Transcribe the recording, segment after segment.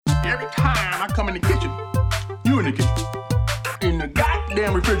every time I come in the kitchen, you in the kitchen, in the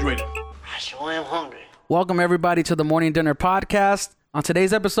goddamn refrigerator. I sure am hungry. Welcome everybody to the Morning Dinner Podcast. On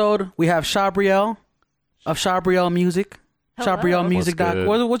today's episode, we have Shabrielle of Shabrielle Music. Hello. Shabrielle Music.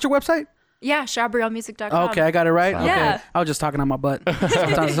 What's your website? Yeah, ShabrielleMusic.com. Okay, I got it right. Yeah. Okay. I was just talking on my butt.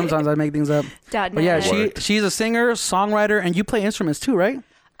 Sometimes I make things up. .net. But yeah, she's a singer, songwriter, and you play instruments too, right?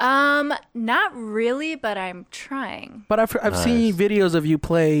 Not really, but I'm trying. But I've seen videos of you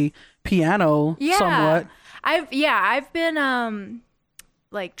play piano somewhat. I've been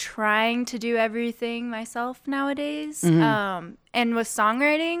like trying to do everything myself nowadays. Mm-hmm. And with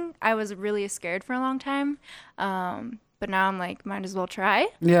songwriting, I was really scared for a long time. But now I'm like, might as well try.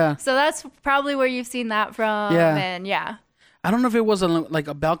 Yeah. So that's probably where you've seen that from. Yeah. And yeah. I don't know if it was like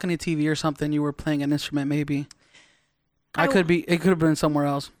a balcony TV or something. You were playing an instrument, maybe. It could have been somewhere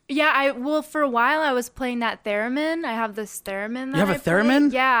else. Yeah, for a while I was playing that theremin. I have this theremin. You have a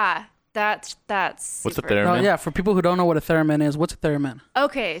theremin? Yeah. That's What's a super- theremin? Oh yeah, for people who don't know what a theremin is, what's a theremin?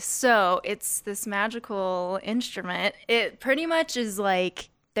 Okay, so it's this magical instrument. It pretty much is like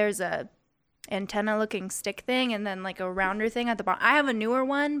there's a antenna looking stick thing and then like a rounder thing at the bottom. I have a newer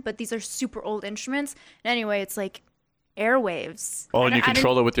one, but these are super old instruments. And anyway, it's like airwaves. Oh, and you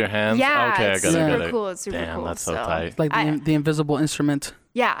control it with your hands? Yeah, Okay, it's I got super it. cool. It's super Damn, cool. that's so tight. It's like the invisible instrument.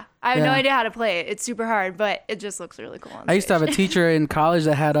 Yeah, I have Yeah. no idea how to play it. It's super hard, but it just looks really cool. I used to have a teacher in college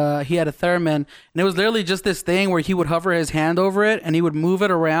that had a theremin, and it was literally just this thing where he would hover his hand over it and he would move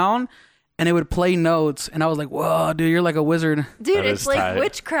it around and it would play notes. And I was like, whoa, dude, you're like a wizard. Dude, That it's is like tight.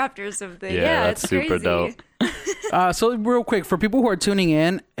 witchcraft or something. Yeah, it's that's super crazy. dope. So real quick, for people who are tuning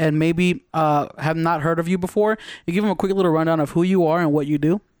in and maybe have not heard of you before, you give them a quick little rundown of who you are and what you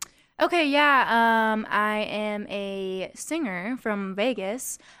do. Okay, yeah. I am a singer from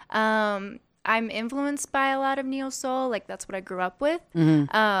Vegas. I'm influenced by a lot of neo soul, like that's what I grew up with.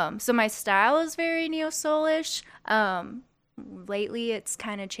 So my style is very neo soulish. Lately, it's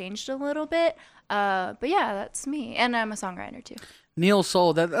kind of changed a little bit. But yeah, that's me, and I'm a songwriter too. Neo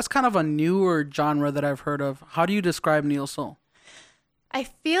soul, that's kind of a newer genre that I've heard of. How do you describe neo soul? I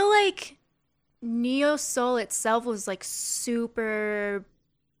feel like neo soul itself was like super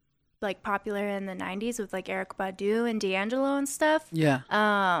like popular in the 90s with like Erykah Badu and D'Angelo and stuff. Yeah.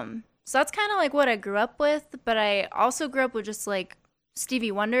 So that's kind of like what I grew up with, but I also grew up with just like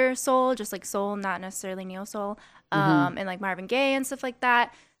Stevie Wonder soul, just like soul, not necessarily neo soul, and like Marvin Gaye and stuff like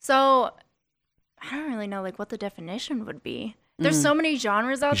that. So I don't really know like what the definition would be. There's so many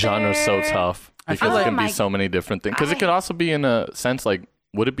genres out there. Genre's so tough. I Because feel it can like- be so many different things. Because it could also be in a sense like,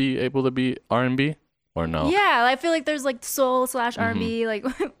 would it be able to be R&B or no? Yeah, I feel like there's like soul / R&B. Like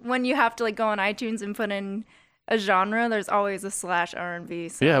when you have to like go on iTunes and put in a genre, there's always a / R&B.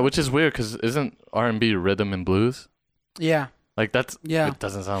 So. Yeah, which is weird because isn't R&B rhythm and blues? Yeah. Like that's, Yeah. it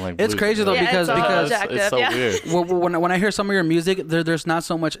doesn't sound like It's blues. crazy though Yeah, because it's all because jacked it's up, so yeah. weird. when I hear some of your music, there's not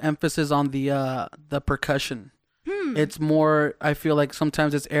so much emphasis on the percussion. It's more. I feel like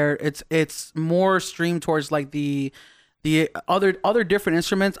sometimes it's more streamed towards like the other different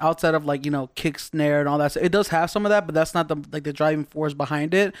instruments outside of like kick, snare, and all that. So it does have some of that, but that's not the driving force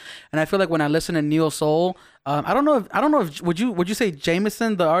behind it. And I feel like when I listen to neo soul, I don't know if would you say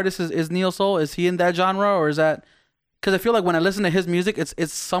Jameson the artist is neo soul? Is he in that genre or is that? Because I feel like when I listen to his music,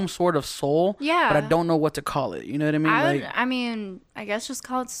 it's some sort of soul. Yeah. But I don't know what to call it. You know what I mean? I guess just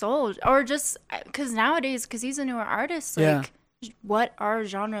call it soul, or just because nowadays, because he's a newer artist, like what are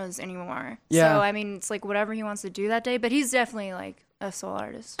genres anymore? Yeah. So I mean, it's like whatever he wants to do that day. But he's definitely like a soul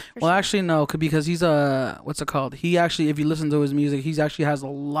artist. for Well, sure. actually, no, because he's what's it called? He actually, if you listen to his music, he's actually has a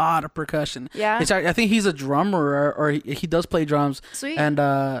lot of percussion. Yeah? I think he's a drummer, or he does play drums. Sweet. And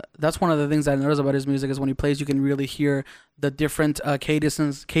that's one of the things that I notice about his music is when he plays, you can really hear the different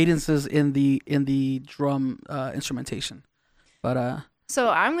cadences in the drum instrumentation. But So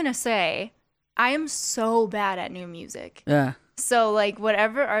I'm gonna say, I am so bad at new music. yeah. So like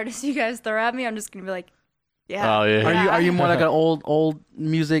whatever artist you guys throw at me, I'm just gonna be like, yeah. Oh, yeah. Are you more like an old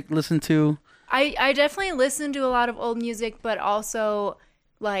music listen to? I definitely listen to a lot of old music, but also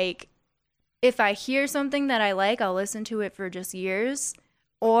like if I hear something that I like, I'll listen to it for just years,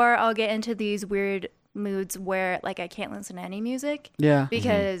 or I'll get into these weird moods where like I can't listen to any music Yeah.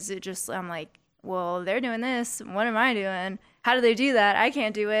 because it just I'm like, well, they're doing this. What am I doing? How do they do that? I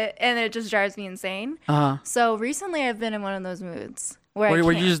can't do it, and it just drives me insane. So recently, I've been in one of those moods where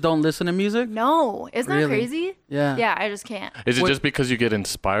Where you just don't listen to music? no, isn't that Really? crazy? Yeah. Yeah, I just can't. Is it just because you get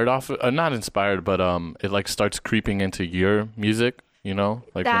inspired off not inspired, but it like starts creeping into your music, like when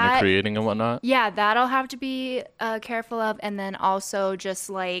you're That- creating and whatnot? Yeah, that I'll have to be careful of, and then also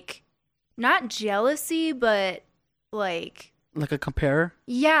just like not jealousy, but like like a compare.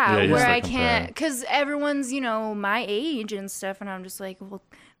 Yeah, Yeah, you where start I can't, because everyone's, my age and stuff, and I'm just like, well,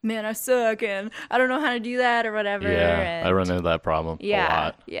 man, I suck, and I don't know how to do that or whatever. Yeah, and I run into that problem a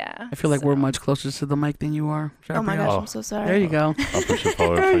lot. Yeah. I feel like we're much closer to the mic than you are. Oh my Gabrielle. gosh, Oh. I'm so sorry. There you go. I'll push it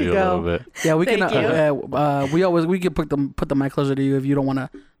forward There for you you a go. little bit. Yeah, we can. Thank We could put the mic closer to you if you don't want to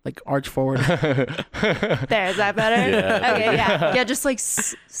like arch forward. There, is that better? Yeah. Okay, yeah. Yeah, just like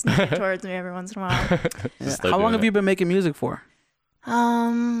sneak it towards me every once in a while. Yeah. start How long doing have it. you been making music for?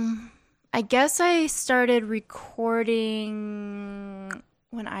 I guess I started recording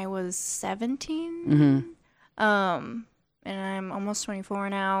when I was 17. Mm-hmm. And I'm almost 24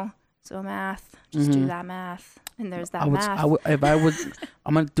 now. So math, just do that math. And there's that math.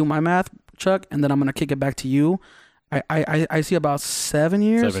 I'm gonna do my math, Chuck, and then I'm gonna kick it back to you. I see about 7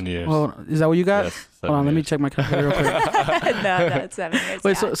 years. 7 years. Well, is that what you got? Yes, Hold on, let me 7 years. check my calculator real quick. No, it's 7 years.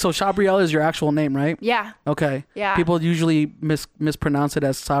 Wait, yeah. so Shabriel is your actual name, right? Yeah. Okay. Yeah. People usually mispronounce it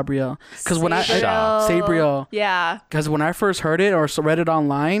as Sabriel because when Sabriel. Sabriel, Yeah. because when I first heard it or read it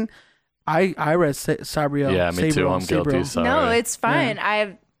online, I read Sabriel. Yeah, me too. Sabriel, I'm guilty. Sabriel. Sorry. No, it's fine.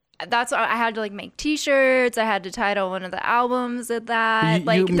 I had to like make T-shirts. I had to title one of the albums with that.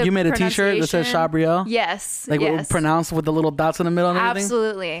 You made a T-shirt that says pronunciation. Shabriel. Yes. Like yes. pronounced with the little dots in the middle and everything.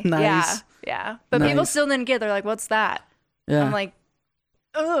 Absolutely. Nice. Yeah. Yeah. But people Nice. still didn't get. They're like, "What's that?" Yeah. I'm like,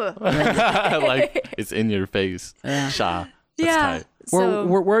 "Ugh." like it's in your face. Yeah. Sha. That's Yeah. tight. So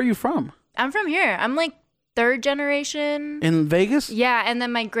Where are you from? I'm from here. I'm like third generation. In Vegas? Yeah, and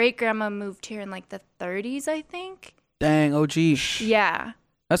then my great grandma moved here in like the 30s, I think. Dang, OG. Yeah.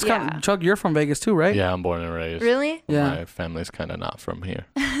 That's kind Yeah. of Chuck. You're from Vegas too, right? Yeah, I'm born and raised. Really? Yeah. My family's kind of not from here.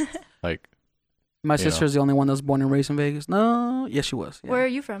 Like, My You sister's the only one that's born and raised in Vegas. No, yes, she was. Yeah. Where are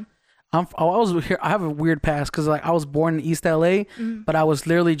you from? I was here. I have a weird past because like I was born in East LA, but I was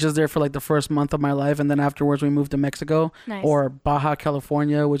literally just there for like the first month of my life, and then afterwards we moved to Mexico Nice. or Baja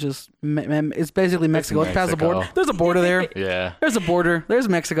California, which is it's basically Mexico. It's past the border. Mexico. There's a border there. yeah. There's a border. There's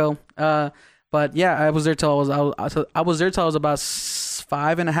Mexico. But yeah, I was there till I was there till I was about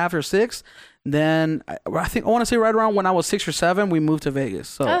 5.5 or 6. Then I think I want to say right around when I was 6 or 7, we moved to Vegas.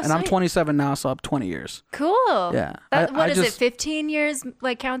 So and I'm sweet. 27 now, so I'm 20 years. Cool. Yeah. What is I it? just- 15 years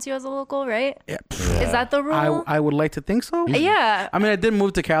like counts you as a local, right? Yeah. Is that the rule? I would like to think so. Yeah. I mean, I did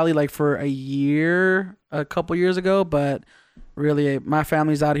move to Cali like for a couple years ago, but really, my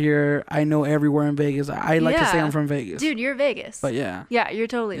family's out here. I know everywhere in Vegas. I like to say Yeah. I'm from Vegas. Dude, you're Vegas. But yeah. Yeah, you're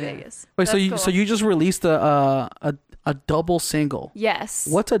totally Vegas. Wait, so That's you cool. so you just released a double single. Yes.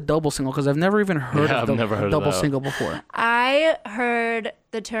 What's a double single? Because I've never even heard Yeah, of I've never heard of double that. single before. I heard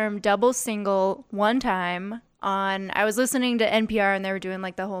the term double single one time I was listening to NPR and they were doing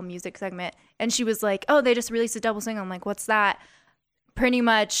like the whole music segment and she was like, "Oh, they just released a double single." I'm like, "What's that?" Pretty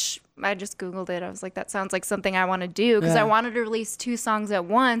much I just Googled it. I was like, that sounds like something I want to do because Yeah. I wanted to release 2 songs at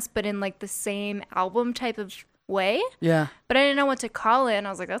once but in like the same album type of way. Yeah. But I didn't know what to call it and I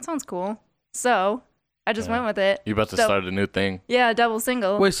was like, that sounds cool. So I just went with it. You about to So- start a new thing. Yeah, double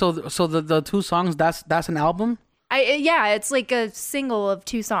single. Wait, so the 2 songs, that's an album? Yeah, it's like a single of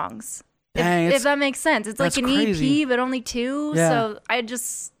 2 songs. Dang, If that makes sense. It's like that's an crazy. EP, but only 2. Yeah. So I had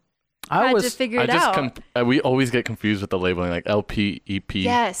to figure it out. We always get confused with the labeling, like LP, EP.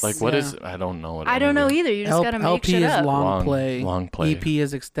 Yes. Like, what Yeah. is? I don't know. What I don't know either. You just gotta make LP shit is up. long play. Long play. EP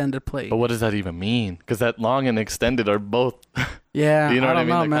is extended play. But what does that even mean? Because that long and extended are both. Yeah, You know I what I don't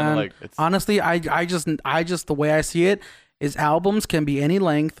mean? know, They're kinda man. like- it's- Honestly, I just the way I see it is albums can be any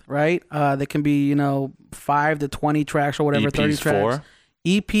length, right? They can be 5 to 20 tracks or whatever, EP's 30 tracks. 4?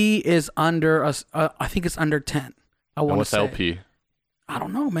 EP is under I think it's under 10. I And want to what's say. LP? I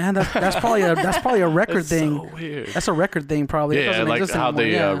don't know, man. That's probably a record That's thing. so weird. That's a record thing, probably. It Yeah, doesn't like exist how anymore,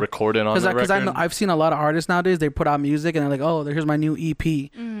 they yeah. record it on the record. Because I know I've seen a lot of artists nowadays. They put out music and they're like, "Oh, here's my new EP,"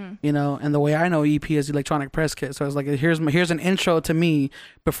 And the way I know EP is electronic press kit. So it's like, here's an intro to me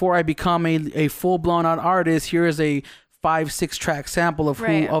before I become a full blown out artist. Here is a 5-6 track sample of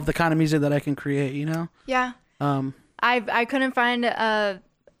Right. of the kind of music that I can create. Yeah. I couldn't find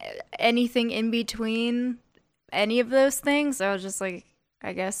anything in between any of those things. So I was just like,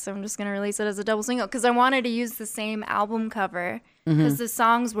 I guess I'm just gonna release it as a double single because I wanted to use the same album cover because the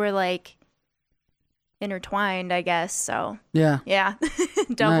songs were like intertwined, I guess. So Yeah. yeah,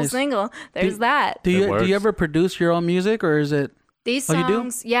 double Nice. single. There's that. Do It you works. ever produce your own music or is it? These Oh, you do?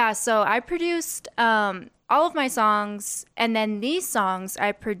 songs, yeah. So I produced all of my songs, and then these songs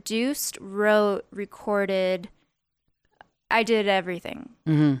I produced, wrote, recorded. I did everything.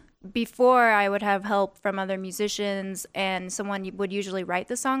 Before, I would have help from other musicians, and someone would usually write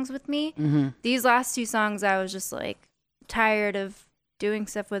the songs with me. These last 2 songs, I was just like tired of doing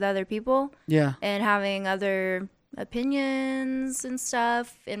stuff with other people Yeah. and having other opinions and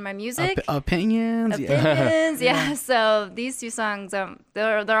stuff in my music. Opinions. Yeah. Opinions, yeah. So these 2 songs,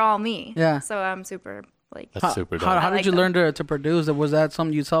 they're all me. Yeah. So I'm super like. That's super dope. How I did like you them. learn to produce? Was that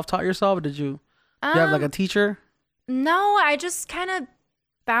something you self-taught yourself? Or did you have like a teacher? No, I just kind of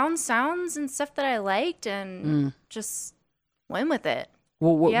found sounds and stuff that I liked and just went with it.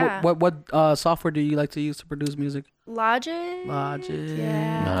 What software do you like to use to produce music? Logic.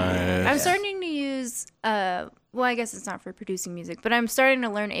 Yeah. Nice. I'm starting to use well, I guess it's not for producing music, but I'm starting to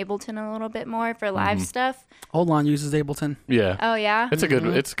learn Ableton a little bit more for live stuff. Hold on, uses Ableton. Yeah. Oh yeah. It's good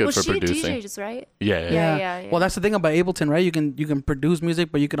well, for she producing. DJs, right? Yeah. Yeah. Well, that's the thing about Ableton, right? You can produce music,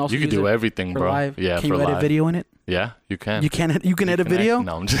 but you can also You can use do it everything, for bro. live. Yeah, Can for you edit live. video in it? Yeah, you can. You can edit video.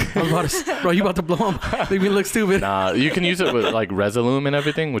 No, I'm just. I was about to, bro, you about to blow up? Make me look stupid. Nah, you can use it with like Resolume and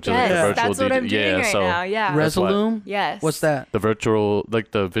everything, which is like Yes, the virtual that's what DJ. I'm doing right now. Yeah. That's what- Resolume. Yes. What's that? The virtual,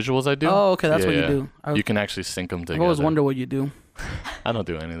 like the visuals I do. Oh, okay, that's what you Yeah. do. You can actually sync them I've together. always wondered what you do. I don't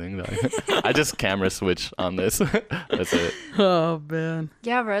do anything though. I just camera switch on this. That's it. Oh man.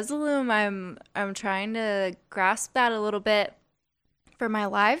 Yeah, Resolume. I'm trying to grasp that a little bit for my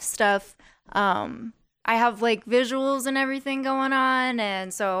live stuff. I have like visuals and everything going on,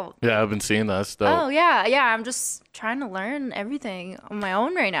 and so Yeah, I've been seeing that stuff. oh yeah. I'm just trying to learn everything on my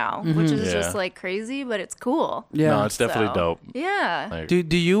own right now, which is just Yeah. like crazy, but it's cool. Yeah. No, it's definitely So, dope. Yeah. Like,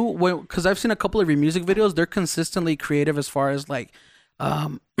 Do you, because I've seen a couple of your music videos, they're consistently creative as far as like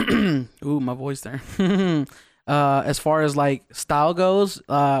ooh, my voice there. As far as like style goes,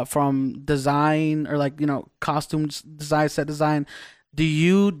 from design or like, costumes design, set design, do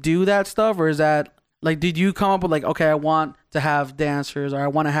you do that stuff, or is that like, did you come up with like, okay, I want to have dancers, or I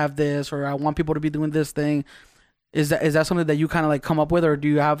want to have this, or I want people to be doing this thing? Is that something that you kind of like come up with, or do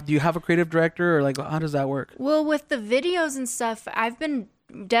you have a creative director, or like how does that work? Well, with the videos and stuff, I've been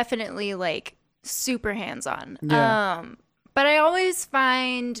definitely like super hands-on. Yeah. But I always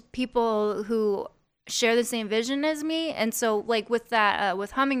find people who share the same vision as me, and so like with that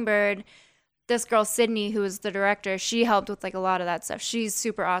with Hummingbird, this girl Sydney, who is the director, she helped with like a lot of that stuff. She's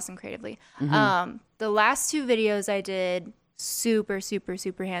super awesome creatively. The last 2 videos I did, super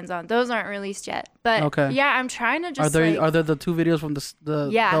hands-on. Those aren't released yet, but Okay. yeah, I'm trying to just Are there the 2 videos from the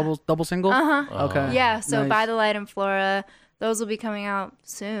Yeah. double single? Okay. Yeah, so Nice. By the Light and Flora, those will be coming out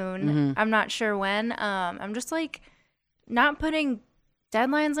soon. Mm-hmm. I'm not sure when. I'm just like not putting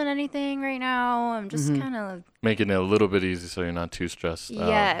deadlines on anything right now. I'm just Mm-hmm. kind of making it a little bit easy so you're not too stressed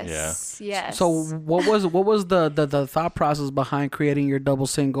out. yes. So what was the thought process behind creating your double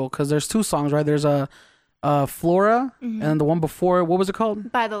single? Because there's 2 songs, right? There's a Flora and the one before. What was it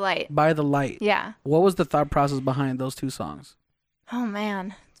called? By the Light. By the Light. Yeah. What was the thought process behind those 2 songs? Oh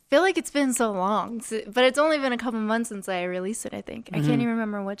man, I feel like it's been so long, but it's only been a couple months since I released it. I think I can't even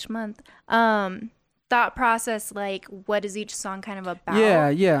remember which month. Thought process, like what is each song kind of about?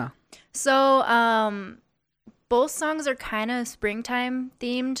 Yeah. So, both songs are kind of springtime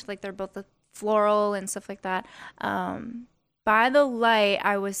themed. Like they're both floral and stuff like that. By the Light,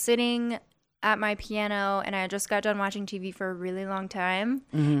 I was sitting at my piano and I just got done watching TV for a really long time,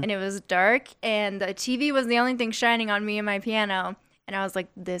 and it was dark, and the TV was the only thing shining on me and my piano. And I was like,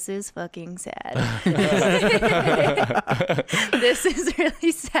 this is fucking sad. This is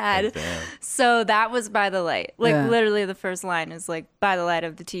really sad. Damn. So that was By the Light. Like Yeah. literally the first line is like by the light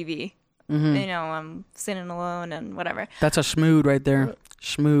of the TV. I'm sitting alone and whatever. That's a schmood right there.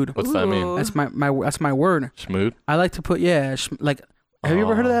 Schmood. What's that mean? Ooh. That's my word. Schmood? I like to put like. Have you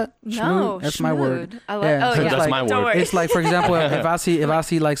ever heard of that? No, Schmood? That's my word. schmood. I like, Yeah, oh so yeah, it's That's like- my Don't word. worry. It's like, for example, if I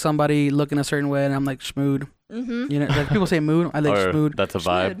see like somebody looking a certain way and I'm like schmood, like people say mood, I like Or schmood. that's a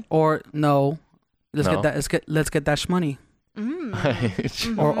vibe. Or no, let's No. get that. Let's get that shmoney.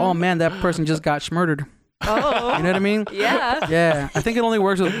 Mm. Or oh man, that person just got schmurdered. Oh, You know what I mean? yeah. Yeah, I think it only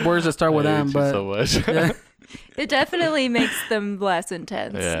works with words that start with I hate M, you but so much. yeah, It definitely makes them less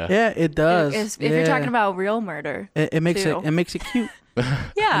intense. Yeah. yeah, it does. If you're talking about real murder. it makes too. it makes it cute.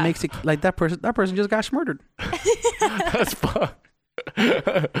 Yeah. It makes it like that person just got schmurdered. That's fun.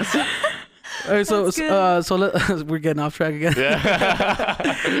 All right, so That's good. we're getting off track again.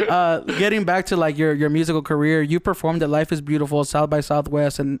 Yeah. Getting back to like your musical career, you performed at Life is Beautiful, South by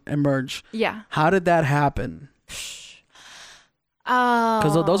Southwest, and Emerge. Yeah. How did that happen?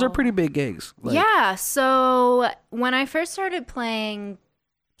 Because those are pretty big gigs. Like, Yeah. So when I first started playing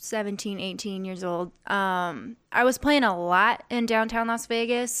 17, 18 years old, I was playing a lot in downtown Las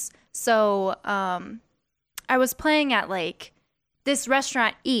Vegas. So I was playing at like this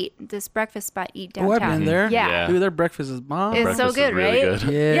restaurant this breakfast spot Eat Oh, downtown. I've been there. Yeah. Dude, their breakfast is bomb. It's Breakfast so is good, really right?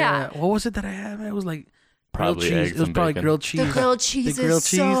 good. Yeah. Yeah. What was it that I had? It was like grilled Probably cheese. eggs It was and probably bacon. grilled cheese. The grilled cheese The grilled is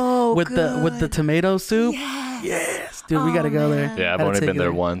cheese so with good. the tomato soup. Yes. Yes, dude, we gotta go man. there. Yeah, I've Gotta only take been it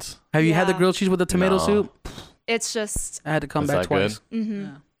there once. Have you had the Yeah. grilled cheese with the tomato No. soup? It's just, I had to come Is back that twice.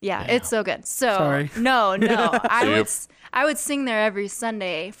 good? yeah, Damn. it's so good. So Sorry. no, you're- I would sing there every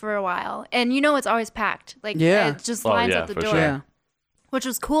Sunday for a while, and it's always packed. Like Yeah. it just Oh, lines yeah, up the for door. sure. Yeah. Which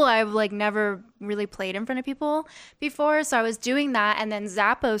was cool. I've like never really played in front of people before, so I was doing that, and then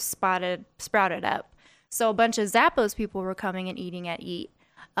Zappos sprouted up. So a bunch of Zappos people were coming and eating at Eat.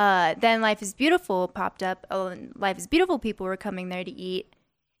 Then Life is Beautiful popped up. And Life is Beautiful people were coming there to eat,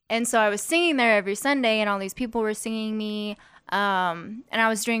 and so I was singing there every Sunday, and all these people were singing me. And I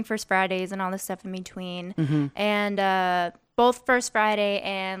was doing First Fridays and all this stuff in between. And both First Friday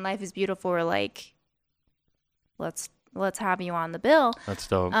and Life is Beautiful were like, let's have you on the bill. That's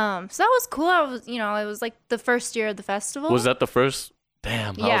dope. So that was cool. I was, it was like the first year of the festival. Was that the first?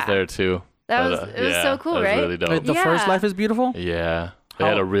 Damn, I Yeah. was there too. That But, was it was so cool, that was right? really dope. Wait, the first Yeah. Life is Beautiful? Yeah, they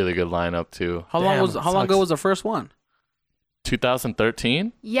had How- a really good lineup too. How long ago was the first one?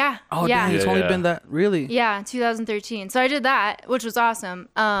 2013? Yeah. Oh, yeah. dang, it's Yeah, only yeah. been that, really? Yeah, 2013. So I did that, which was awesome.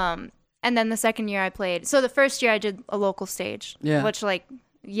 And then the second year I played. So the first year I did a local stage. Yeah. Which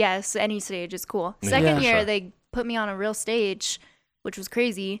yes, any stage is cool. Yeah, Second for year sure. they put me on a real stage, which was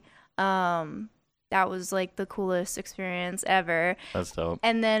crazy. That was like the coolest experience ever. That's dope.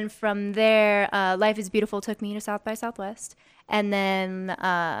 And then from there, Life is Beautiful took me to South by Southwest. And then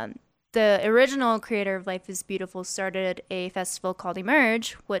the original creator of Life is Beautiful started a festival called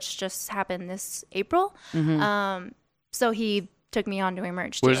Emerge, which just happened this April. So he took me on to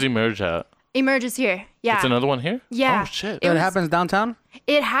Emerge too. Where's Emerge at? Emerge is here. Yeah. It's another one here? Yeah. Oh, shit. It It was- happens downtown?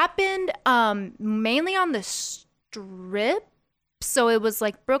 It happened mainly on the Strip. So it was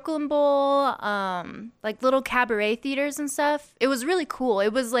like Brooklyn Bowl, like little cabaret theaters and stuff. It was really cool.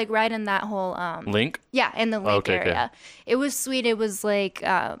 It was like right in that whole Link? yeah, in the Lake Okay, okay. area. It was sweet. It was like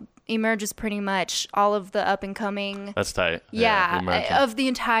Emerge is pretty much all of the up and coming That's tight. yeah, Emerge. of the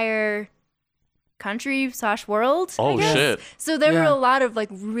entire country / world. I Oh, guess. shit. So there were Yeah. a lot of like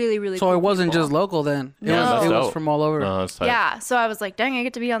really So cool it wasn't people. just local then. It No. was, That's it was dope. from all over. No, that's tight. Yeah, so I was like, dang, I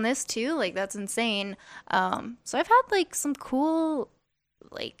get to be on this too. Like that's insane. So I've had like some cool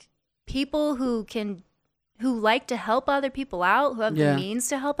like people who like to help other people out, who have Yeah. the means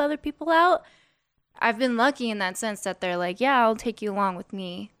to help other people out. I've been lucky in that sense that they're like, yeah, I'll take you along with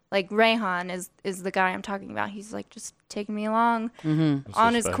me. Like Rayhan is the guy I'm talking about. He's like just taking me along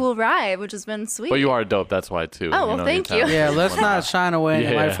on his respect. cool ride, which has been sweet. But you are dope. That's why, too. Oh, well, you're thank you. talented. Yeah, let's not shine away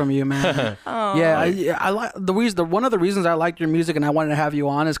any Yeah. light from you, man. Oh. Yeah, I like the reason. One of the reasons I like your music and I wanted to have you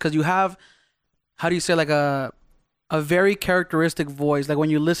on is because you have, how do you say, like a very characteristic voice. Like when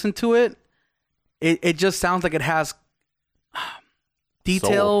you listen to it, it just sounds like it has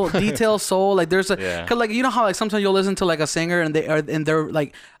detail, soul. Like there's a, Yeah. cause like you know how like sometimes you'll listen to like a singer and they're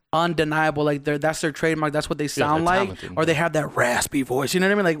like undeniable, like that's their trademark. That's what they sound they're like, talented. or they have that raspy voice. You know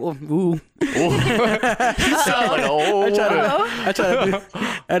what I mean? Like, ooh. You sound like, oh, I tried to do.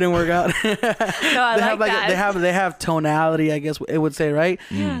 That didn't work out. No, I They have like that. they have tonality, I guess it would say, right?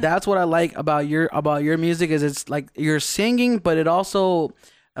 That's what I like about your music is it's like you're singing, but it also,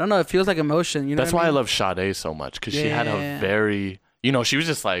 I don't know, it feels like emotion. You know, That's what why I mean? love Sade so much, because she had Yeah. a very, she was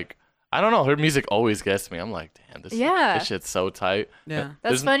just like, I don't know, her music always gets me. I'm like, damn, Yeah. this shit's so tight. Yeah.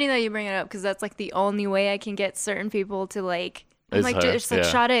 That's There's- funny that you bring it up because that's like the only way I can get certain people to like. I'm Is like, her, just like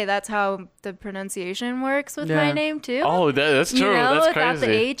yeah. Sade. That's how the pronunciation works with Yeah. my name too. Oh, that's true. You know, That's without the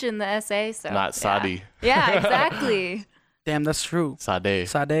crazy. H in the SA. So Not Sadi. Yeah, exactly. Damn, that's true. Sade.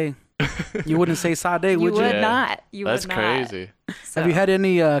 Sade. You wouldn't say Sade, You would you? would Yeah. not. You That's would not. crazy. Have you had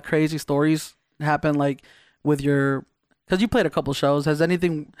any crazy stories happen like with your? Because you played a couple shows. Has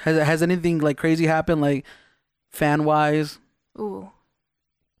anything like crazy happened like fan wise? Ooh.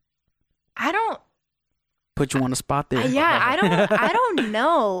 I don't. Put you on the spot there. Yeah, I don't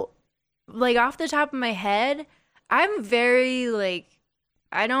know. Like off the top of my head, I'm very like,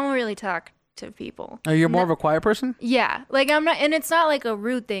 I don't really talk to people. Are you more of a quiet person? Yeah, like I'm not, and it's not like a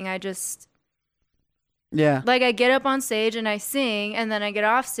rude thing. I just Yeah. like I get up on stage and I sing, and then I get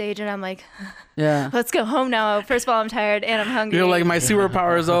off stage and I'm like, Yeah. let's go home now. First of all, I'm tired and I'm hungry. You're like, my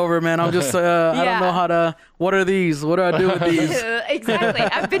superpower is over, man. I'm just, I Yeah. don't know how to, what are these? What do I do with these? Exactly.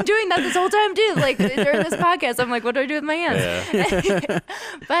 I've been doing that this whole time too. Like during this podcast, I'm like, what do I do with my hands? Yeah.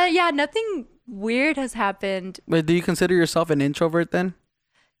 But yeah, nothing weird has happened. Wait, do you consider yourself an introvert then?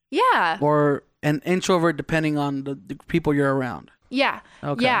 Yeah. Or an introvert depending on the people you're around? Yeah.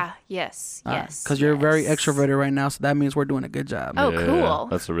 Okay. Yeah. Yes. Yes. Because you're very yes. extroverted right now, so that means we're doing a good job. Oh, Yeah, cool.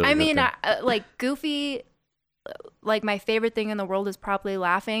 that's a really I good mean, thing. like Goofy, like my favorite thing in the world is probably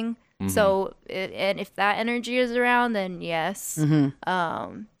laughing. Mm-hmm. So, and if that energy is around, then yes.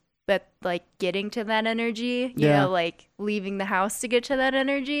 Mm-hmm. But but like getting to that energy, you Yeah. know, like leaving the house to get to that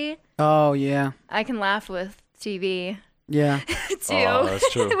energy. Oh yeah, I can laugh with TV yeah. too. Oh,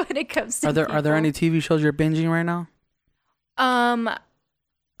 that's true. when it comes to Are there people. any TV shows you're binging right now?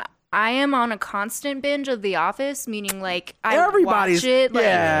 I am on a constant binge of The Office, meaning like I Everybody's watch it. Like,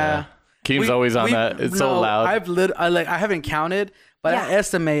 yeah. Keem's always on that. It's so loud. I haven't counted, but I Yeah.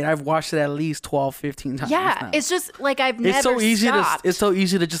 estimate I've watched it at least 12, 15 times. Yeah, now. it's just like I've never It's so easy stopped. it's so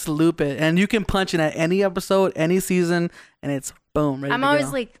easy to just loop it, and you can punch it at any episode, any season, and it's boom. Ready I'm to always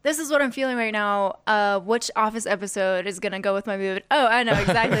go. like, this is what I'm feeling right now. Which Office episode is gonna go with my mood? Oh, I know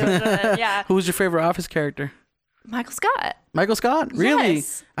exactly. Yeah, Who's your favorite Office character? Michael Scott. Michael Scott, really?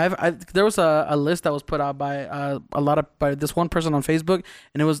 Yes. There was a list that was put out by by this one person on Facebook,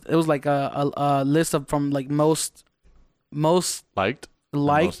 and it was like a list of from like most Liked?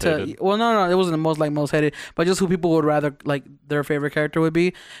 liked most to hated? well no it wasn't the most hated, but just who people would rather like their favorite character would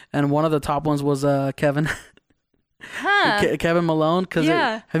be, and one of the top ones was Kevin. Huh? Kevin Malone, because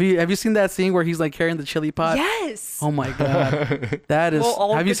Yeah. have you seen that scene where he's like carrying the chili pot? Yes. Oh my god, that is. We'll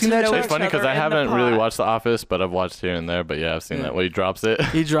all Have you get seen to that know show? It's funny because I other in the haven't really pot. watched The Office, but I've watched here and there. But yeah, I've seen that when he drops it.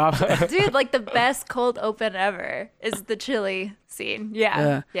 He drops. Dude, like the best cold open ever is the chili scene.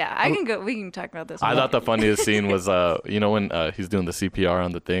 Yeah. Yeah. I can go. We can talk about this. I one. thought the funniest scene was, you know, when he's doing the CPR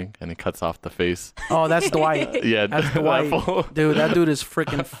on the thing and he cuts off the face. Oh, that's Dwight. Yeah, That's that Dwight. fool. Dude, that dude is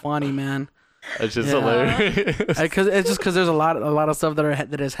freaking funny, man. It's just Yeah. hilarious. Because there's a lot of stuff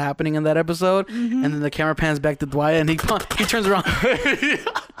that is happening in that episode, and then the camera pans back to Dwight, and he turns around.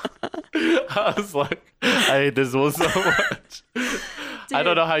 I was like, I hate this one so much. I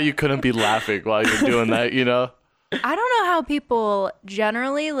don't know how you couldn't be laughing while you're doing that, you know? I don't know how people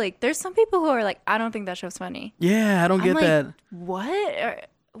generally like. There's some people who are like, I don't think that show's funny. Yeah, I don't get I'm like, that.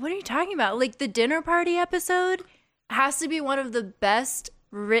 What are you talking about? Like the dinner party episode has to be one of the best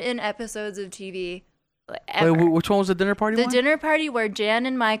written episodes of TV ever. Wait, which one was the dinner party The one? dinner party where Jan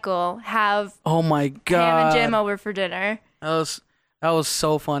and Michael have Oh my Pam god, and Jim over for dinner. that was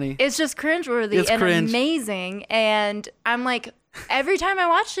so funny. It's just cringeworthy It's and cringe. amazing. And I'm like, every time I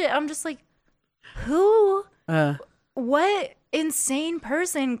watch it, I'm just like, who, what insane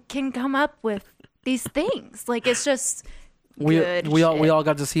person can come up with these things? Like, it's just good we shit. all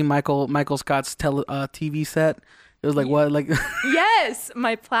got to see Michael Scott's TV set. It was like what like Yes,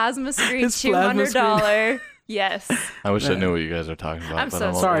 my plasma screen, His plasma $200. Yes. I wish I knew what you guys are talking about. I'm but so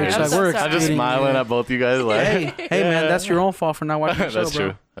I'm sorry, over it's here like just- we're so sorry. I'm just explaining, smiling yeah. at both you guys like, hey man, that's your own fault for not watching the show, that's bro.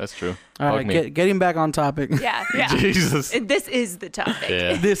 true. That's true. All Fuck right, me. getting back on topic. Yeah. Yeah. Jesus. This is the topic.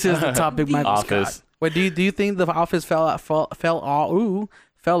 Yeah. This is the topic, Michael Office. Scott. Wait, do you think the Office fell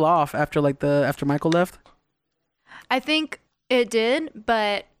off after Michael left? I think it did,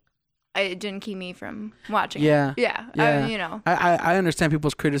 but it didn't keep me from watching Yeah. it. Yeah. Yeah. You know. I understand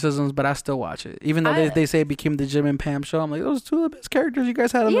people's criticisms, but I still watch it, even though they say it became the Jim and Pam show. I'm like, those are two of the best characters you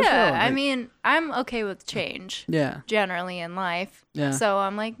guys had on the show. Yeah. I Like, mean, I'm okay with change yeah, generally in life. yeah. So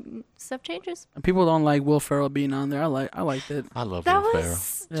I'm like, stuff changes. People don't like Will Ferrell being on there. I liked it. I love That Will Ferrell.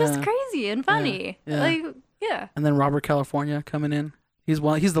 was just Yeah. crazy and funny. Yeah. Like, yeah. And then Robert California coming in. He's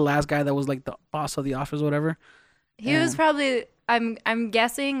the last guy that was like the boss of the office or whatever. He was probably. I'm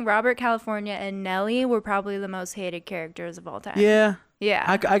guessing Robert California and Nelly were probably the most hated characters of all time. Yeah, Yeah.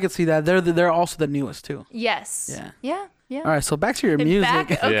 I could see that. They're also the newest too. Yes. Yeah. Yeah. Yeah. All right, so back to your music.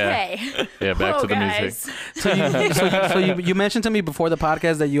 Back, okay. Yeah, back Whoa, to the guys. music. So you mentioned to me before the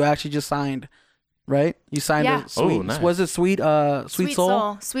podcast that you actually just signed, right? You signed Yeah. a Sweet. Oh, nice. Was it Sweet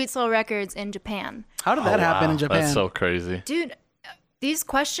Soul? Sweet Soul Records in Japan. How did that Oh, happen wow. in Japan? That's so crazy. Dude, these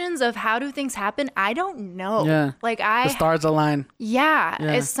questions of how do things happen, I don't know. Yeah. Like The stars align. yeah,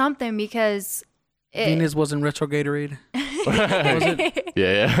 Yeah. it's something because Venus was in retro Gatorade.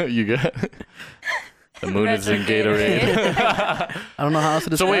 Yeah, you got the moon is in Gatorade. I don't know how else to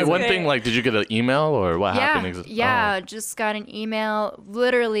So describe wait, it. one thing, like, did you get an email or what yeah, happened? yeah, just got an email.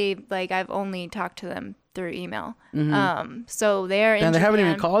 Literally, like I've only talked to them through email. So they're in And they haven't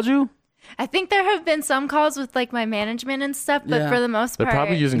even Japan. called you? I think there have been some calls with like my management and stuff, but Yeah. for the most They're part,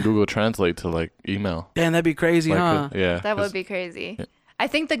 probably using Google Translate to like email. Damn, that'd be crazy, Like, huh? yeah. that 'cause- would be crazy. I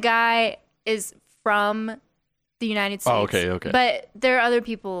think the guy is from the United States. Oh, okay. But there are other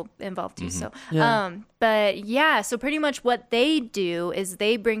people involved too. So, Yeah. but yeah, so pretty much what they do is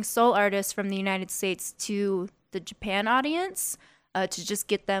they bring soul artists from the United States to the Japan audience to just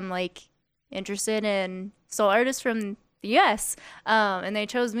get them like interested in soul artists from the US. And they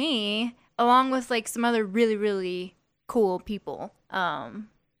chose me along with like some other really, really cool people.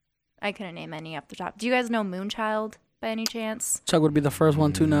 I couldn't name any off the top. Do you guys know Moonchild by any chance? Chuck would be the first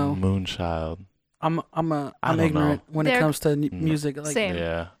one to know. Moonchild. I'm I don't ignorant when it They're- comes to music. Like, Same.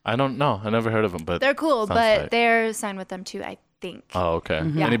 Yeah, I don't know. I never heard of them, but They're cool, sounds but tight. they're signed with them too, I think. Oh, okay.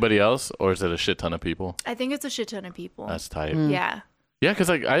 Yeah. Anybody else, or is it a shit ton of people? I think it's a shit ton of people. That's tight. Yeah. Yeah, because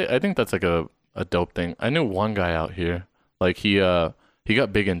like I think that's like a dope thing. I knew one guy out here, like he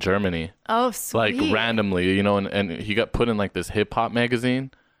got big in Germany, Oh, like sweet. randomly, you know, and he got put in like this hip hop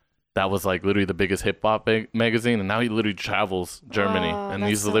magazine. That was like literally the biggest hip hop magazine, and now he literally travels Germany, Oh, and that's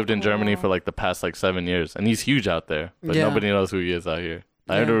he's so lived in Germany cool. for like the past like 7 years, and he's huge out there, but Yeah. nobody knows who he is out here.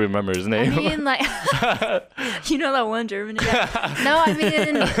 I Yeah. don't remember his I name. mean, like, you know that one German guy? No, I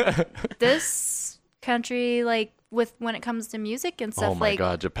mean, this country, like, when it comes to music and stuff, Oh my like,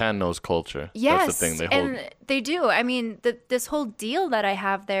 god, Japan knows culture. yes, That's the thing they hold. and they do. I mean, this whole deal that I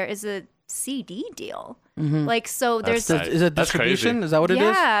have there is a CD deal. Like, so That's there's tight. is it That's crazy. distribution? Is that what it is?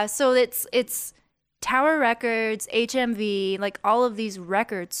 yeah, so it's Tower Records, HMV, like all of these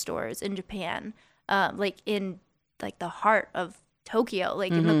record stores in Japan, like in like the heart of Tokyo,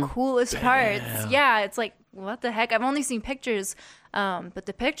 like in the coolest parts. Yeah, it's like what the heck? I've only seen pictures, but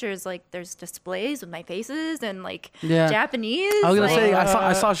the pictures, like there's displays with my faces and like Yeah. Japanese. I was gonna like, say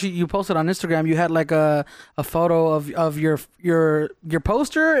I saw you posted on Instagram. You had like a photo of your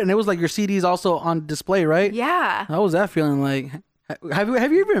poster, and it was like your CDs also on display, right? yeah. How was that feeling like? Have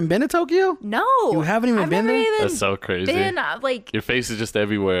you even been to Tokyo? No, You haven't even I've been never there? even That's so crazy. been like Your face is just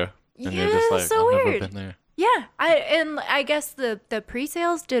everywhere, and Yeah, you're just like, so I've weird. never been there. yeah. I guess the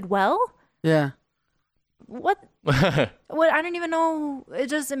pre-sales did well. Yeah. What I don't even know. It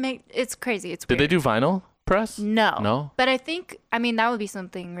doesn't make. It's crazy. It's Did they weird. do vinyl press? No. No? But I think that would be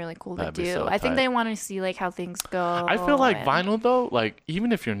something really cool That'd to be do. so I think tight. they want to see like how things go. I feel like and- vinyl though, like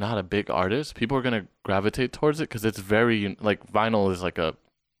even if you're not a big artist, people are gonna gravitate towards it because it's very like vinyl is like there's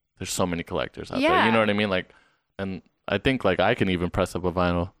so many collectors out there. Yeah. You know what I mean? Like, and I think like I can even press up a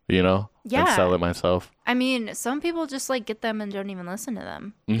vinyl, you know, and Yeah. sell it myself. I mean, some people just like get them and don't even listen to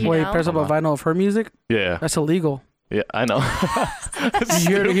them. Mhm. You Wait, know? press up a vinyl of her music? Yeah, That's illegal. yeah, I know.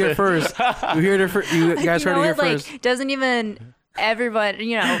 You heard it here first. You heard it first. You guys You heard know it here what? Like, first. doesn't even everybody,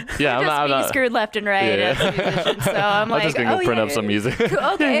 Yeah, I'm just not- I'm being not- screwed left and right Yeah. as a musician. So I'm I'm like, just gonna go oh, print yeah, up some music.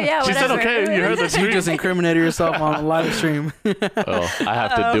 Okay, yeah, She said, whatever. okay, you heard the You scream. just incriminated yourself on a live stream. Oh, I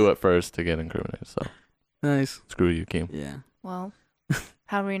have to do it first to get incriminated. So Nice. screw you, Keem. Yeah. Well,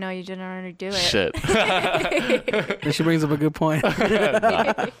 how do we know you didn't already do it? Shit. And she brings up a good point.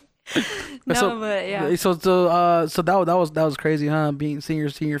 No, So- but yeah. So that was crazy, huh? Seeing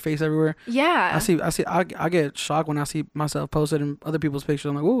your face everywhere. Yeah. I get shocked when I see myself posted in other people's pictures.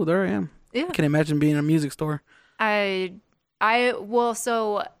 I'm like, oh, there I am. Yeah. I can imagine being in a music store.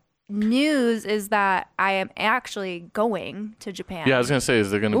 So news is that I am actually going to Japan. Yeah, I was gonna say,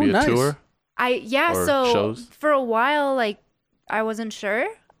 is there gonna Ooh, be a nice. tour? Or So shows? for a while, like I wasn't sure.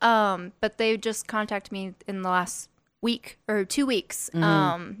 But they just contacted me in the last week or 2 weeks.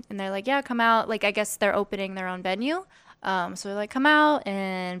 Mm-hmm. And they're like, yeah, come out. Like I guess they're opening their own venue. So they're like, come out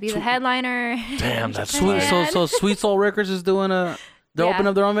and be the headliner. Damn, that's Sweet, tight. so Sweet Soul Records is doing they're Yeah. opening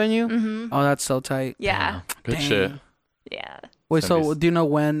up their own venue. Mm-hmm. Oh, that's so tight. Yeah. Good Dang. shit. Yeah. Wait, Gonna so be- do you know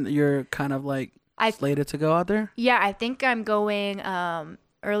when you're kind of like I slated to go out there? Yeah, I think I'm going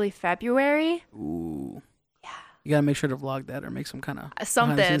early February. Ooh. Yeah. You gotta make sure to vlog that or make some kind of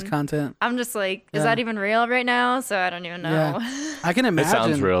Something. content. I'm just like, is Yeah. that even real right now? So I don't even know. Yeah. I can It imagine.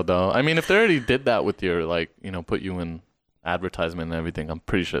 sounds real though. I mean, if they already did that with your like, put you in advertisement and everything, I'm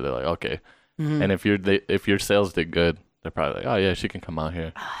pretty sure they're like, okay. Mhm. And if your sales did good, they're probably like, oh yeah, she can come out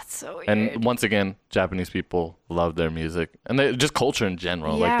here. Oh, it's so weird. And once again, Japanese people love their music and they just culture in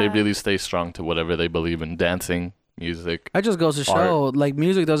general. Like they Yeah. really stay strong to whatever they believe in, dancing, music. That just goes to show, like,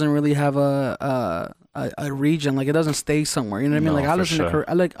 music doesn't really have a region. Like, it doesn't stay somewhere. You know what I mean? No, Like, I for listen sure.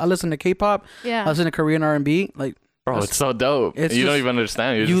 to I listen to K-pop. yeah. I listen to Korean R&B. Like, Bro, That's- it's so dope. it's You don't just- even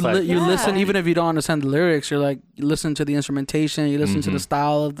understand. You're you just like, you listen, Yeah. even if you don't understand the lyrics, you're like, you listen to the instrumentation, you listen to the Mhm.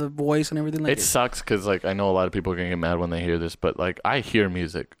 style of the voice and everything. Like, it sucks because like I know a lot of people are gonna get mad when they hear this, but like I hear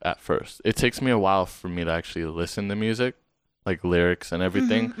music at first. It takes me a while for me to actually listen to music, like lyrics and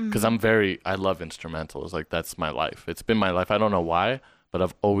everything, because I love instrumentals. Like that's my life. It's been my life. I don't know why, but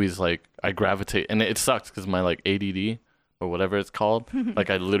I've always like I gravitate, and it sucks because my like ADD or whatever it's called, like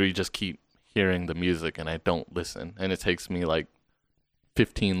I literally just keep hearing the music and I don't listen, and it takes me like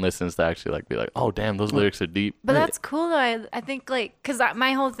 15 listens to actually like be like, oh damn, those lyrics are deep. But that's cool though. I think like, cause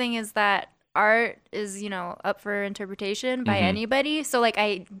my whole thing is that art is, up for interpretation by anybody. So like,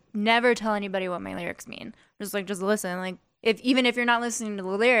 I never tell anybody what my lyrics mean. Just listen. Like even if you're not listening to the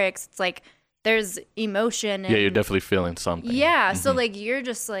lyrics, it's like, there's emotion. And, Yeah, you're definitely feeling something. Yeah. So like, you're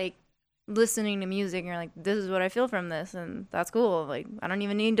just like listening to music and you're like, this is what I feel from this, and that's cool. Like, I don't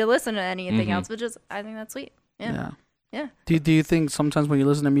even need to listen to anything else, but just I think that's sweet. Yeah. Do you think sometimes when you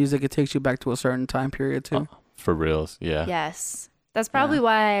listen to music, it takes you back to a certain time period too? For reals, yeah. Yes. That's probably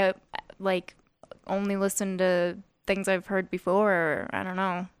why I like only listen to things I've heard before. Or, I don't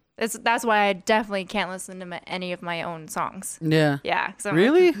know. That's why I definitely can't listen to any of my own songs. Yeah. Yeah.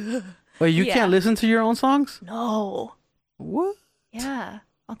 Really? Wait, you Yeah. can't listen to your own songs? No. What? Yeah.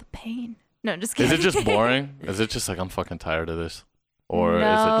 All the pain. No, just Is kidding. it just boring? Is it just like I'm fucking tired of this? Or is it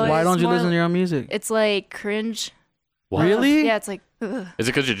No, just, Why it's don't you more- listen to your own music? It's like cringe. what? Really? Yeah, it's like, ugh. Is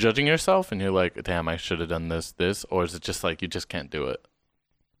it because you're judging yourself and you're like, damn, I should have done this, or is it just like you just can't do it?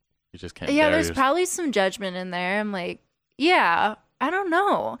 You just can't. Yeah, bear there's yours- probably some judgment in there. I'm like, yeah, I don't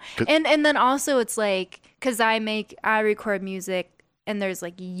know. 'Cause- And then also it's like, because I record music and there's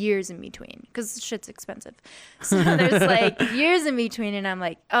like years in between because shit's expensive. So there's like years in between and I'm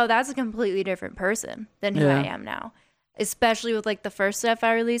like, oh, that's a completely different person than who I Yeah. am now. Especially with like the first stuff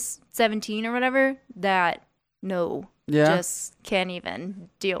I released, 17 or whatever, that Yeah. just can't even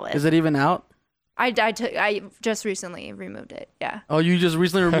deal with. Is it even out? I just recently removed it. Yeah. Oh, you just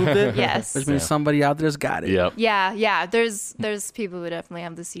recently removed it? Yes. Which means Yeah. somebody out there's got it. Yep. Yeah. There's people who definitely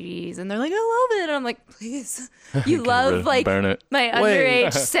have the CDs and they're like, I love it. And I'm like, please, you love like burn it. my Wait.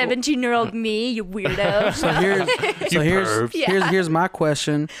 underage 17-year-old me, you weirdo. Here's my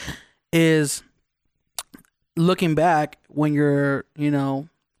question is looking back when you're,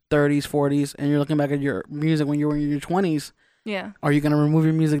 30s, 40s and you're looking back at your music when you were in your 20s, Yeah. are you going to remove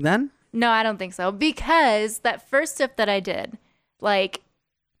your music then? No, I don't think so. Because that first stuff that I did, like,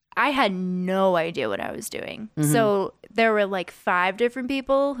 I had no idea what I was doing. Mm-hmm. So there were like 5 different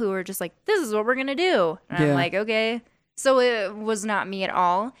people who were just like, this is what we're going to do. And Yeah. I'm like, okay. So it was not me at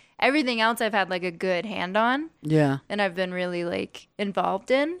all. Everything else I've had like a good hand on Yeah. and I've been really like involved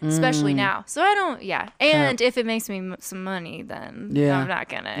in, Mm. especially now. So I don't, And if it makes me some money, then Yeah. I'm not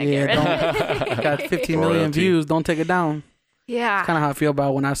going to Yeah, get rid of it. Got 15 million Royalty. views. Don't take it down. Yeah. Kind of how I feel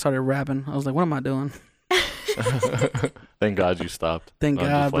about when I started rapping. I was like, what am I doing? Thank God you stopped. Thank No, I'm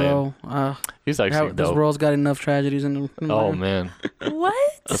God, just playing. bro. He's actually This dope. world's got enough tragedies in the Oh man, What?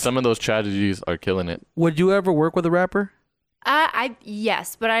 some of those tragedies are killing it. Would you ever work with a rapper?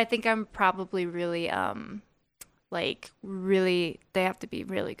 Yes, but I think I'm probably really they have to be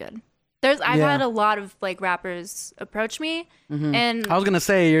really good. I've Yeah. had a lot of like rappers approach me Mhm. and I was gonna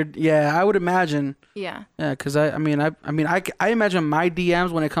say, I would imagine. yeah. Yeah, because I imagine my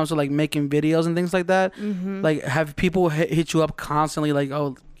DMs when it comes to like making videos and things like that. Mm-hmm. Like, have people hit you up constantly? Like,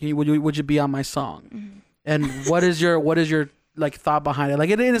 oh, would you be on my song? Mm-hmm. And what is your like thought behind it?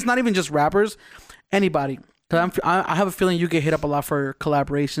 Like, it's not even just rappers, anybody. Cause I have a feeling you get hit up a lot for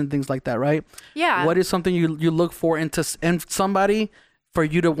collaboration, things like that, right? Yeah. What is something you look for in somebody for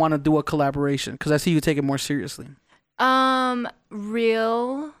you to want to do a collaboration? Because I see you take it more seriously.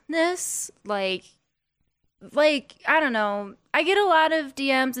 Realness, like I don't know. I get a lot of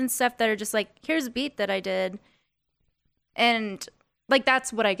DMs and stuff that are just like, here's a beat that I did. And like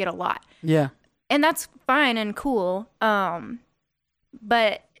that's what I get a lot. Yeah. And that's fine and cool.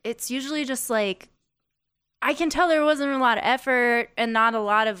 But it's usually just like I can tell there wasn't a lot of effort and not a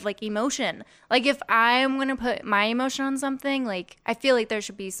lot of like emotion. Like if I'm gonna put my emotion on something, like I feel like there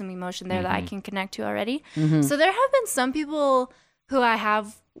should be some emotion there that I can connect to already. So there have been some people who I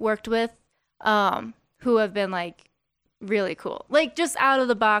have worked with, who have been like really cool, like just out of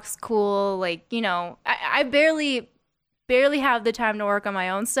the box cool. Like I barely have the time to work on my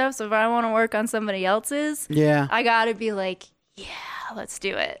own stuff. So if I want to work on somebody else's, Yeah. I gotta be like, yeah, let's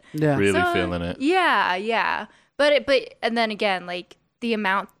do it. Yeah. Really feeling it. Yeah. But and then again, like the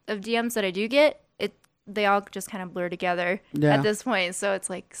amount of DMs that I do get, they all just kind of blur together Yeah. at this point. So it's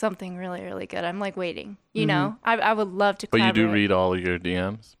like something really, really good. I'm like waiting, you know. I would love to. But you collaborate. do read all of your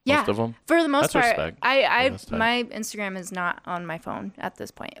DMs? Yeah. Most of them? For the most That's part, respect. That's tight. my Instagram is not on my phone at this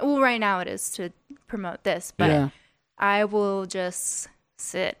point. Well, right now it is to promote this, but Yeah. I will just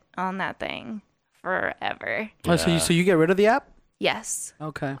sit on that thing forever. Oh, so you get rid of the app? Yes,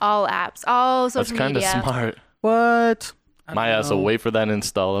 Okay. all apps, all That's social kind of media. smart. What? I My don't ass will know. wait for that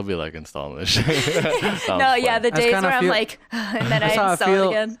install. I'll be like installing this shit. No, yeah, the That's days kinda where I'm feel- like, and then I That's how I install it feel.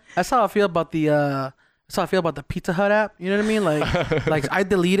 again. That's how I feel about the Pizza Hut app. You know what I mean? Like I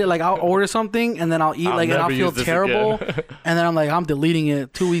delete it. Like I'll order something and then I'll eat I'll and I'll never feel use this terrible. again. And then I'm like, I'm deleting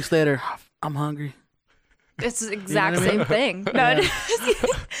it. 2 weeks later, I'm hungry. It's the exact what I mean? same thing. No, Yeah.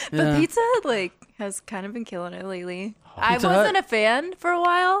 but Yeah. Pizza Hut like has kind of been killing it lately. I Pizza Hut? wasn't a fan for a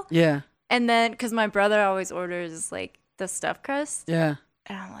while, Yeah. and then because my brother always orders like the stuffed crust, Yeah.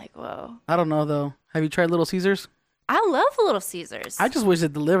 and I'm like, whoa. I don't know though. Have you tried Little Caesars? I love Little Caesars. I just wish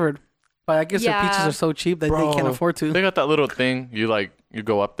it delivered. But I guess their pizzas Yeah. are so cheap that Bro, they can't afford to. They got that little thing. You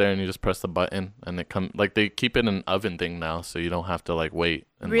go up there and you just press the button and it come like they keep it in an oven thing now, so you don't have to like wait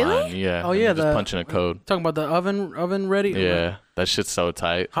in Really? line. Yeah. Oh, and yeah, you just the- punch in a code. Talking about the oven ready. Yeah, that shit's so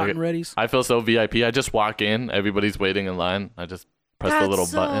tight. Hot Like, and ready's. I feel so VIP. I just walk in, everybody's waiting in line. I just press the little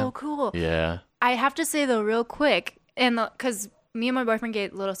so button. cool. Yeah. I have to say though, real quick, and because me and my boyfriend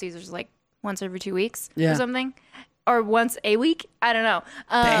get Little Caesars like once every 2 weeks Yeah. or something, or once a week. I don't know.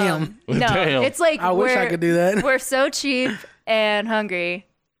 Damn. No, Damn. it's like I wish I could do that. We're so cheap and hungry.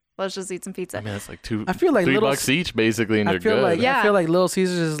 Let's just eat some pizza. I mean, it's like I feel like $3 each basically, and I they're feel good. like Yeah. I feel like Little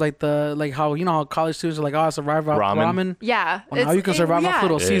Caesars is like how how college students are like, oh, I survive off Ramen. ramen. Yeah. Well, now you can survive off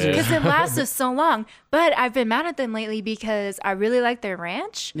Little Yeah. Caesars. Because it lasts us so long. But I've been mad at them lately because I really like their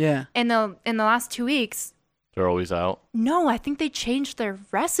ranch. Yeah. In the last 2 weeks, They're always out. no, I think they changed their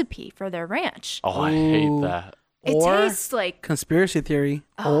recipe for their ranch. Oh, I hate Ooh. that. It Or tastes like conspiracy theory,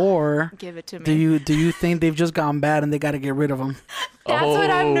 or give it to me. do you think they've just gone bad and they got to get rid of them? That's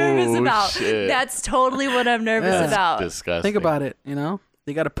what I'm nervous Oh, about. shit. That's totally what I'm nervous Yeah. about. Disgusting. Think about it.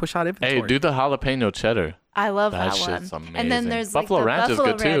 They got to push out inventory. Hey, do the jalapeno cheddar. I love That that, shit's one. amazing. And then there's Buffalo like the Ranch is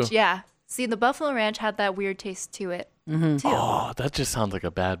Buffalo good, too. Ranch. Yeah. See, the Buffalo Ranch had that weird taste to it too. Oh, that just sounds like a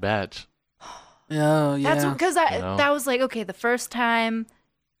bad batch. Oh yeah. That's because You know? that was like, okay, the first time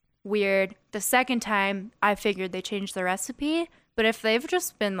weird. The second time I figured they changed the recipe. But if they've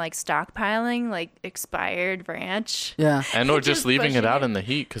just been like stockpiling like expired ranch, yeah. And or just Just leaving it pushing out it. in the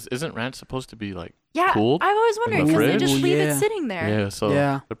heat, because isn't ranch supposed to be like yeah, cooled? I've always wondered the because they fridge? just leave Yeah. it sitting there. Yeah, so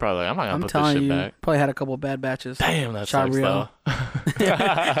Yeah. they're probably like, I'm not gonna I'm put this telling shit you, back. probably had a couple bad batches. Damn, that Shot sucks real.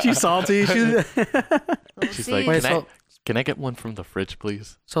 though. She's salty. We'll She's see. like, Wait, can, I, so- can I get one from the fridge,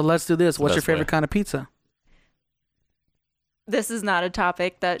 please? So let's do this. What's your best way. favorite kind of pizza? This is not a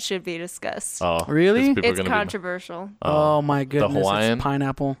topic that should be discussed. Oh, Really? 'cause people are It's gonna be- controversial. Oh my goodness, Hawaiian? it's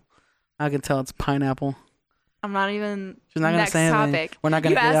pineapple. I can tell it's pineapple. I'm not even. She's not gonna next say anything. topic. We're not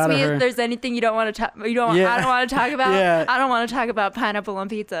gonna You get asked out of me her. if there's anything you don't want to talk. I don't want to talk about. Yeah. I don't want to talk about pineapple on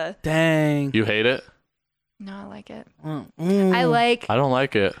pizza. Dang. You hate it? No, I like it. Mm. I like. I don't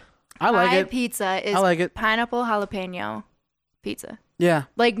like it. I like my it. pizza is I like it. pineapple jalapeno pizza. Yeah.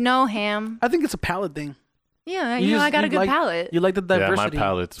 Like no ham. I think it's a palate thing. Yeah, You I just- got a you good like- palate. You like the Yeah, my diversity.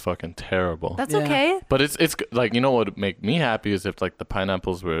 palate's fucking terrible. That's Yeah. okay. But it's like, you know what would make me happy is if like the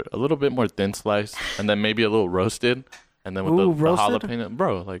pineapples were a little bit more thin sliced and then maybe a little roasted, and then with Ooh, the roasted? jalapeno,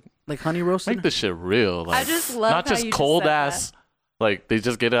 bro, like Like honey roasted. make this shit real. Like, just love not how just you just cold said ass. Like they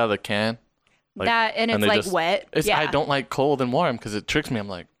just get it out of the can. Like, that and it's they like just- wet. It's yeah. I don't like cold and warm because it tricks me. I'm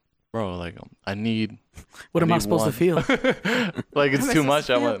like, bro, like I need. what am I need supposed one. to feel? Like it's Am I too supposed much.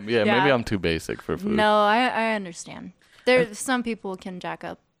 to I'm feel? like, yeah, Yeah. maybe I'm too basic for food. No, I understand. There's some people can jack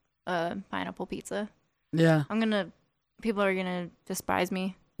up pineapple pizza. Yeah. People are gonna despise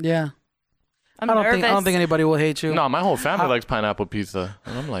me. Yeah. I'm I nervous. don't think anybody will hate you. No, my whole family How- likes pineapple pizza,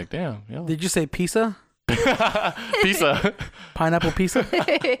 and I'm like, damn, yo. Did you say pizza? Pizza. Pineapple pizza?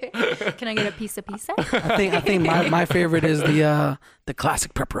 Can I get a piece of pizza? I think my favorite is the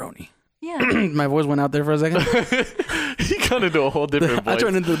classic pepperoni. Yeah. My voice went out there for a second. He kind of do a whole different I voice.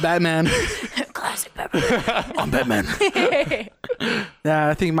 turned into the Batman. Classic pepper. I'm Batman. Yeah,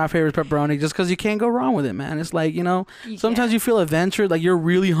 I think my favorite is pepperoni just because you can't go wrong with it, man. It's like, sometimes you feel adventurous, like you're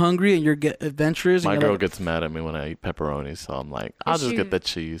really hungry and you're adventurous. My and girl you're like, gets mad at me when I eat pepperoni, so I'm like, I'll Is just she get the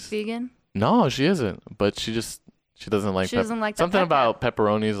cheese. Vegan? No, she isn't, but she doesn't like. She doesn't like that something pepper. about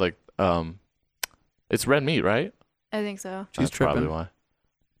pepperoni is like it's red meat, right? I think so. She's That's probably tripping. why.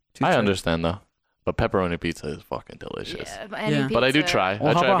 She's I tripping. understand though, but pepperoni pizza is fucking delicious. Yeah, but any Yeah. But I do pizza- try. Well,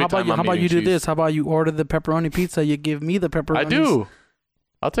 I how try about, every time how I'm about you eating do cheese. this? How about you order the pepperoni pizza? You give me the pepperoni. I do.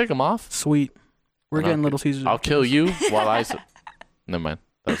 I'll take them off. Sweet. We're And getting I'll- Little Caesars. I'll kill you while I. Never mind.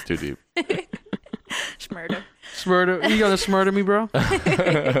 That was too deep. Schmurder. Smurder. You gonna smurder me, bro?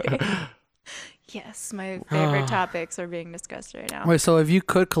 Yes, my favorite topics are being discussed right now. Wait, so if you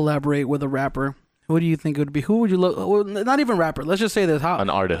could collaborate with a rapper, who do you think it would be? Who would you look? Well, not even rapper. Let's just say this. How? An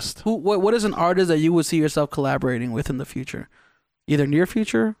artist. What is an artist that you would see yourself collaborating with in the future? Either near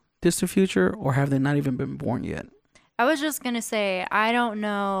future, distant future, or have they not even been born yet? I was just gonna say I don't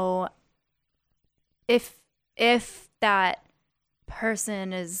know if that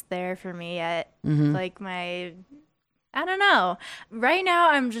person is there for me yet. Mm-hmm. Like I don't know. Right now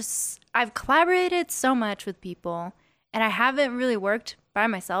I've collaborated so much with people and I haven't really worked by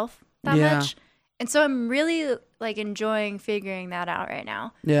myself that Yeah. much. And so I'm really like enjoying figuring that out right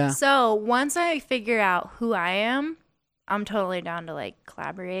now. Yeah. So once I figure out who I am, I'm totally down to like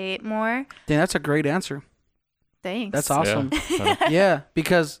collaborate more. Damn, that's a great answer. Thanks. That's awesome. Yeah. Yeah,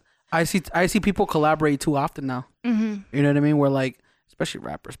 because I see people collaborate too often now. Mm-hmm. You know what I mean? We're like, especially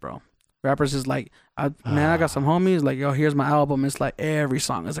rappers, bro. Rappers is like, man, I got some homies. Like, yo, here's my album. It's like every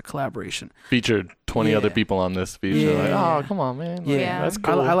song is a collaboration. Featured 20 other people on this feature. Like, oh, come on, man. Like, Yeah. that's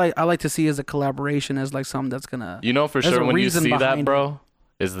cool. I like to see it as a collaboration, as like something that's gonna. You know for There's sure a when you reason see that, behind bro,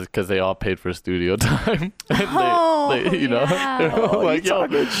 is because they all paid for studio time. And Oh, they, you know, yeah. they're all like, yo,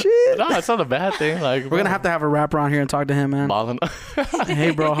 shit. no, it's not a bad thing. Like, We're gonna have to have a rapper on here and talk to him, man. balling. Hey,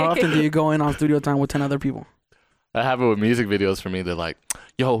 bro, how often do you go in on studio time with 10 other people? I have it with music videos for me. They're like,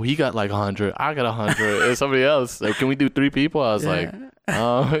 yo, he got like 100. I got 100. And somebody else, like, can we do 3 people? I was like,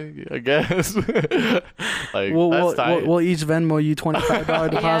 I guess. Like, that's tight. We'll each Venmo you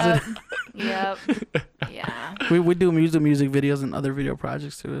 $25 deposit. Yep. Yeah. We do music videos and other video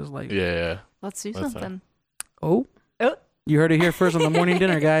projects too. It's like, Yeah. Let's do That's something. oh, Oh. you heard it here first on the morning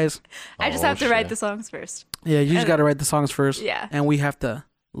dinner, guys. I just Oh, have to write shit. the songs first. Yeah, you just got to write the songs first. Yeah. And we have to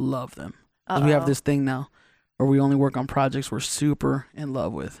love them. 'Cause we have this thing now where we only work on projects we're super in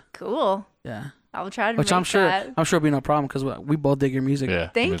love with. Cool. Yeah. I'll try to Which make I'm sure that. it'll be no problem because we both dig your music. Yeah.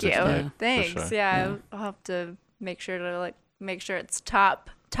 Thank music's you. tight, for Thanks. sure. Yeah, I'll have to make sure it's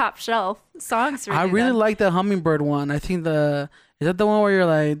top shelf songs for I you really then. like the Hummingbird one. I think is that the one where you're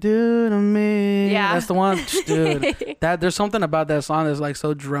like, dude, I'm me. Yeah. That's the one, dude. There's something about that song that's like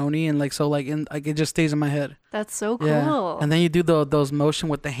so drony and like so like it just stays in my head. That's so cool. Yeah. And then you do those motion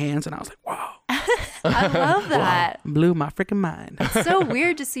with the hands, and I was like, wow, I love that. blew my freaking mind. It's so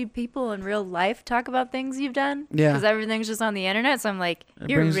weird to see people in real life talk about things you've done. Yeah. Because everything's just on the internet. So I'm like, It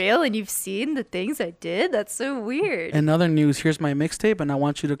you're brings- real and you've seen the things I did? That's so weird. In other news, here's my mixtape, and I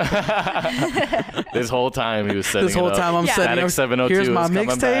want you to. This whole time he was setting This whole it up. time I'm Yeah. setting Attic up. 702 Here's my is coming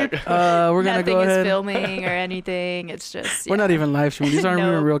mixtape. back. We're gonna Nothing go is ahead. filming or anything. It's just We're not even live streaming. These aren't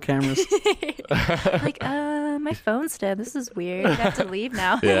even No. real cameras. like, my phone's dead. This is weird. I have to leave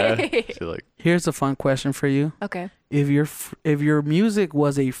now. Yeah. She's like, Here's a fun question for you. Okay. If your music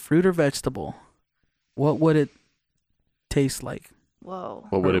was a fruit or vegetable, what would it taste like?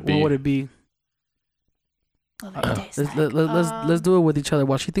 what Whoa. would Or it be? What would it be? What would it taste Let's like? let's do it with each other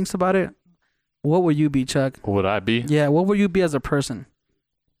while she thinks about it. What would you be, Chuck? What would I be? Yeah, what would you be as a person?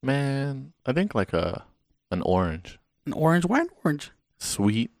 Man, I think like an orange. An orange? Why an orange?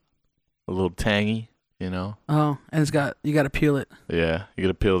 Sweet, a little tangy, you know? Oh, and you got to peel it, Yeah, you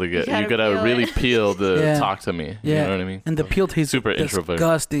gotta peel to get. gotta You gotta peel really it. peel to Yeah. talk to me. Yeah. You know what I mean? and the peel tastes Super introvert.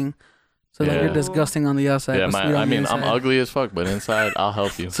 disgusting. So like Yeah. you're disgusting on the outside. Yeah, but sweet on I the mean, I'm inside. ugly as fuck, but inside, I'll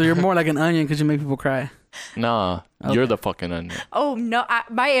help you. So you're more like an onion because you make people cry. Nah, Okay. you're the fucking onion. Oh, no.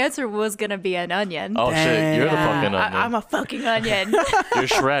 My answer was going to be an onion. Oh shit, you're the Damn. fucking onion. I'm a fucking onion. You're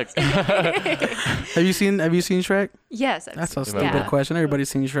Shrek. Have you seen Shrek? Yes. I've That's a seen- stupid Yeah. question. Everybody's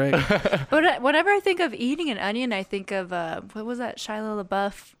seen Shrek. But whenever I think of eating an onion, I think of, what was that Shia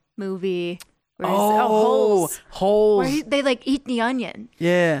LaBeouf movie? Where he's- Holes. holes. Where they like eat the onion.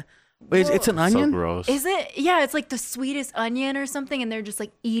 Yeah. Wait, it's an So onion? gross. Is it? Yeah, it's like the sweetest onion or something, and they're just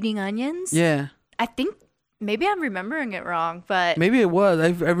like eating onions. Yeah. I think maybe I'm remembering it wrong, but Maybe it was.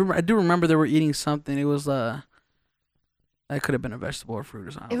 I do remember they were eating something. It was that could have been a vegetable or fruit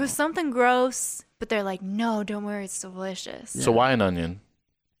or something. it was something gross. But they're like, no, don't worry, it's delicious. So why an onion?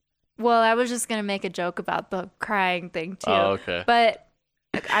 Well, I was just gonna make a joke about the crying thing too. Oh, okay. But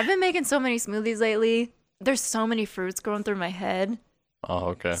like, I've been making so many smoothies lately. There's so many fruits going through my head. Oh,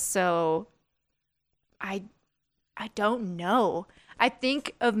 okay. So I don't know. I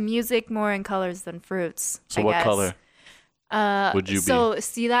think of music more in colors than fruits. So I what guess. color? Would you be? So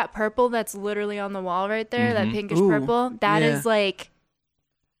see that purple that's literally on the wall right there, that Mhm. pinkish Ooh, purple? That is yeah. like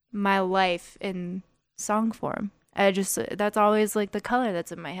my life in song form. That's always like the color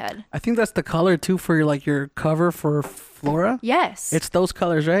that's in my head. I think that's the color too for your cover for Flora. Yes. It's those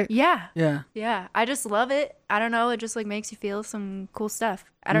colors, right? yeah. Yeah. Yeah. I just love it. I don't know, it just like makes you feel some cool stuff.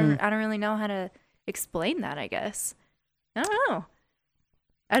 I Mm. don't really know how to explain that, I guess. I don't know.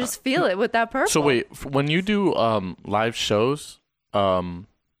 I just feel it with that purple. So wait, when you do live shows,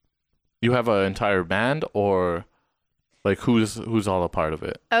 you have an entire band, or like who's all a part of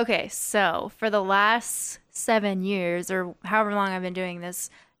it? Okay, so for the last 7 years or however long I've been doing this,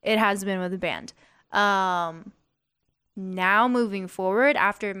 it has been with a band. Now moving forward,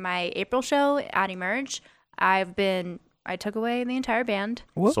 after my April show at Emerge, I took away the entire band.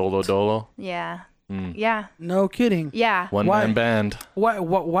 What? Solo dolo, Yeah. Mm. Yeah. No kidding. Yeah. one Why? man band.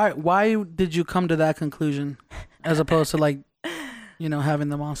 Why did you come to that conclusion, as opposed to like, having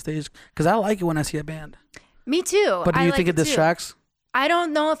them on stage? Because I like it when I see a band. Me too. But do I you like think it too. distracts? I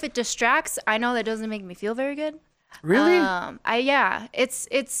don't know if it distracts. I know that doesn't make me feel very good. Really?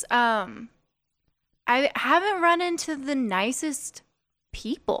 I haven't run into the nicest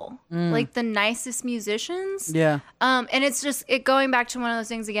people, like the nicest musicians. Yeah. And it's just going back to one of those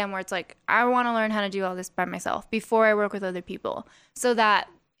things again where it's like, I want to learn how to do all this by myself before I work with other people, so that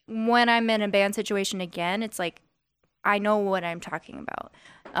when I'm in a band situation again, it's like I know what I'm talking about,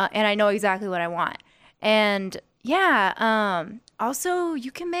 and I know exactly what I want. And yeah, also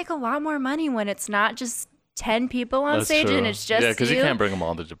you can make a lot more money when it's not just 10 people on That's stage true. and it's just because you can't bring them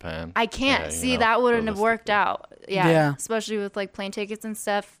all to Japan. I can't. Yeah, you See, know, that wouldn't have worked out. Yeah. Yeah. Especially with like plane tickets and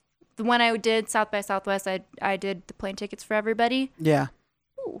stuff. When I did South by Southwest, I did the plane tickets for everybody. Yeah.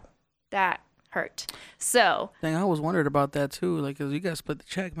 Ooh, that hurt. So. Dang, I always wondered about that too. Like, 'cause you guys split the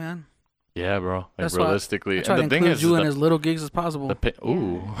check, man. Yeah, bro. Like That's why realistically, I try to and the thing include is, you in the, as little gigs as possible.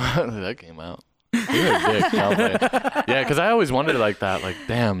 ooh, that came out. You're a dick, Calvin. Yeah, because I always wondered like that. Like,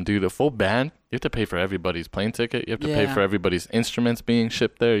 damn, dude, a full band, you have to pay for everybody's plane ticket. You have to pay Yeah. for everybody's instruments being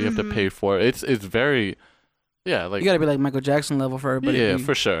shipped there. You have to pay for it. It's very, yeah, like You gotta be like Michael Jackson level for everybody. yeah,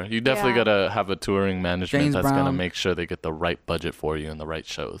 for sure. You definitely Yeah. gotta have a touring management James that's gonna Brown. make sure they get the right budget for you and the right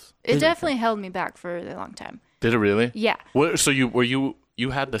shows. It definitely held me back for a long time. Did it really? Yeah. What, so you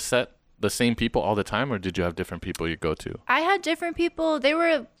had the same people all the time, or did you have different people you go to? I had different people. They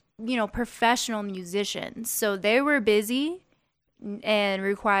were, professional musicians. So they were busy and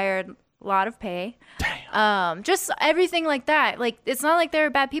required a lot of pay. Damn. Just everything like that. Like, it's not like they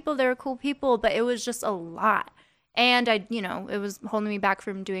were bad people. They were cool people, but it was just a lot. And it was holding me back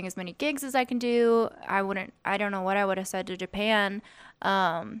from doing as many gigs as I can do. I don't know what I would have said to Japan.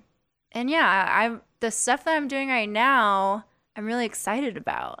 And yeah, the stuff that I'm doing right now, I'm really excited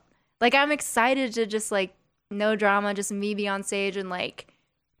about. Like, I'm excited to just like, no drama, just me be on stage and like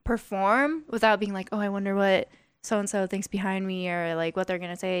perform without being like, oh, I wonder what so-and-so thinks behind me, or like what they're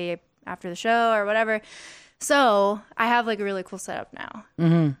going to say after the show or whatever. So I have like a really cool setup now,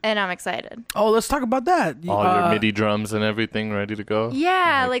 and I'm excited. Oh, let's talk about that. All your MIDI drums and everything ready to go?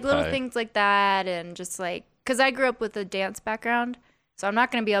 Yeah, like little tight. things like that, and just like, because I grew up with a dance background, so I'm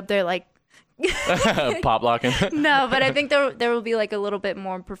not going to be up there like, Pop locking. no, but I think there will be like a little bit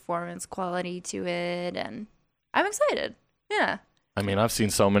more performance quality to it, and I'm excited. Yeah. I mean, I've seen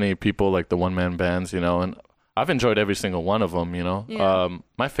so many people like the one-man bands, and I've enjoyed every single one of them, Yeah.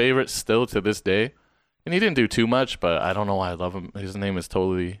 My favorite still to this day, and he didn't do too much, but I don't know why I love him. His name is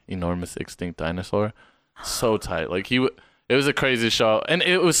totally Enormous Extinct Dinosaur. So tight. Like, it was a crazy show, and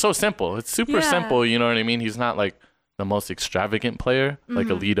it was so simple. It's super Yeah. simple, you know what I mean? He's not like the most extravagant player, like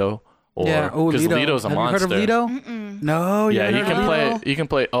Alito. Yeah. Oh, Because Lido. Lito's a Have monster. you heard of Lido? No. you Yeah, haven't he heard can of play. Lido? He can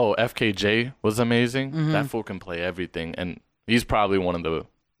play. Oh, FKJ was amazing. Mm-hmm. That fool can play everything, and he's probably one of the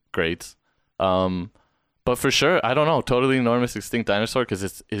greats. But for sure, I don't know. Totally Enormous Extinct Dinosaur, because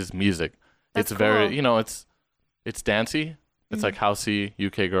it's his music. That's it's very, cool. it's dancey. It's like housey,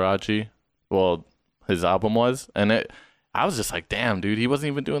 UK garagey. Well, his album was, and I was just like, damn, dude, he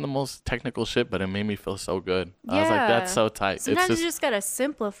wasn't even doing the most technical shit, but it made me feel so good. I was like, that's so tight. Sometimes it's you just gotta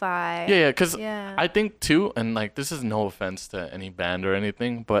simplify. yeah, because Yeah. I think too, and like this is no offense to any band or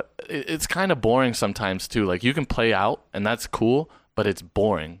anything, but it's kind of boring sometimes too. Like, you can play out and that's cool, but it's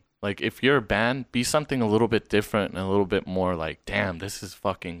boring. Like, if you're a band, be something a little bit different and a little bit more like, damn, this is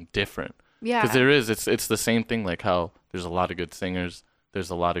fucking different. Yeah. Because there is, it's the same thing. Like how there's a lot of good singers, there's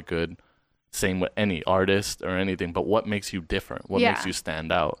a lot of good. Same with any artist or anything, but what makes you different? What Yeah. makes you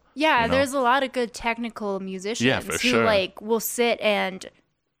stand out? Yeah, you know? there's a lot of good technical musicians for who sure. like will sit and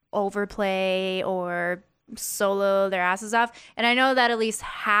overplay or solo their asses off. And I know that at least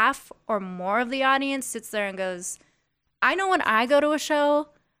half or more of the audience sits there and goes, I know when I go to a show,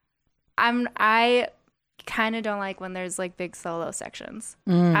 I kind of don't like when there's like big solo sections.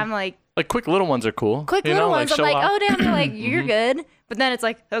 I'm like, Like, quick little ones are cool. quick you little know, ones. I'm show like, off. oh damn, you're like, you're good. But then it's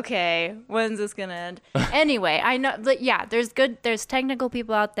like, okay, when's this gonna end? Anyway, I know, like, yeah, there's technical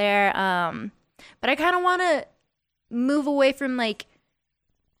people out there. But I kind of want to move away from like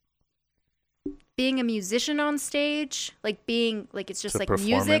being a musician on stage, like being like it's just To like music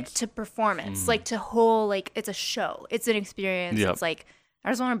performance? to performance, like to whole like it's a show, it's an experience. Yep. It's like I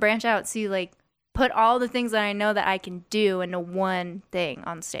just want to branch out, see like put all the things that I know that I can do into one thing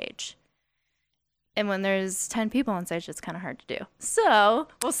on stage. And when there's 10 people on stage, it's kind of hard to do. So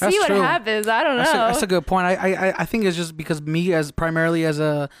we'll see That's what true. happens. I don't know. That's a good point. I think it's just because me as primarily as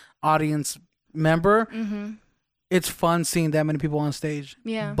a audience member, it's fun seeing that many people on stage.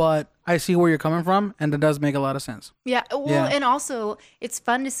 Yeah. But I see where you're coming from, and it does make a lot of sense. Yeah. Well, Yeah. and also it's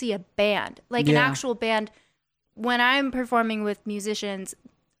fun to see a band, like an Yeah. actual band. When I'm performing with musicians,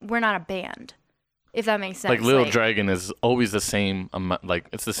 we're not a band, if that makes sense. Like, Little Dragon is always the same amount, like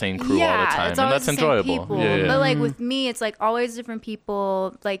it's the same crew all the time, it's and always that's the same enjoyable. people. Yeah, yeah. But like with me, it's like always different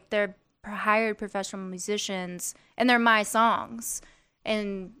people. Like they're hired professional musicians, and they're my songs.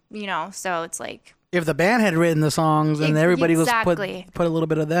 And, you know, so it's like, If the band had written the songs and everybody was Exactly. put a little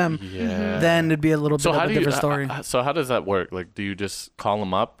bit of them, Yeah. then it'd be a little bit So of how a do you? different story. So how does that work? Like, do you just call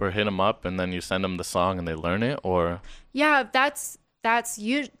them up or hit them up, and then you send them the song and they learn it, or? yeah, that's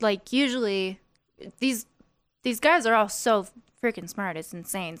usually these guys are all so freaking smart. It's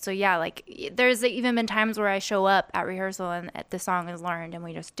insane. So yeah, like there's even been times where I show up at rehearsal and the song is learned and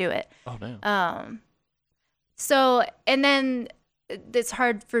we just do it. Oh damn. So, and then it's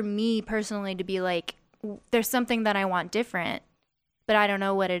hard for me personally to be like, there's something that I want different, but I don't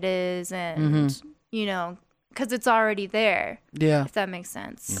know what it is. And, you know, because it's already there, Yeah. if that makes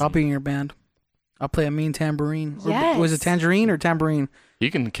sense. I'll be in your band. I'll play a mean tambourine. Yes. Was it tangerine or tambourine? You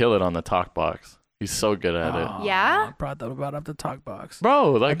can kill it on the talk box. He's so good at it, Yeah? I brought up the talk box.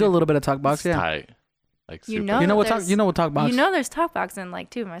 bro. I Like, do a little bit of talk box, it's yeah. tight. Like, You super. know You know what there's- talk box? You know there's talk box in like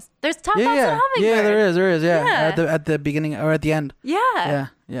two of my, there's talk box in yeah. Hummingbird. Yeah, there is, yeah. Yeah. At the beginning or at the end. Yeah.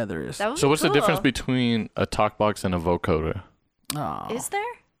 Yeah, there is. That would So be what's the difference cool. between a talk box and a vocoder? Oh. Is there?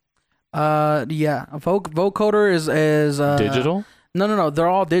 Yeah. A vocoder is Digital? No. They're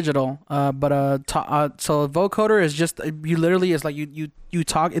all digital. So a vocoder is just you literally is like you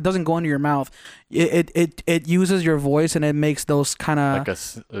talk. It doesn't go into your mouth. It uses your voice and it makes those kind Like of.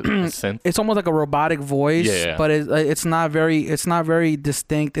 a synth? It's almost like a robotic voice, Yeah. but it's not very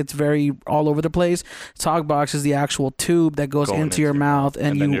distinct. It's very all over the place. Talkbox is the actual tube that goes Going into your mouth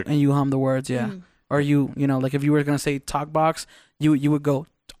and then you you're- you hum the words, yeah. Or you know, like if you were gonna say talkbox, you would go,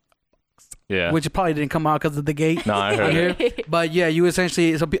 Yeah. which probably didn't come out because of the gate. No, I heard it. here. But yeah, you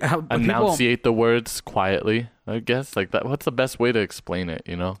essentially people, Enunciate the words quietly, I guess. Like that. What's the best way to explain it?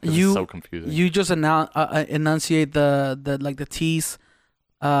 You know, 'Cause You- it's so confusing. you just enunciate the like the T's,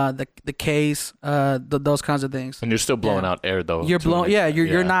 the K's, those kinds of things. and you're still blowing out air though. You're to an blowing, yeah. extent.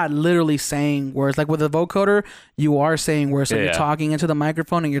 You're not literally saying words. Like with a vocoder, you are saying words. So Yeah, you're yeah. talking into the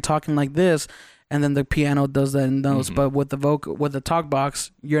microphone and you're talking like this, and then the piano does that and those. Mhm. But with the talk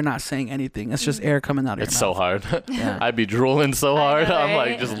box, you're not saying anything. It's just air coming out of It's your so mouth. hard. Yeah. I'd be drooling so I hard. know, I'm right?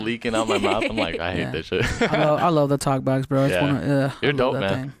 like just leaking out my mouth. I'm like, I hate Yeah. this shit. I love the talk box, bro. It's Yeah. one of, I You're love dope, that man.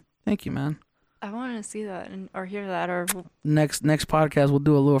 thing. Thank you, man. I want to see that or hear that or Next podcast, we'll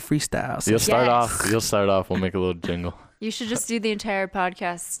do a little freestyle. You'll start Yes. off. You'll start off. We'll make a little jingle. you should just do the entire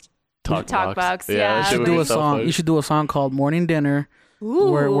podcast. Talk box, Yeah, yeah. that You shit should would do be a so song. funny. You should do a song called "Morning Dinner,"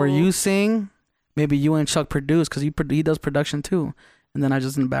 where you sing. Maybe you and Chuck produce because he does production too, and then I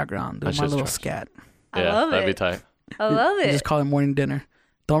just in the background do That my shit's little trash. scat. I Yeah, love that'd be it. tight. I love You it. just call it "Morning Dinner."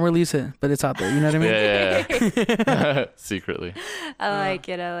 Don't release it, but it's out there. You know what I mean? Yeah. Secretly. I like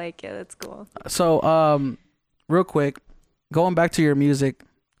it. I like it. That's cool. So, real quick, going back to your music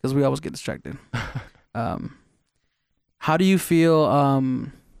because we always get distracted. How do you feel?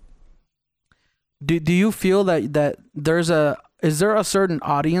 Do you feel that is there a certain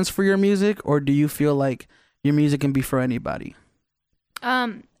audience for your music, or do you feel like your music can be for anybody?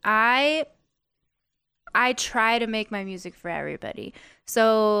 I try to make my music for everybody.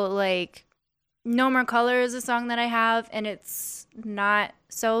 So like No More Color is a song that I have and it's not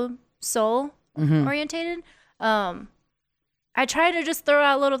so soul Mm-hmm. orientated. I try to just throw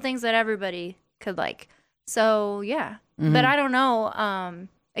out little things that everybody could like. So yeah. Mm-hmm. But I don't know.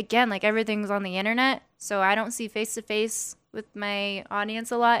 Again, like everything's on the internet, so I don't see face to face with my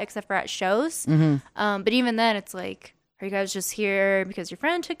audience a lot except for at shows. Mm-hmm. But even then, it's like, are you guys just here because your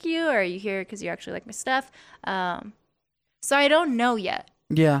friend took you, or are you here because you actually like my stuff? So I don't know yet.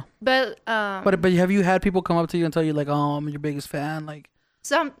 Yeah, But but have you had people come up to you and tell you like, "Oh, I'm your biggest fan"? Like,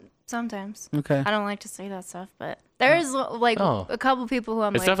 sometimes okay, I don't like to say that stuff, but there is like Oh. a couple people who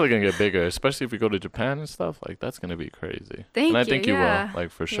I'm It's like, definitely gonna get bigger, especially if we go to Japan and stuff. Like that's gonna be crazy. Thank and I you, think you yeah. will,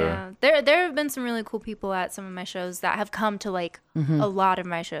 like for sure. Yeah. There have been some really cool people at some of my shows that have come to like Mm-hmm. a lot of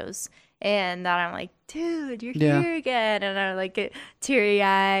my shows, and that I'm like, dude, you're Yeah. here again, and I like get teary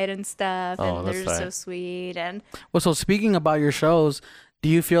eyed and stuff, Oh, and they're that's just so tight. sweet, and Well, so speaking about your shows, do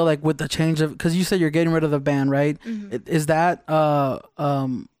you feel like with the change of, because you said you're getting rid of the band, right? Is that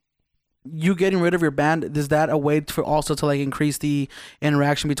you getting rid of your band? Is that a way for also to like increase the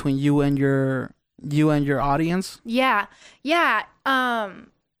interaction between you and your audience? yeah.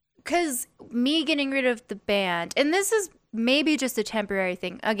 Because me getting rid of the band, and this is maybe just a temporary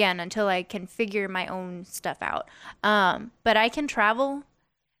thing again until I can figure my own stuff out. But I can travel,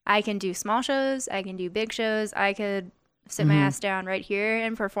 I can do small shows, I can do big shows, I could sit my ass down right here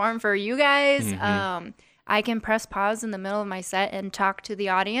and perform for you guys. I can press pause in the middle of my set and talk to the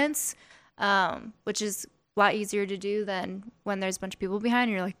audience, which is a lot easier to do than when there's a bunch of people behind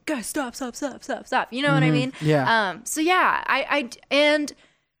and you're like, guys, stop. You know what I mean? Yeah. So yeah, I and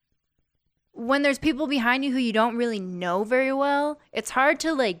when there's people behind you who you don't really know very well, it's hard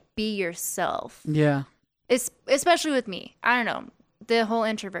to like be yourself. Yeah. It's especially with me. I don't know, the whole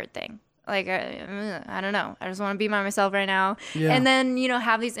introvert thing. Like I don't know. I just want to be by myself right now. Yeah. And then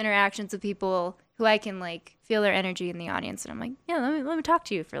have these interactions with people who I can like feel their energy in the audience, and I'm like, yeah, let me talk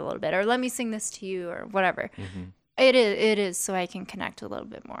to you for a little bit, or let me sing this to you, or whatever. Mm-hmm. It is so I can connect a little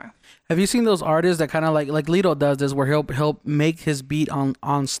bit more. Have you seen those artists that kind of like Lito does this, where he'll make his beat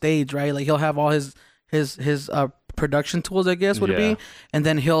on stage, right? Like he'll have all his production tools, I guess would it Yeah. be, and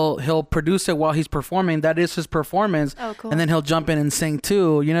then he'll produce it while he's performing. That is his performance. Oh, cool. And then he'll jump in and sing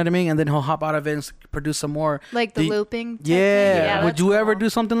too. You know what I mean? And then he'll hop out of it and produce some more. Like the looping type thing? Yeah. Would that's you ever cool. do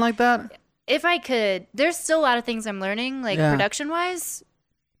something like that? If I could, there's still a lot of things I'm learning, like Yeah. production wise.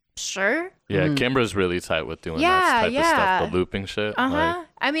 Sure. Yeah, Mhm. Kimbra's really tight with doing Yeah, that type of yeah. stuff, the looping shit. Uh-huh.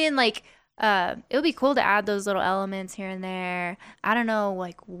 I mean, like, it would be cool to add those little elements here and there. I don't know,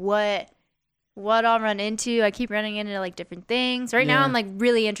 like, what I'll run into. I keep running into, like, different things. Right now, Yeah. I'm, like,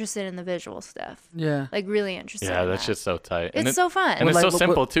 really interested in the visual stuff. Yeah. Like, really interested Yeah, in that's just so tight. It's so fun. And it's Like, so what-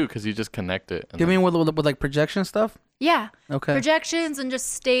 simple too, because you just connect it. and You then- mean with like projection stuff? Yeah. Okay. Projections and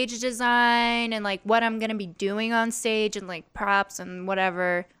just stage design and, like, what I'm going to be doing on stage and, like, props and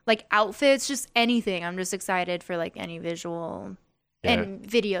whatever. Like, outfits, just anything. I'm just excited for, like, any visual Yeah. and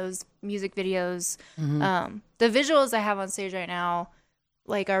videos, music videos. Mm-hmm. The visuals I have on stage right now,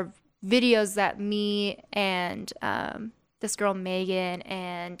 like, are videos that me and this girl Megan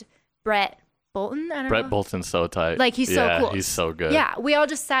and Brett Bolton, I don't know. Brett Bolton's so tight. Like, he's so cool. He's so good. Yeah, we all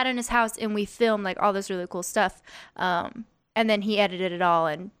just sat in his house and we filmed, like, all this really cool stuff. And then he edited it all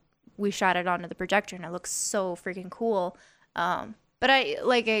and we shot it onto the projector and it looks so freaking cool. But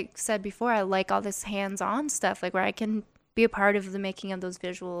like I said before, I like all this hands-on stuff, like where I can be a part of the making of those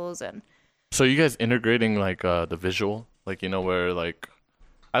visuals. And So you guys integrating like the visual, like where like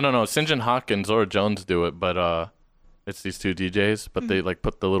I don't know, St. John Hawkins or Jones do it, but it's these two DJs, but they like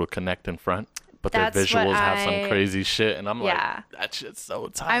put the little connect in front, but That's their what visuals have some I- crazy shit, and I'm Yeah. like, that shit's so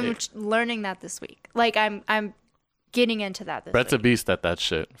tight. I'm learning that this week. Like, I'm getting into that this Brett's a week. beast at that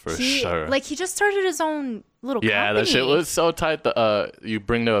shit for sure. Like, he just started his own little yeah, company. that shit was so tight. The you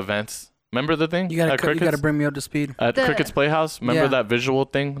bring to events. Remember the thing? You gotta at Cricket's? bring me up to speed. At The- Cricket's Playhouse. Remember Yeah. that visual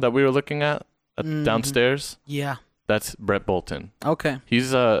thing that we were looking at Mhm. downstairs? Yeah. That's Brett Bolton. Okay.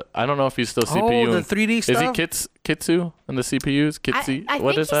 He's I don't know if he's still CPU. Oh, the and- 3D stuff. Is he Kitsu and the CPUs? Kitsi? I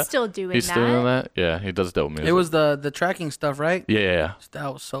What think is he's that? still doing He's that. still doing that? Yeah, he does dope music. It was the tracking stuff, right? Yeah.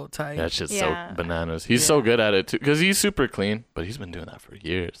 That was so tight. That shit's Yeah. so bananas. He's so good at it too, because he's super clean, but he's been doing that for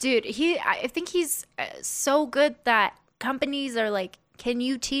years. Dude, I think he's so good that companies are like, can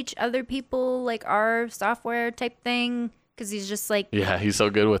you teach other people like our software type thing? Because he's just like, Yeah, he's so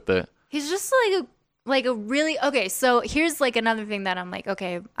good with it. he's just like a really, okay, so here's like another thing that I'm like,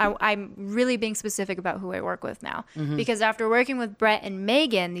 okay, I'm really being specific about who I work with now. Because after working with Brett and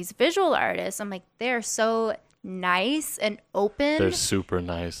Megan, these visual artists, I'm like, they're so nice and open. They're super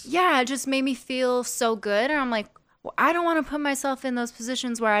nice. Yeah, it just made me feel so good. And I'm like, well, I don't want to put myself in those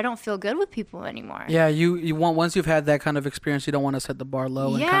positions where I don't feel good with people anymore. Yeah, you want, once you've had that kind of experience, you don't want to set the bar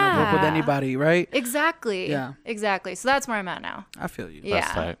low and kind of work with Yeah. anybody, right? Exactly. Yeah. Exactly. So that's where I'm at now. I feel you. Yeah.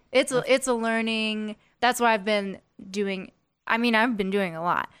 tight. It's a learning. That's what I've been doing. I mean, I've been doing a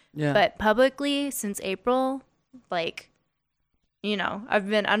lot. Yeah. But publicly since April, like, I've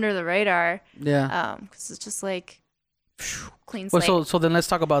been under the radar. Yeah. Because it's just like clean Well, slate. so then let's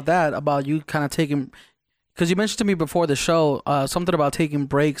talk about that. About you kind of taking, because you mentioned to me before the show something about taking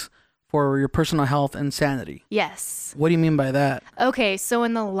breaks for your personal health and sanity. Yes. What do you mean by that? Okay, so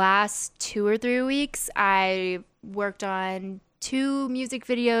in the last 2 or 3 weeks, I worked on 2 music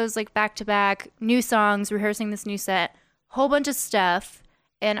videos, like back to back, new songs, rehearsing this new set, whole bunch of stuff,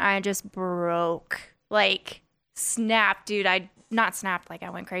 and I just broke, like snapped, dude. I not snapped like I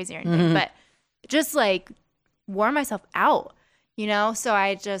went crazy or anything, but just like wore myself out, So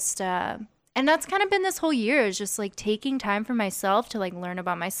I just and that's kind of been this whole year, is just like taking time for myself to like learn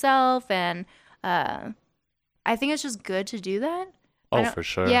about myself, and I think it's just good to do that. I Oh, don't- for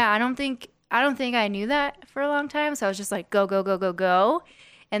sure. Yeah, I don't think I knew that for a long time, so I was just like go go go go go,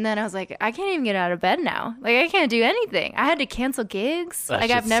 and then I was like, I can't even get out of bed now. Like I can't do anything. I had to cancel gigs. That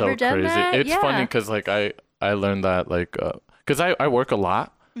Like I've shit's never so done crazy. that. It's yeah. funny because like I learned that like because I work a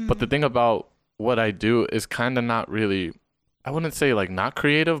lot, but the thing about what I do is kind of not really, I wouldn't say like not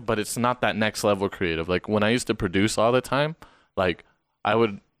creative, but it's not that next level creative. Like when I used to produce all the time, like I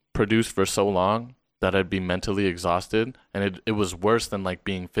would produce for so long that I'd be mentally exhausted, and it was worse than like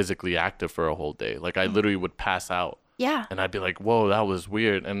being physically active for a whole day. Like I literally would pass out. Yeah. And I'd be like, whoa, that was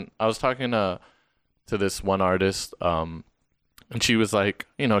weird. And I was talking to this one artist, and she was like,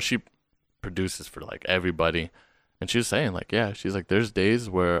 produces for like everybody. And she was saying like, yeah, she's like, there's days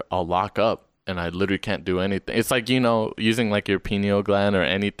where I'll lock up and I literally can't do anything. It's like, using like your pineal gland or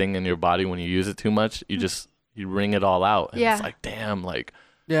anything in your body, when you use it too much, you wring it all out. And it's like, damn, like,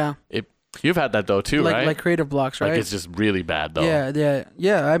 yeah. You've had that though too, right? Like creative blocks, right? Like it's just really bad though. Yeah.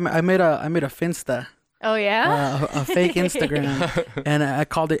 I made a Finsta. Oh yeah. A fake Instagram, and I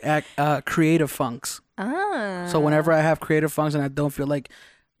called it Creative Funks. So whenever I have creative funks and I don't feel like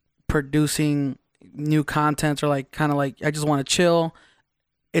producing new content, or like kind of like I just want to chill,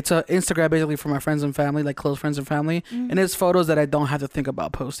 it's a Instagram basically for my friends and family, like close friends and family, and it's photos that I don't have to think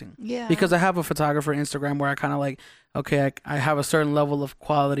about posting. Yeah. Because I have a photographer Instagram where I kind of like, okay, I have a certain level of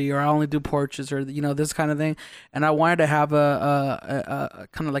quality, or I only do portraits, or this kind of thing, and I wanted to have a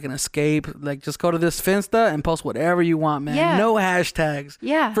kind of like an escape, like just go to this Finsta and post whatever you want, man. Yeah. No hashtags.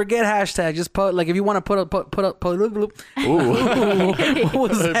 Yeah. Forget hashtags. Just post, like if you want to put up. Ooh. What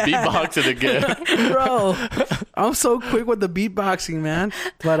was that? Beatboxing again. Bro, I'm so quick with the beatboxing, man.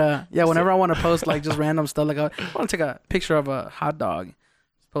 But yeah, whenever I want to post like just random stuff, like I want to take a picture of a hot dog,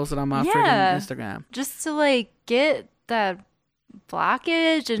 post it on my freaking Instagram. Just to like get that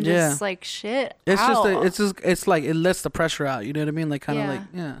blockage and just like shit It's out. it's like it lets the pressure out. You know what I mean? Like kind of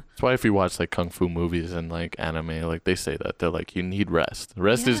like That's why if you watch like kung fu movies and like anime, like they say that they're like, you need rest.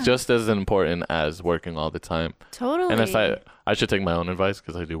 Rest is just as important as working all the time. Totally. And it's I should take my own advice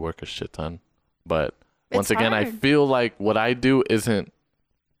because I do work a shit ton. But once It's again, I hard. feel like what I do isn't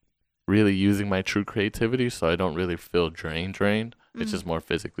really using my true creativity, so I don't really feel drained. It's just more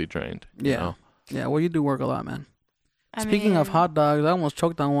physically drained. you know? Yeah, well, you do work a lot, man. I Speaking of mean, hot dogs, I almost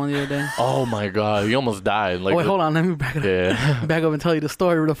choked on one the other day. Oh my god, you almost died. Like, Wait, hold on. Let me back it up. Yeah. Back up and tell you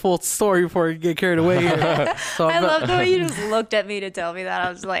the full story before you get carried away here. So I love the way you just looked at me to tell me that. I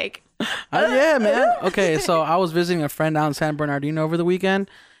was like, yeah, man. Okay, so I was visiting a friend out in San Bernardino over the weekend,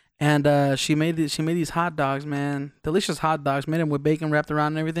 and she made these hot dogs, man. Delicious hot dogs. Made them with bacon wrapped around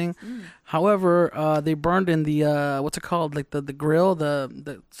and everything. However, they burned in the what's it called? Like the grill,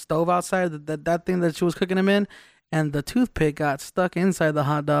 the stove outside, that thing that she was cooking them in, and the toothpick got stuck inside the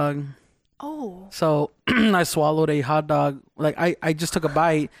hot dog. oh, So I swallowed a hot dog. Like I just took a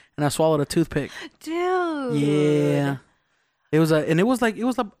bite and I swallowed a toothpick. dude. Yeah. It was I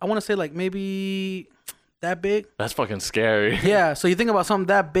want to say like maybe that big. That's fucking scary. Yeah. So you think about something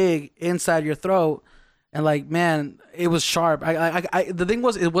that big inside your throat, and like, man, it was sharp. The thing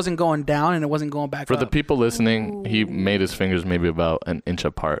was, it wasn't going down and it wasn't going back For up. the people listening, he made his fingers maybe about an inch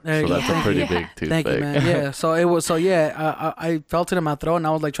apart. There you So go. that's a pretty big toothpick. Thank you, man. Yeah. So it was. So yeah, I felt it in my throat and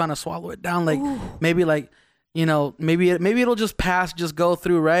I was like trying to swallow it down. Like maybe like. Maybe it'll just pass, just go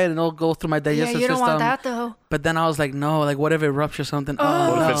through, right? And it'll go through my Yeah, digestive you don't system. want that though. But then I was like, no, like what if it ruptures something? Oh,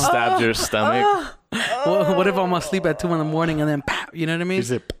 What no. if it stabbed your stomach? What if I'm asleep at 2 a.m. and then pow, you know what I mean?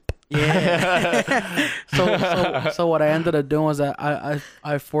 Is it? Yeah. so what I ended up doing was that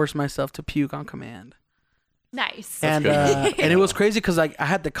I forced myself to puke on command. Nice. And and it was crazy because like I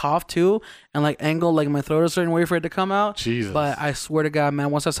had the cough too, and like angled like my throat a certain way for it to come out. Jesus. But I swear to God, man,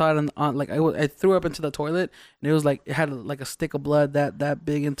 once I saw it on like I threw up into the toilet, and it was like it had like a stick of blood that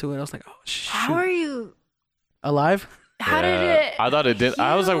big into it. I was like, oh shoot, How are you? alive? How did Yeah. it? I thought it did.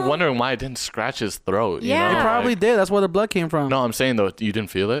 I was like heal? wondering why it didn't scratch his throat. Yeah. You know? It probably Like- did. That's where the blood came from. No, I'm saying though, you didn't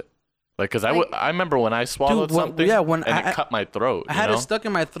feel it. Like, cause Like- I remember when I swallowed Dude, something. when and it cut my throat. I had you know? it stuck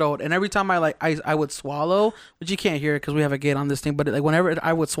in my throat, and every time I would swallow, which you can't hear it because we have a gate on this thing, but like whenever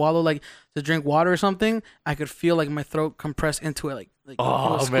I would swallow like to drink water or something, I could feel like my throat compress into it, like it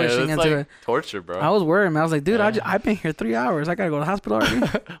Oh was man, squishing it's into like it. torture, bro. I was worried, man. I was like, dude, Yeah. I've been here 3 hours. I gotta go to the hospital already.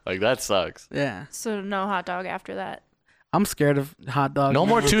 Like that sucks. Yeah, So no hot dog after that. I'm scared of hot dogs. No man.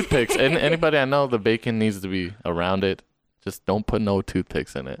 more toothpicks. And anybody I know, the bacon needs to be around it. Just don't put no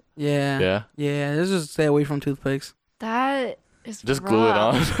toothpicks in it. Yeah, Yeah. yeah. Let's just stay away from toothpicks. That is Just glue it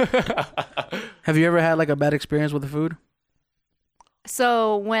on. rough. Have you ever had like a bad experience with the food?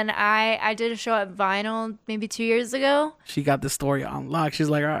 So when I did a show at Vinyl maybe 2 years ago, She got this story on lock. She's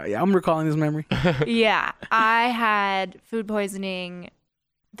like, all right, yeah, I'm recalling this memory. yeah, I had food poisoning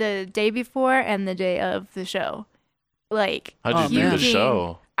the day before and the day of the show. Like, How'd you do the puking.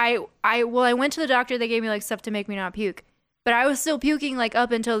 show? I went to the doctor. They gave me like stuff to make me not puke, but I was still puking like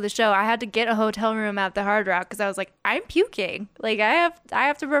up until the show. I had to get a hotel room at the Hard Rock because I was like, I'm puking. Like I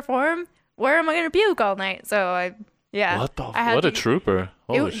have to perform. Where am I gonna puke all night? So yeah. What the? I had What a to- trooper!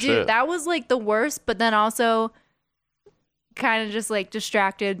 Holy shit! Dude, that was like the worst, but then also kind of just like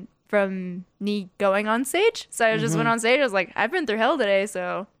distracted from me going on stage. So I just went on stage. I was like, I've been through hell today,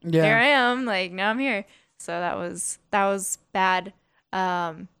 so Yeah. here I am. Like now I'm here. So that was bad.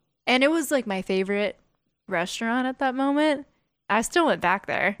 And it was like my favorite restaurant at that moment. I still went back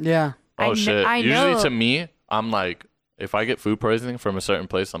there. Yeah. Oh shit! I Usually know. to me, I'm like, if I get food poisoning from a certain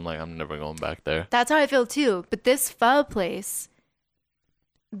place, I'm like, I'm never going back there. That's how I feel too. But this pho place,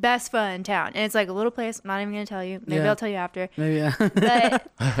 best pho in town, and it's like a little place. I'm not even gonna tell you. Maybe Yeah. I'll tell you after. Maybe, yeah.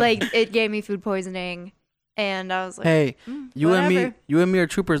 But like, it gave me food poisoning, and I was like, Hey, you and whatever. me are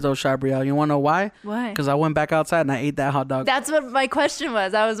troopers though, Shabriel. You want to know why? Why? Because I went back outside and I ate that hot dog. That's what my question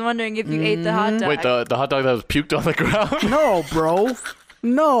was. I was wondering if you ate the hot dog. Wait, the hot dog that was puked on the ground? No, bro.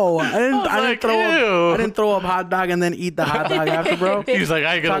 No, I like, ew. didn't throw up hot dog and then eat the hot dog after, bro. He's like,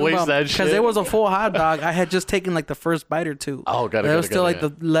 I ain't gonna waste that shit. Because it was a full hot dog. I had just taken like the first bite or two. Oh, got it. There got was it, still got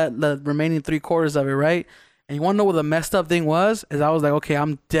like it. the remaining 3/4 of it, right? And you want to know what the messed up thing was? Is I was like, okay,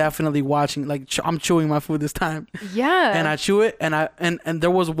 I'm definitely watching. Like, I'm chewing my food this time. Yeah. And I chew it, and and there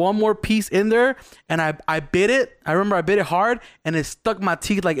was one more piece in there, and I bit it. I remember I bit it hard, and it stuck my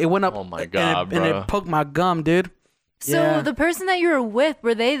teeth. Like it went up. Oh my and God, and bro. it poked my gum, dude. So Yeah. the person that you were with,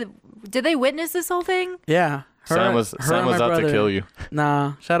 did they witness this whole thing? Yeah. Sam was and my out to brother. kill you.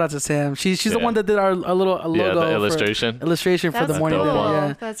 Nah, shout out to Sam. She's the Yeah. one that did our logo. Yeah, the for- illustration. illustration for That's the morning dope bill. one.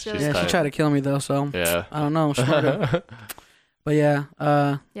 Yeah. That's really She's Yeah, she tight. tried to kill me though, so Yeah. I don't know. Smarter. But yeah,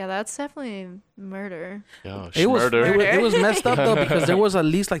 Yeah, that's definitely murder. Yo, it was murder. it was messed up though because there was at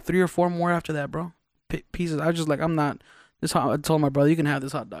least like 3 or 4 more after that, bro. Pieces. I was just like, I'm not. I told my brother, you can have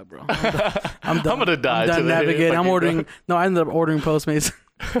this hot dog, bro. I'm done. I'm gonna die I'm done today. navigating. I'm Fucking ordering. No, I ended up ordering Postmates.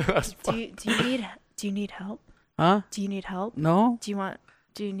 That's Do you need help? Huh? Do you need help? No, Do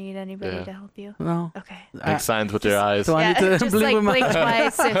you need anybody Yeah. to help you? no. Okay. I- Make signs with your eyes. So I need to just blink like with my- blink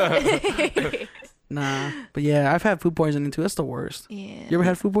twice. if- Nah, but yeah, I've had food poisoning too. That's the worst. yeah. You ever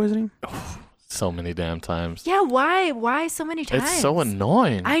had food poisoning? So many damn times. Yeah. Why so many times? It's so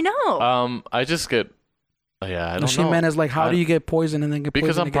annoying. I know. I just get. Yeah, I No, don't she know. meant is like, how I- do you get poisoned and then get Because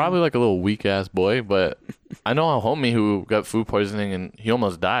poisoned I'm again? probably like a little weak ass boy, but I know a homie who got food poisoning and he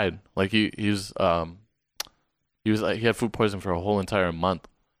almost died. Like he was like he had food poisoning for a whole entire month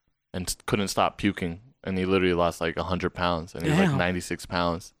and couldn't stop puking, and he literally lost like 100 pounds, and he was like Damn. 96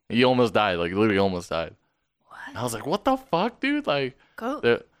 pounds. He almost died, like literally almost died. And I was like, what the fuck, dude? Like Go.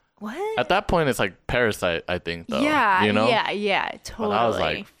 the- What? at that point, it's like parasite, I think. Though, Yeah. you know. Yeah. Totally. But I was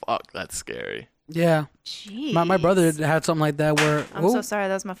like, fuck, that's scary. Yeah, Jeez. my brother had something like that where. I'm so sorry.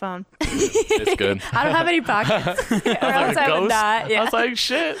 That's my phone. It's good. I don't have any pockets. or I else was like, I a would ghost? not. Yeah. I was like,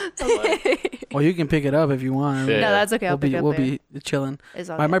 shit. I was like, Well, you can pick it up if you want. Yeah. No, that's okay. I'll pick it up we'll later. be chilling. It's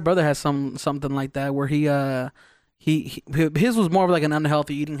all My good. brother has something like that where he his was more of like an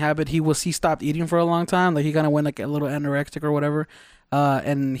unhealthy eating habit. He stopped eating for a long time. Like he kind of went like a little anorexic or whatever.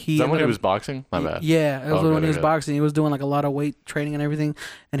 And he is that when ended he up- was boxing? My bad. Yeah, it was Oh, when he was okay. boxing. He was doing like a lot of weight training and everything,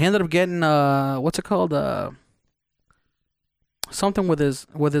 and he ended up getting what's it called something with his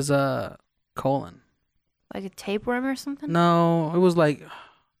colon. Like a tapeworm or something? No, it was like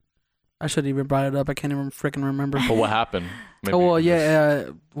I shouldn't even brought it up. I can't even freaking remember. But what happened? Maybe Oh well, you just- yeah.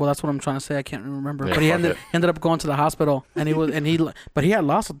 Well, that's what I'm trying to say. I can't remember. Yeah, but he fuck it. ended up going to the hospital, and but he had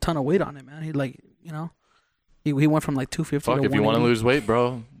lost a ton of weight on it, man. He like he went from like 250 Fuck, to if you want to 180. lose weight,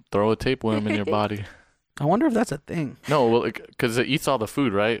 bro, throw a tapeworm in your body. I wonder if that's a thing. No, well, because it eats all the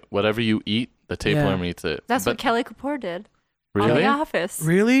food, right? Whatever you eat, the tapeworm eats it. That's but what Kelly Kapoor did. On really? The Office.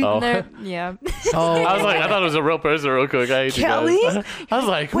 Really? Oh. And they're- yeah. Oh, I was like, I thought it was a real person, real quick. I hate you Kelly? guys. I was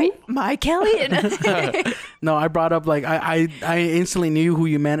like, Wait, my Kelly? no, I brought up like I instantly knew who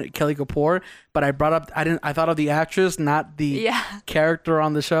you meant, Kelly Kapoor, but I brought up I thought of the actress, not the yeah. character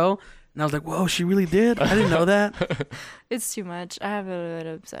on the show, and I was like, whoa, she really did. I didn't know that. It's too much. I have an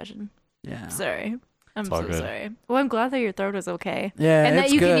obsession. Yeah. Sorry. I'm all so good. sorry. Well, I'm glad that your throat is okay. Yeah, And that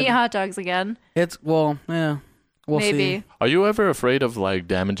it's you good. can eat hot dogs again. It's yeah. We'll Maybe. see. Are you ever afraid of like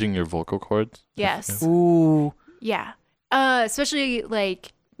damaging your vocal cords? Yes. Ooh. Yeah. Especially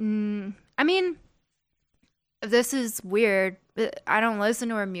like, I mean, this is weird. I don't listen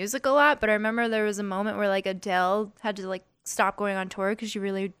to her music a lot, but I remember there was a moment where like Adele had to like stop going on tour because she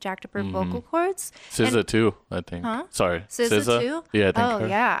really jacked up her vocal cords. SZA too, I think. Huh? Sorry, SZA too? Yeah, I think. Oh her.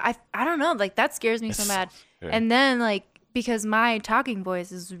 yeah. I don't know. Like that scares me so It's bad. scary. And then like because my talking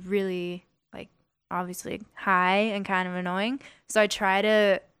voice is really like obviously high and kind of annoying, so I try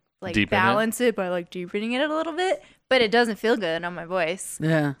to like Deepen it? balance it by like deepening it a little bit, but it doesn't feel good on my voice.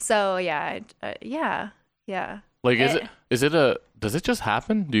 Yeah. So yeah, yeah. Like, is it does it just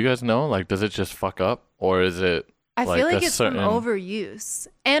happen? Do you guys know? Like, does it just fuck up, or is it? I feel like a it's certain... from overuse,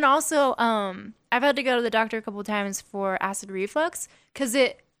 and also I've had to go to the doctor a couple times for acid reflux because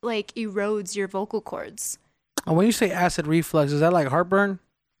it like erodes your vocal cords. And when you say acid reflux, is that like heartburn?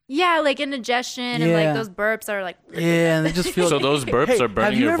 Yeah, like indigestion and Yeah. like those burps are like. Yeah, and it just feels. So those burps Hey, are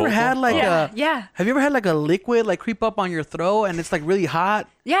burning have you your ever vocal? had like Yeah, a? yeah, Have you ever had like a liquid like creep up on your throat and it's like really hot?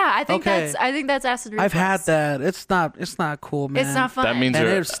 yeah. I think Okay. that's acid reflux. I've had that. It's not cool, man. It's not fun. That means And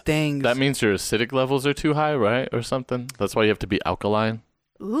your it stings. that means your acidic levels are too high, right, or something. That's why you have to be alkaline.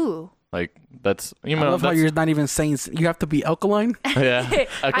 Ooh. Like that's I love how that's, you're not even saying you have to be alkaline. yeah.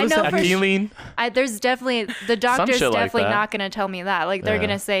 I know for Alkaline. There's definitely the doctor's shit like definitely that. not gonna tell me that. Like they're Yeah.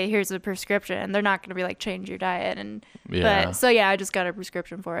 gonna say here's a prescription. They're not gonna be like change your diet and. Yeah. But so yeah, I just got a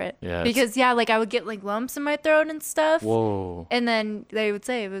prescription for it. Yeah, it's- Because yeah, like I would get like lumps in my throat and stuff. Whoa. And then they would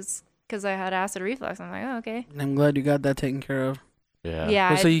say it was because I had acid reflux. I'm like, oh, okay. I'm glad you got that taken care of. Yeah.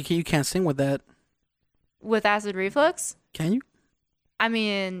 Yeah. So you can't sing with that, With acid reflux, can you? I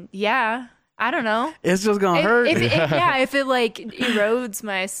mean, yeah. I don't know. It's just gonna hurt. If it like erodes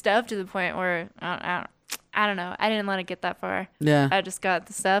my stuff to the point where I don't know. I didn't let it get that far. yeah. I just got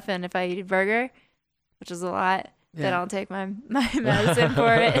the stuff, and if I eat a burger, which is a lot, then Yeah. I'll take my medicine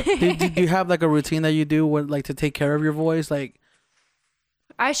for it. do you have like a routine that you do with like to take care of your voice, like?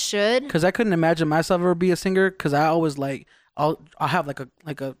 I should. Because I couldn't imagine myself ever be a singer. Because I always like I'll have like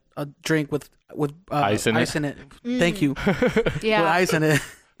a drink with Ice in it? it. Thank you. Yeah. With ice in it.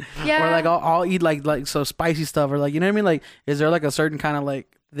 Yeah. Or like I'll eat like so spicy stuff or like you know what I mean. Like is there like a certain kind of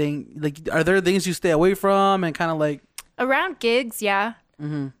like thing like are there things you stay away from and kind of like Around gigs, yeah.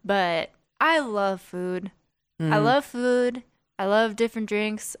 mm-hmm. But I love food. Mm-hmm. I love food. I love different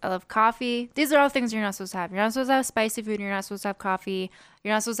drinks. I love coffee. These are all things you're not supposed to have. You're not supposed to have spicy food. You're not supposed to have coffee.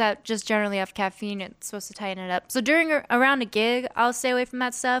 You're not supposed to have, just generally have caffeine. It's supposed to tighten it up. So around a gig, I'll stay away from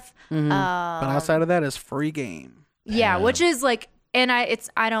that stuff. But outside of that, it's free game. Yeah, which is like, and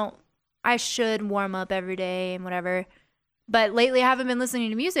I should warm up every day and whatever. But lately, I haven't been listening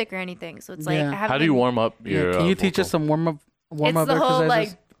to music or anything. So it's like, Yeah. I haven't How do you been- warm up your? Can you teach vocal? us some warm up It's the exercises? whole like,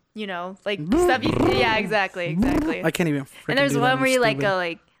 you know, like stuff. Yeah, exactly. I can't even. And there's freaking do one that. where you I'm like stupid. go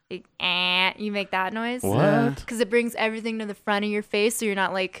like you make that noise. What? Because it brings everything to the front of your face, so you're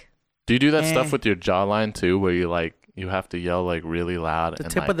not like. Do you do that Eh. stuff with your jawline too, where you like you have to yell like really loud? The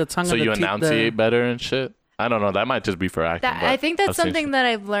and, tip like, of the tongue So of the you teeth- enunciate better and shit. I don't know. That might just be for acting. That, but I think that's I've seen something shit. that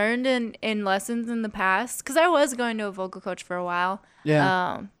I've learned in lessons in the past. Because I was going to a vocal coach for a while.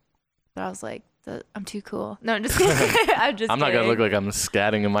 Yeah. But I was like, I'm too cool. No, I'm just kidding. I'm not gonna look like I'm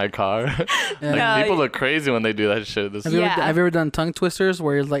scatting in my car. like Yeah. No, people look crazy when they do that shit. This Have you, Yeah. have you ever done tongue twisters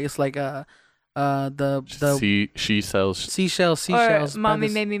where it's like the she sells. seashells Or by mommy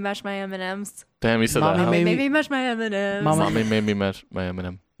this- made me mash my M&Ms. Damn, you said Mommy that. made Mommy me- made me mash my M&Ms. Mama- Mommy made me mash my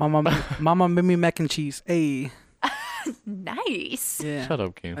M&M. Mama made me mac and cheese. Hey. Nice. Yeah. Shut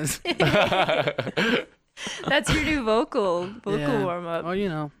up, Kim. That's your new vocal Yeah. warm up. Oh, you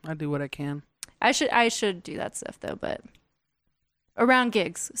know, I do what I can. I should do that stuff though, but around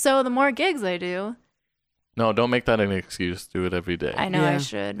gigs. So the more gigs I do, No, don't make that an excuse. Do it every day. I know I Yeah,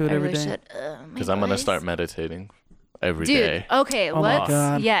 should. do it I every really day. should. Because I'm gonna start meditating every Dude, day. okay, Oh my let's.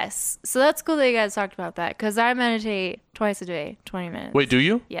 God. Yes. So that's cool that you guys talked about that because I meditate twice a day, 20 minutes. Wait, do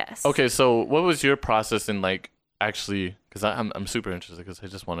you? Yes. Okay, so what was your process in like actually? Because I'm super interested because I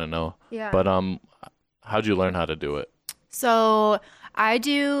just want to know. Yeah. But how'd you learn how to do it? So I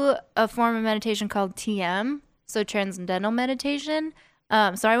do a form of meditation called TM, so Transcendental Meditation.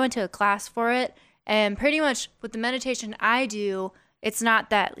 So I went to a class for it, and pretty much with the meditation I do, it's not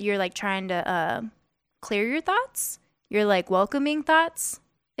that you're like trying to clear your thoughts. You're like welcoming thoughts,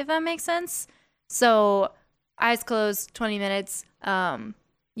 if that makes sense. So eyes closed, 20 minutes.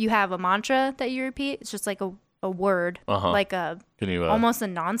 You have a mantra that you repeat. It's just like a word, like a Can you almost a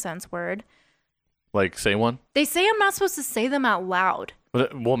nonsense word. like say one? They say I'm not supposed to say them out loud.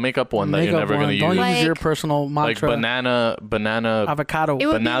 We'll make up one that Make you're up never one. gonna Don't use. use your Like- personal Like mantra. banana, Avocado. It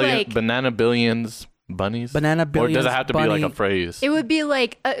would be banana, like banana billions, bunnies. Banana Or billions. does it have to be like a bunny. phrase? it would be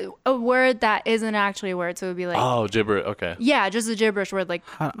like a word that isn't actually a word. So it would be like Oh, gibberish. Okay. yeah, just a gibberish word like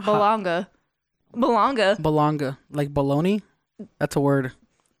Ha- ha- belonga. Belonga. Like baloney? That's a word.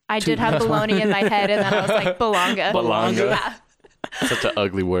 I did have baloney in my head, and then I was like belonga. Belonga. Yeah. Such an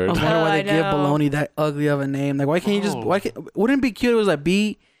ugly word. I wonder why I they give know. baloney that ugly of a name. Like, why can't you just? Oh. Why can't? Wouldn't it be cute? If it was like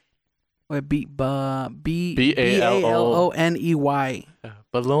B-A-L-O-N-E-Y.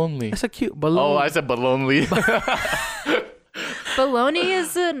 Baloney. That's a cute baloney. Oh, I said baloney. Bologna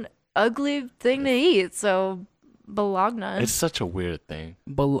is an ugly thing to eat, so bologna. It's such a weird thing.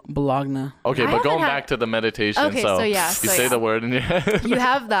 Bologna. Okay, I but haven't going had- back to the meditation. Okay, so yeah, you so say yeah. the word in your head. You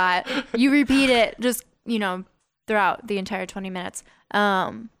have that. You repeat it just, throughout the entire 20 minutes.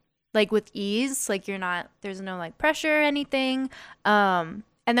 Like with ease, like there's no like pressure or anything. And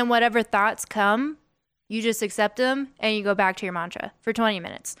then whatever thoughts come, you just accept them and you go back to your mantra for 20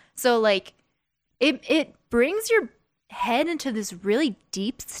 minutes. So like it brings your head into this really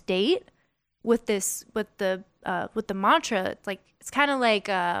deep state with the mantra. It's like it's kind of like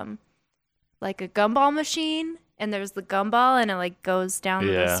a gumball machine, and there's the gumball and it like goes down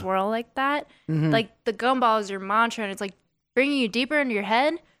with a swirl like that. Like the gumball is your mantra, and it's like bringing you deeper into your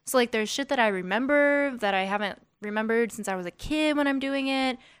head. So like there's shit that I remember that I haven't remembered since I was a kid when I'm doing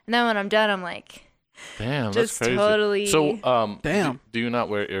it, and then when I'm done I'm like, damn, just that's crazy. totally. So damn. Do you not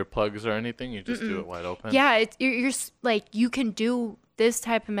wear earplugs or anything? You just do it wide open? Yeah, you're like, you can do this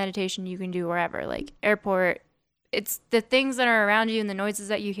type of meditation, you can do wherever, like airport. It's the things that are around you and the noises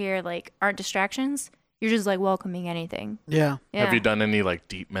that you hear like aren't distractions. You're just like welcoming anything. Yeah. Have you done any like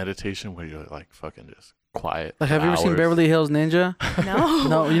deep meditation where you're like fucking just quiet? Like, have you ever seen Beverly Hills Ninja? No.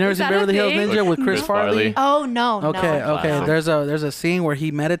 No, you never Is seen that a Beverly Hills thing? Ninja with Chris Chris Farley? Farley? Oh no. Okay, no. okay. Classic. There's a scene where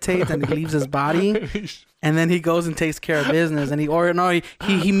he meditates and he leaves his body, and then he goes and takes care of business, and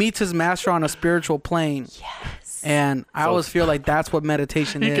he meets his master on a spiritual plane. Yes. And I always feel like that's what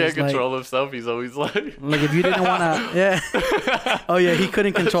meditation He is. can't like, control himself. He's always like if you didn't want to, yeah. Oh yeah, he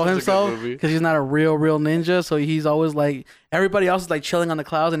couldn't control Such a good himself movie. because he's not a real ninja. So he's always like, everybody else is like chilling on the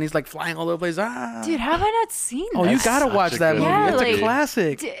clouds, and he's like flying all over the place. Ah. Dude, how have I not seen Oh, that? you gotta such watch a that good movie. movie. It's Yeah, a like-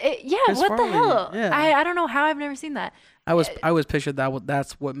 classic. Yeah, Chris what Farley, the hell? yeah. I don't know how I've never seen that. I was pictured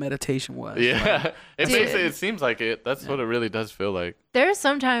that's what meditation was. yeah. It Dude. makes it seems like it. That's what it really does feel like. There's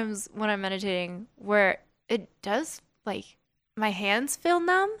sometimes when I'm meditating where it does, like, my hands feel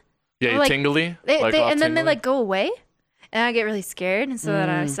numb. Yeah, Like, tingly. And then they like go away, and I get really scared, and so then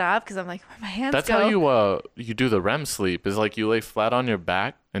I stop because I'm like, where my hands That's go? how you do the REM sleep. Is like you lay flat on your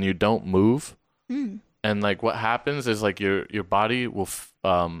back and you don't move. And like what happens is like your body will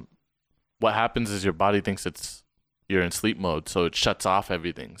what happens is your body thinks you're in sleep mode, so it shuts off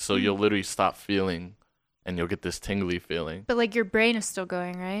everything. So you'll literally stop feeling, and you'll get this tingly feeling. But like your brain is still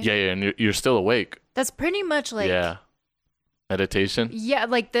going, right? Yeah, and you're still awake. That's pretty much like Meditation. Yeah,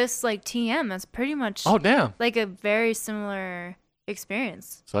 like this, like TM. That's pretty much Oh damn! like a very similar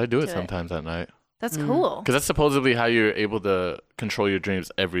experience. So I do it to it. sometimes at night That's cool. because that's supposedly how you're able to control your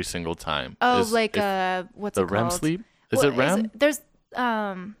dreams every single time. Oh, is like if what's the it REM called? sleep. Is Well, it REM? There's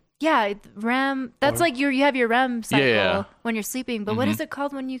yeah, REM. That's like you have your REM cycle Yeah. when you're sleeping. But what is it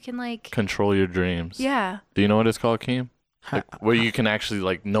called when you can like? Control your dreams. Yeah. Do you know what it's called, Keem? Like, where you can actually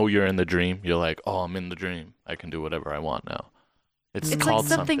like know you're in the dream. You're like, oh, I'm in the dream. I can do whatever I want now. It's It's called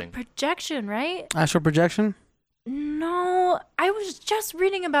like something projection, right? Astral projection. No, I was just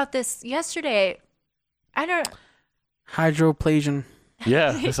reading about this yesterday. I don't. Hydroplasion.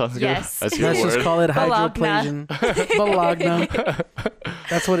 Yeah, that sounds good. Yes. That's your Let's word. just call it Bologna. hydroplasion. Bologna.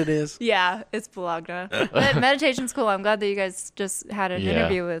 That's what it is. Yeah, it's Bologna. But meditation's cool. I'm glad that you guys just had an Yeah.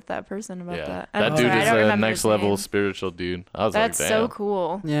 interview with that person about Yeah, that. that I'm dude sorry, I is don't a remember next his level name. spiritual dude. I was That's like, so damn.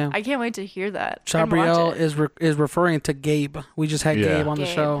 cool. Yeah. I can't wait to hear that. and watch Chabriel it. is referring to Gabe. We just had Yeah. Gabe on the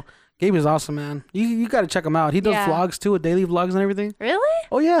Gabe. show. Gabe is awesome, man. You got to check him out. He does Yeah. vlogs too, daily vlogs and everything. Really?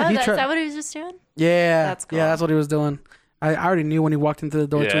 Oh yeah, Oh, he is tried. that what he was just doing? Yeah, That's cool. yeah, that's what he was doing. I already knew when he walked into the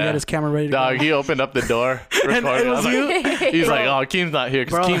door too. He Yeah. had his camera ready to Dog, go. he opened up the door. And recorded. it I was like, you. He's like, oh, Keem's not here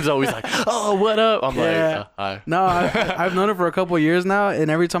because Bro. Keem's always like, oh, what up? I'm Yeah. like, hi. No, I've known him for a couple of years now, and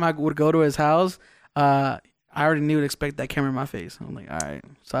every time I would go to his house, I already knew to expect that camera in my face. I'm like, all right.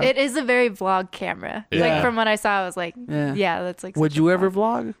 So It is a very vlog camera. Yeah. Like from what I saw, I was like, Yeah. yeah, that's like. would such a you ever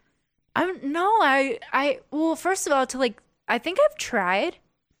vlog. vlog? Well, first of all, I think I've tried,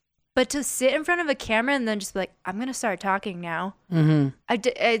 but to sit in front of a camera and then just be like, I'm gonna start talking now. Mm-hmm.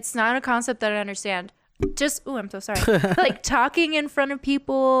 It's not a concept that I understand. Just, I'm so sorry. Like talking in front of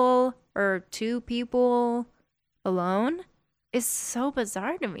people or to people alone is so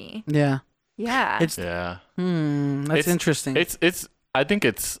bizarre to me. Yeah. Yeah. It's Yeah. that's It's- interesting. It's. I think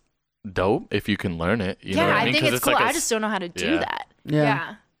it's dope if you can learn it. You know yeah, what I I mean? think 'Cause it's cool. like a I just don't know how to do yeah. that.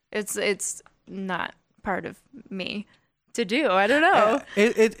 Yeah. It's not part of me to do. I don't know.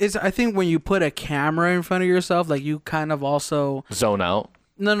 It's. I think when you put a camera in front of yourself, like you kind of also zone out.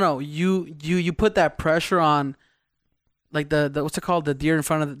 no. You put that pressure on, like the what's it called, the deer in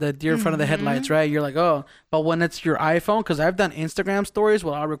front of the headlights, right? You're like, oh, but when it's your iPhone, because I've done Instagram stories.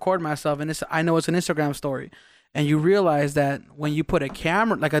 Well, I'll record myself, and I know it's an Instagram story, and you realize that when you put a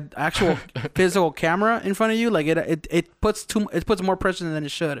camera, like an actual physical camera in front of you, like it puts more pressure than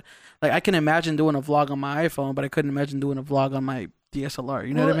it should. Like I can imagine doing a vlog on my iPhone, but I couldn't imagine doing a vlog on my DSLR.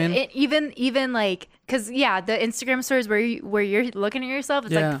 You know what I mean? Even like, cause yeah, the Instagram stories where you're looking at yourself,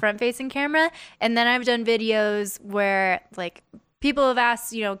 it's like Yeah. the front facing camera, and then I've done videos where like people have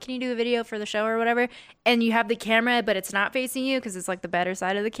asked, you know, can you do a video for the show or whatever? And you have the camera, but it's not facing you because it's like the better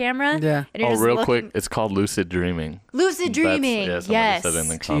side of the camera. Yeah. And you're Oh, just real looking- quick, it's called lucid dreaming. Lucid dreaming. Somebody Yes. said in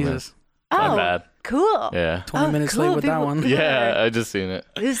the comments. Jesus. My Oh, bad. cool. Yeah. 20 minutes cool. late with that People- one. Yeah, I just seen it.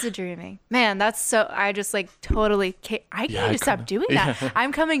 Lucid dreaming. Man, that's so, I just like totally, I need Yeah, I to stop kinda- doing that.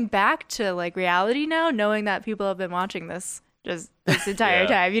 I'm coming back to like reality now, knowing that people have been watching this just this entire Yeah.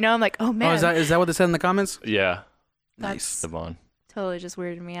 time. You know, I'm like, oh man, Oh, is that what they said in the comments? Yeah. Nice. Devon. totally just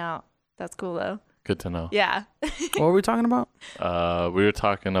weirded me out. That's cool though. Good to know. Yeah. What were we talking about? We were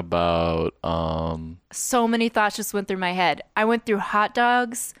talking about So many thoughts just went through my head. I went through hot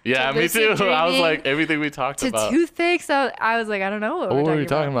dogs. yeah, to me too. lucid I was dreaming, like everything we talked to about. toothpicks. I was like, I don't know what, What we're were we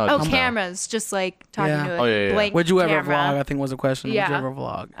talking about Oh, just now? cameras. Just like talking Yeah. to a Oh, yeah, yeah. blank Would you ever camera. vlog? I think was a question. Would you Yeah. ever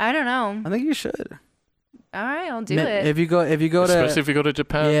vlog? I don't know. I think you should. All right, I'll do it. If you go to Especially if you go to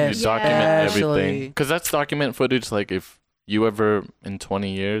Japan, Yeah, you document especially. everything. Because that's document footage. Like if you ever in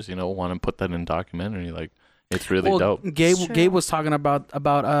 20 years, you know, want to put that in documentary, like it's really dope. Gabe It's true. Gabe was talking about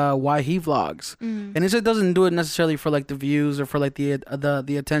why he vlogs, Mm. and he said doesn't do it necessarily for like the views or for like the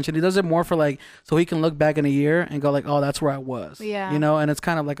attention. He does it more for like so he can look back in a year and go like, oh, that's where I was. Yeah. You know, and it's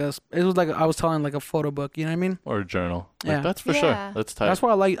kind of like it was like I was telling like a photo book. You know what I mean? Or a journal. Yeah. Like, that's for Yeah. sure. That's tight.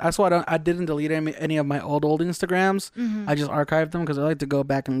 That's why I didn't delete any of my old Instagrams. Mm-hmm. I just archived them because I like to go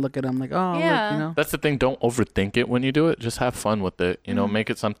back and look at them. Like, oh, Yeah. look, you know. That's the thing. Don't overthink it when you do it. Just have fun with it. You know, Mm-hmm. make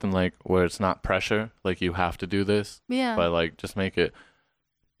it something like where it's not pressure. Like you have to do this. Yeah. But like just make it.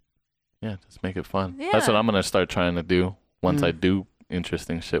 Yeah, just make it fun. Yeah. That's what I'm gonna start trying to do once Mm. I do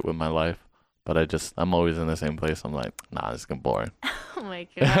interesting shit with my life. But I'm always in the same place. I'm like, nah, this is getting boring. Oh my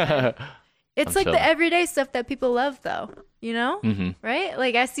god. It's I'm like chilling. the everyday stuff that people love though. You know? hmm Right?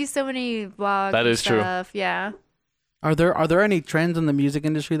 Like I see so many vlogs. That and is true. stuff. Yeah. Are there any trends in the music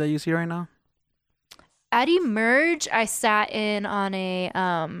industry that you see right now? At Emerge, I sat in on a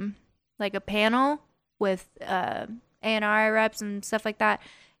like a panel with A&R reps and stuff like that,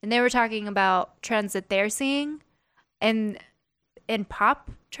 and they were talking about trends that they're seeing, and in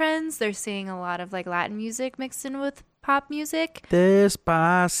pop trends, they're seeing a lot of like Latin music mixed in with pop music.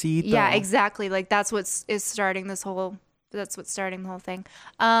 Despacito. Yeah, exactly. Like that's what's starting the whole thing.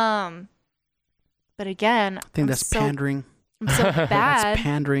 But again, I think that's pandering. I'm so bad. That's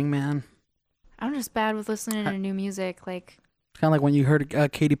pandering, man. I'm just bad with listening to new music. Like, It's kind of like when you heard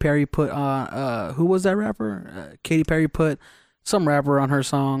Katy Perry put on who was that rapper? Katy Perry put some rapper on her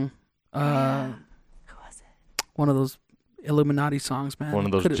song. who was it? One of those Illuminati songs, man. One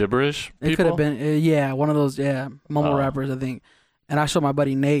of those Could've- gibberish It could have people. been, yeah, one of those, yeah, mumble Oh. rappers, I think. And I showed my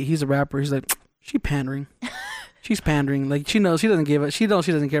buddy Nate. He's a rapper. He's like, she pandering. She's pandering. Like she knows she doesn't give it. She knows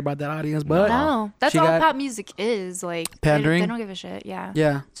she doesn't care about that audience, but No, that's she all got- pop music is. Like they Pandering? don't give a shit. Yeah.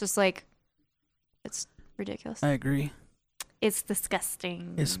 yeah, It's just like, it's ridiculous. I agree. It's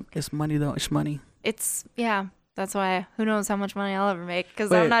disgusting. It's money though. It's money. It's yeah. That's why who knows how much money I'll ever make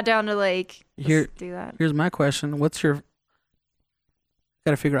because Wait. I'm not down to like just Here- do that. Here's my question. What's your?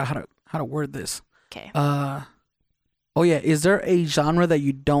 Got to figure out how to word this. Okay. Oh yeah, is there a genre that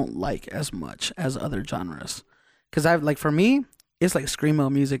you don't like as much as other genres? Because I've like for me, it's like screamo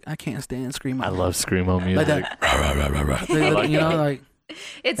music. I can't stand screamo. I love screamo like music. that. like You know, that. like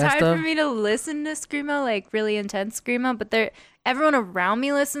It's that hard stuff? for me to listen to screamo, like really intense screamo, but everyone around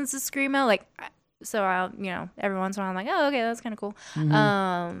me listens to screamo, like so I'll every once in a while I'm like, oh okay, that's kind of cool.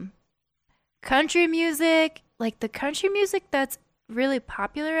 mhm. Country music, like the country music that's really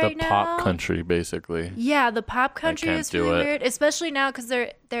popular The right now. pop country, basically. Yeah, the pop country can't is do really it. weird, especially now because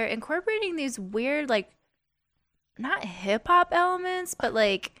they're incorporating these weird like not hip hop elements, but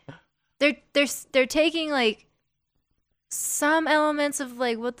like they're taking like some elements of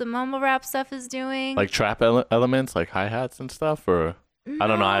like what the mumble rap stuff is doing. Like trap elements, like hi hats and stuff, or I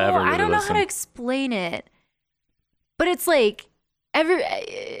don't know, I No, never really I don't know how listened. to explain it, but it's like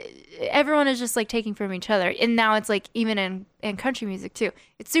everyone is just like taking from each other, and now it's like even in country music too.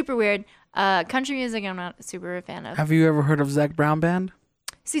 It's super weird. Country music, I'm not super a fan of. Have you ever heard of Zac Brown Band?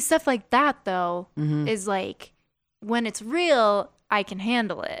 See, stuff like that though Mhm. is like when it's real, I can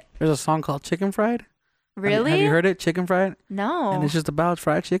handle it. There's a song called Chicken Fried. Really? Have you heard it? Chicken Fried, No. and it's just about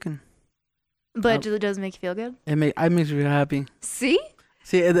fried chicken. But it does make you feel good. It makes me feel happy. See?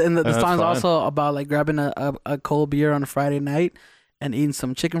 See, and the That's song's fine. also about like grabbing a cold beer on a Friday night and eating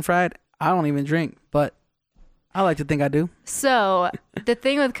some chicken fried. I don't even drink, but I like to think I do. So the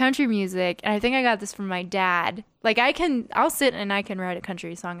thing with country music, and I think I got this from my dad. Like I'll sit and I can write a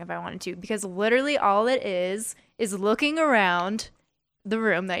country song if I wanted to, because literally all it is looking around the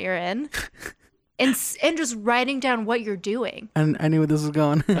room that you're in, and just writing down what you're doing. And I knew where this was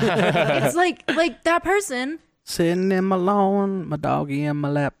going. It's like that person Sitting in my lawn, my doggy in my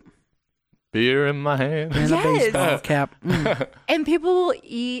lap, Beer in my hand. and a Yes. baseball cap. And people will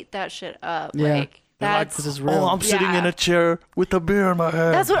eat that shit up. Yeah. Like that's This is real. Oh, I'm sitting in Yeah. a chair with a beer in my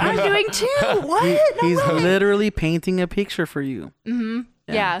hand. that's what I'm doing too. What? No He's way. literally painting a picture for you.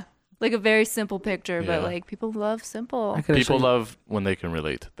 Yeah. Like a very simple picture, but Yeah. like people love simple. I gotta People show you- love when they can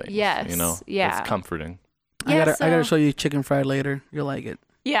relate to things. Yes, You know? yeah. It's comforting. I gotta so- show you chicken fried later. You'll like it.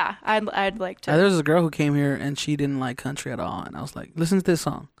 Yeah, I'd like to. There's a girl who came here and she didn't like country at all, and I was like, listen to this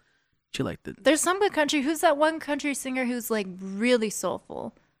song. She liked it. There's some good country. Who's that one country singer who's like really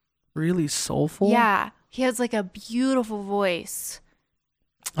soulful? Really soulful. Yeah, he has like a beautiful voice.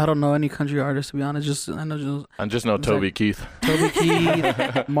 I don't know any country artists to be honest. I know just I just know Toby Keith. Toby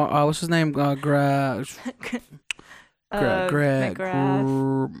Keith. What's his name? Greg.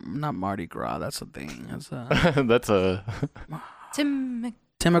 McGrath. Not Mardi Gras. That's a thing. That's That's a. Tim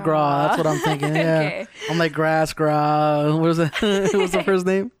Tim McGraw. That's what I'm thinking. Yeah. Okay. I'm like Gras. What was that? What's the first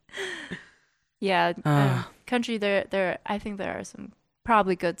name? Yeah, Ah. country. There. I think there are some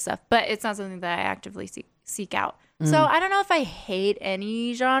probably good stuff, but it's not something that I actively seek out. So Mm. I don't know if I hate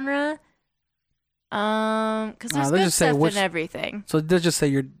any genre. Because there's let's good just say stuff which- in everything. So let's just say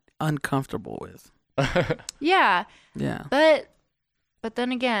you're uncomfortable with. Yeah, Yeah. but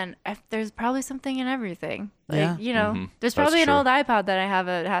then again, there's probably something in everything. Like, Yeah. you know, Mhm. there's That's probably an true. old iPod that I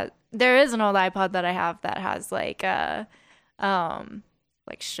have. There is an old iPod that I have that has like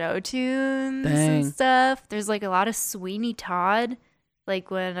like show tunes Dang. and stuff. There's like a lot of Sweeney Todd, like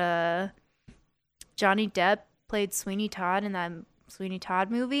when Johnny Depp played Sweeney Todd in that Sweeney Todd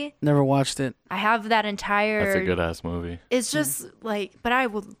movie. Never watched it. I have that entire. That's a good ass movie. It's just like, but I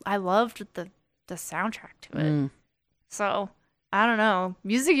loved the soundtrack to it. Mm. So I don't know.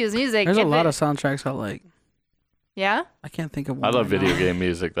 Music is music. There's a If lot it- of soundtracks I like. Yeah. I can't think of one. I love right now. video game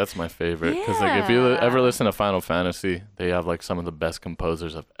music. That's my favorite. Because like if you Yeah. ever listen to Final Fantasy, they have like some of the best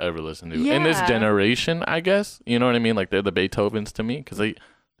composers I've ever listened to in this Yeah. generation. I guess you know what I mean. Like they're the Beethovens to me because they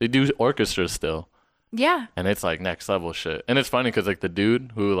do orchestras still, Yeah. and it's like next level shit. And it's funny because like the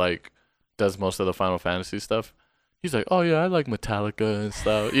dude who like does most of the Final Fantasy stuff, he's like, oh yeah, I like Metallica and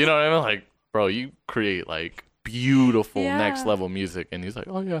stuff. You know what I mean? Like, bro, you create like beautiful Yeah. next level music, and he's like,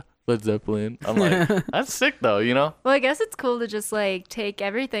 oh yeah, Led Zeppelin. I'm like, that's sick though, you know? Well, I guess it's cool to just like take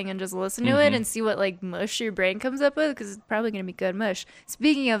everything and just listen to it and see what like mush your brain comes up with because it's probably gonna be good mush.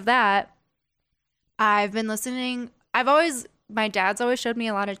 Speaking of that, I've been listening. My dad's always showed me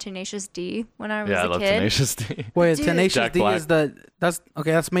a lot of Tenacious D when I was Yeah, I a love kid. Tenacious D. Wait, Dude. Tenacious Jack D Black. is that's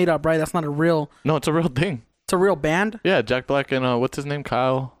okay. That's made up, right? That's not a real. No, it's a real thing. It's a real band. Yeah, Jack Black and what's his name,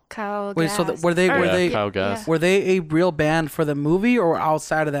 Kyle. Kyle Wait, so Gass. were they- Or- were they- Kyle Gass. Were they a real band for the movie or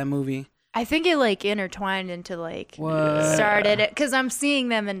outside of that movie? I think it like intertwined into like What? started it because I'm seeing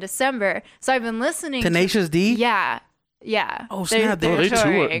them in December, so I've been listening. Tenacious D. Yeah. Oh, snap, Oh, they tour,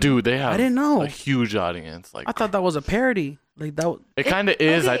 touring. dude. They have I didn't know. a huge audience. Like I thought that was a parody. Like that. it kind of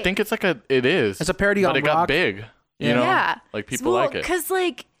is. I okay. think it's like it is. It's a parody but on it got rock. big. You Yeah. know, Yeah. like people like it. Because,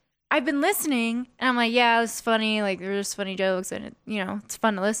 like, I've been listening and I'm like, yeah, it's funny. Like, there's funny jokes and, it's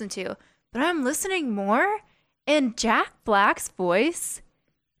fun to listen to. But I'm listening more and Jack Black's voice,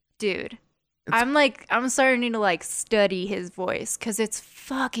 dude. I'm starting to, like, study his voice because it's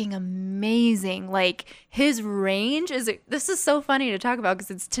fucking amazing. Like, his range this is so funny to talk about because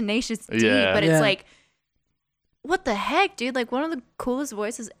it's Tenacious D, Yeah. but Yeah. it's like, what the heck, dude? Like, one of the coolest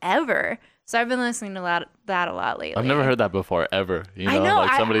voices ever. So I've been listening to that a lot lately. I've never heard that before ever. You know, I know,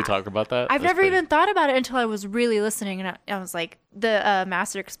 like I- somebody talk about that. I've That's never crazy. even thought about it until I was really listening, and I was like, the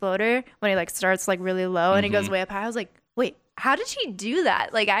Master Exploder when he like starts like really low and he goes way up high. I was like, wait, how did he do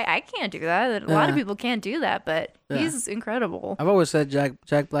that? Like I can't do that. A lot of Yeah. people can't do that, but Yeah. he's incredible. I've always said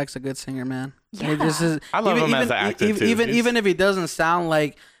Jack Black's a good singer, man. Yeah. This is, I love him as an actor, too. He's- Even if he doesn't sound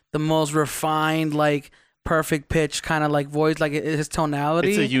like the most refined, like perfect pitch kind of like voice, like his tonality.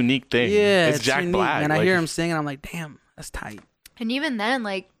 It's a unique thing. Yeah, it's Jack unique. Black. And I like, hear him sing, and I'm like, damn, that's tight. And even then,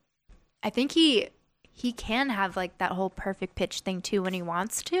 like, I think he can have like that whole perfect pitch thing too when he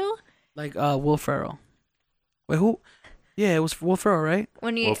wants to. Like Will Ferrell. Wait, who? Yeah, it was Will Ferrell, right?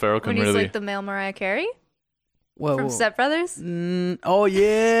 When he Will Ferrell can when he's really- like the male Mariah Carey Whoa, from whoa. Step Brothers. Oh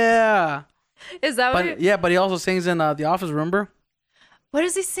yeah, Is that what? but yeah, but he also sings in The Office. Remember? What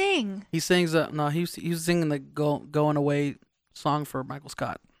does he sing? He sings. No, he was singing the "Going Away" song for Michael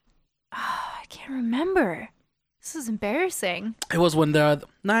Scott. I can't remember. This is embarrassing. It was when the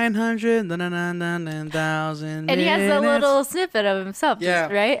 900,000. And he has a little snippet of himself, Yeah.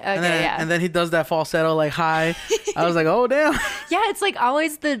 right? Okay, and then he does that falsetto like high. I was like, oh damn. yeah, it's like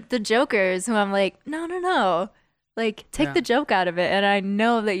always the jokers who I'm like, no. Like, take Yeah. the joke out of it. And I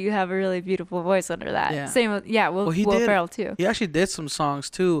know that you have a really beautiful voice under that. Yeah. Same with, Will, Well, he Will did. Ferrell, too. He actually did some songs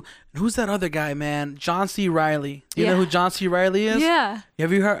too. And who's that other guy, man? John C. Riley. Do you know Yeah. who John C. Riley is? Yeah.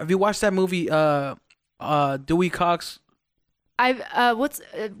 Have you watched that movie? Dewey Cox. What's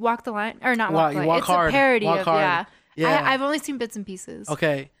Walk the Line? Or not Walk the Line. Walk It's Hard. a parody Walk of, Hard. yeah. Yeah. I've only seen bits and pieces.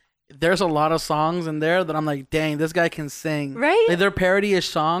 Okay. There's a lot of songs in there that I'm like, dang, this guy can sing. Right? Like, they're parody-ish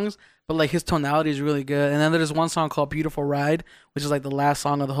songs, but like his tonality is really good. And then there's one song called "Beautiful Ride," which is like the last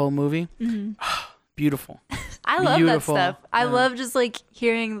song of the whole movie. Beautiful. I love Beautiful. that stuff. I Yeah. love just like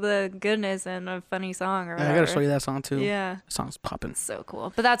hearing the goodness in a funny song or Yeah, whatever. I gotta show you that song too. Yeah. That song's popping. So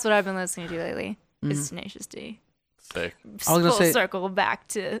cool. But that's what I've been listening to lately. Is Tenacious D. Sick. I was gonna Full say- circle back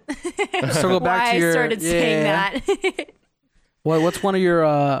to Circle back why to your. I started saying that. What's one of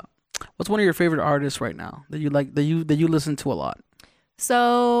your favorite artists right now that you like that you listen to a lot?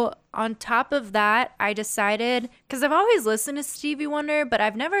 So on top of that, I decided, because I've always listened to Stevie Wonder, but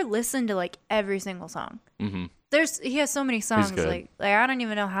I've never listened to like every single song. Mm-hmm. He has so many songs. good. Like I don't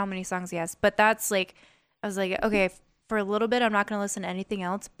even know how many songs he has. But that's like, I was like, okay, for a little bit, I'm not gonna listen to anything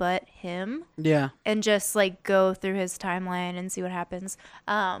else but him, Yeah. and just like go through his timeline and see what happens.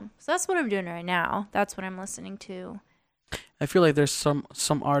 So that's what I'm doing right now. That's what I'm listening to. I feel like there's some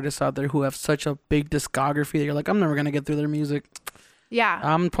artists out there who have such a big discography that you're like, I'm never gonna get through their music. Yeah,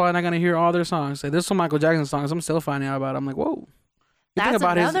 I'm probably not gonna hear all their songs. Like, there's some Michael Jackson songs I'm still finding out about. I'm like, whoa. That's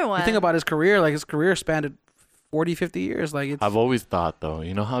another one. You think about his career, like his career spanned 40, 50 years. Like it's I've always thought though,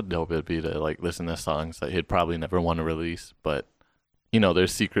 you know how dope it'd be to like listen to songs that he'd probably never want to release, but you know they're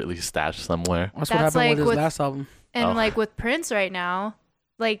secretly stashed somewhere. that's what That's happened like with his with- last album. and Oh. like with Prince right now,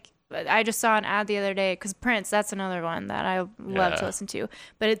 like I just saw an ad the other day, because Prince, that's another one that I love to Yeah. listen to.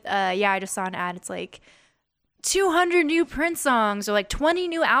 But I just saw an ad. It's like 200 new Prince songs or like 20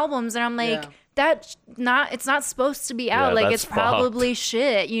 new albums, and I'm like, Yeah. it's not supposed to be out. Yeah, like that's it's probably fucked.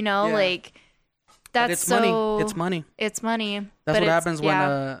 shit, you know? Yeah. Like But that's it's so money. It's money. It's money. That's but what it's- happens when.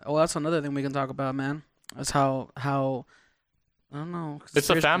 yeah. That's another thing we can talk about, man. That's how I don't know. It's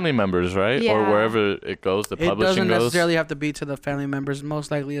the family members, right? Or Yeah. wherever it goes, the It publishing doesn't goes. necessarily have to be to the family members. Most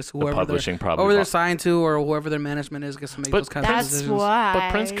likely, it's The whoever publishing probably. whoever they're signed to or whoever their management is gets to make But those kinds of That's decisions. why.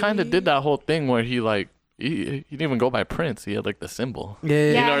 But Prince kind of did that whole thing where he like he didn't even go by Prince. He had like the symbol. Yeah,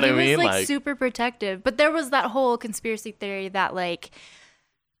 Yeah, yeah. know what he I mean? was like Like- super protective. But there was that whole conspiracy theory that like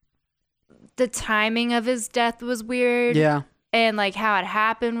the timing of his death was weird. Yeah. And like how it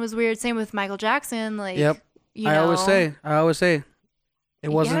happened was weird. Same with Michael Jackson. Like, Yep. you I know, always say, it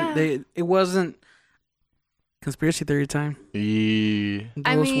wasn't. Yeah. It wasn't conspiracy theory time.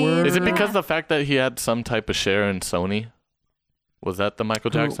 I Those mean- were. Is it because the fact that he had some type of share in Sony? Was that the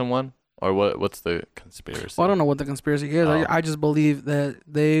Michael Who? Jackson one? Or what's the conspiracy? Well, I don't know what the conspiracy is. Oh. I just believe that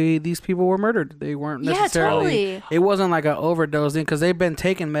these people were murdered. They weren't Yeah, necessarily. totally. It wasn't like an overdose thing because they've been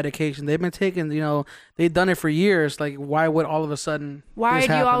taking medication. They've been taking. They've done it for years. Like, why would all of a sudden? Why this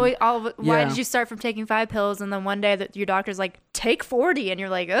did you happen? why Yeah. did you start from taking 5 pills and then one day that your doctor's like take 40 and you're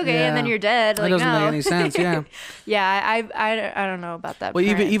like okay Yeah. and then you're dead? That Like doesn't no. make any sense. Yeah. Yeah, I don't know about that. Well,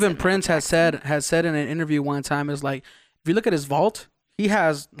 even and Prince Michael has said in an interview one time is like, if you look at his vault, he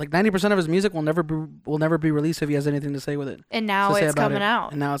has like 90% of his music will never be released if he has anything to say with it. And now to say it's about coming it. out.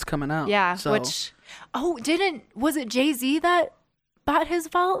 And now it's coming out. Yeah, So, which was it Jay-Z that bought his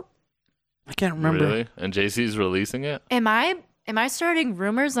vault? I can't remember. Really? And Jay-Z's releasing it? Am I starting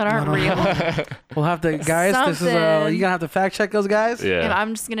rumors that aren't don't real? We'll have to, guys. This is Something. you gonna have to fact check those guys. Yeah.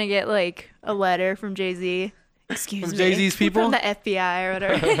 I'm just gonna get like a letter from Jay-Z. Excuse From me. Jay-Z's people? From the FBI or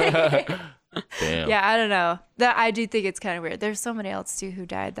whatever. Damn. Yeah, I don't know. That I do think it's kind of weird. There's somebody else too who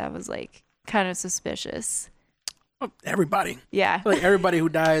died that was like kind of suspicious. Everybody. Yeah. I feel like everybody who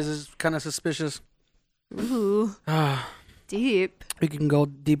dies is kind of suspicious. Ooh, deep. We can go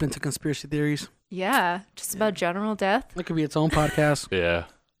deep into conspiracy theories. Yeah, just about general death. It could be its own podcast, Yeah.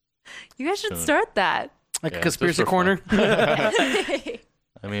 You guys should Sure. start that. like Yeah, a it's just conspiracy for corner.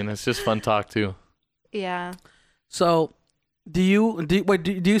 I mean, it's just fun talk too. Yeah. So, do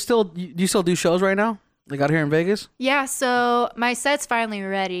you still do shows right now? Like out here in Vegas? Yeah, so my set's finally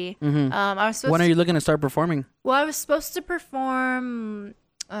ready. Mm-hmm. I was supposed When are you looking to start performing? Well, I was supposed to perform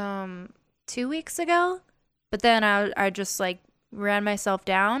 2 weeks ago, but then I just like ran myself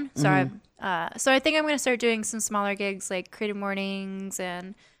down. So I think I'm gonna start doing some smaller gigs like Creative Mornings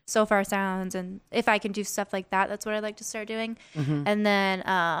and So Far Sounds, and if I can do stuff like that, that's what I'd like to start doing. And then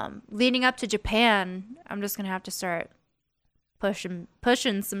leading up to Japan, I'm just gonna have to start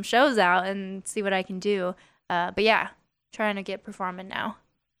pushing some shows out and see what I can do. But yeah, trying to get performing now.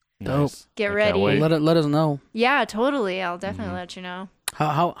 Dope. Nice. Get I can't ready. wait. Let us know. Yeah, totally. I'll definitely let you know.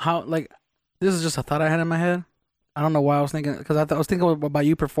 How like this is just a thought I had in my head. I don't know why I was thinking, because I was thinking about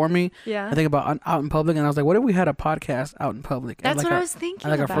you performing. Yeah. I think about out in public, and I was like, what if we had a podcast out in public? That's like what I was thinking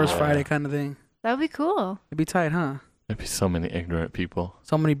like about. our first Friday kind of thing. That would be cool. It'd be tight, huh? There'd be so many ignorant people.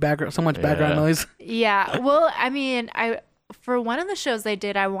 So much background noise. Yeah. Well, I mean, for one of the shows I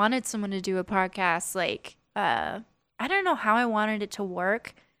did, I wanted someone to do a podcast. Like, I don't know how I wanted it to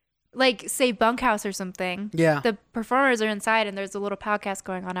work. Like, say Bunkhouse or something. Yeah. The performers are inside, and there's a little podcast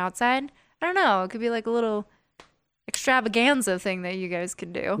going on outside. I don't know. It could be like a little extravaganza thing that you guys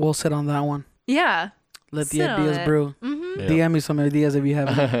can do. We'll sit on that one. Yeah. Let the Sit on ideas it. brew. Mm-hmm. Yeah. DM me some ideas if you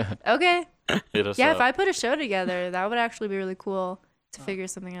have any. Okay. Hit us Yeah, up. if I put a show together, that would actually be really cool to figure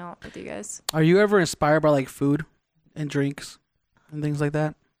something out with you guys. Are you ever inspired by like food and drinks and things like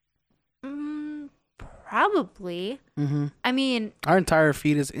that? Probably. Mm-hmm. I mean, Our entire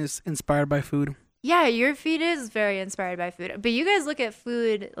feed is inspired by food. yeah, your feed is very inspired by food, but you guys look at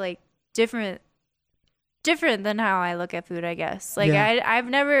food like different than how I look at food, I guess. Like Yeah. I've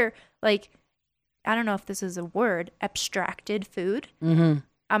never like, I don't know if this is a word, abstracted food. Mm-hmm.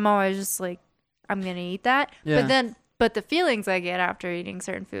 I'm always just like, I'm gonna eat that. Yeah. But the feelings I get after eating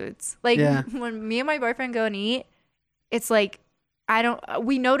certain foods, like Yeah. when me and my boyfriend go and eat, it's like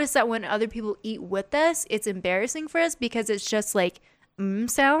we notice that when other people eat with us, it's embarrassing for us because it's just like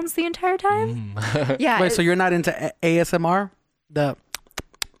sounds the entire time. Yeah. Wait, so you're not into ASMR? The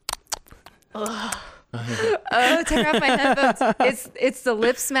Oh, take off my headphones. It's the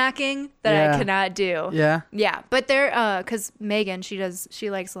lip smacking that Yeah. I cannot do. yeah. Yeah, but cause Megan, she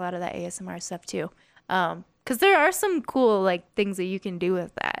likes a lot of that ASMR stuff too. Cause there are some cool like things that you can do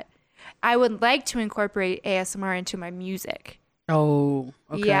with that. I would like to incorporate ASMR into my music. Oh.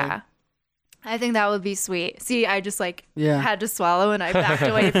 Okay. Yeah. I think that would be sweet. See, I just like Yeah. had to swallow and I backed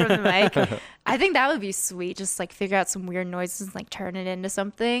away from the mic. I think that would be sweet. Just like figure out some weird noises and like turn it into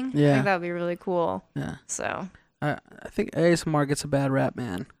something. I Yeah. think that would be really cool. Yeah. So I think ASMR gets a bad rap,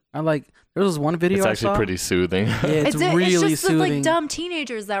 man. There was one video It's I actually saw. pretty soothing. Yeah, it's really it's just the, soothing. like dumb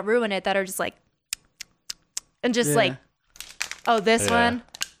teenagers that ruin it that are just like and just Yeah. like, oh, this Yeah. one.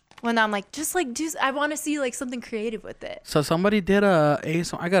 When I'm like, just like I want to see like something creative with it. So somebody did a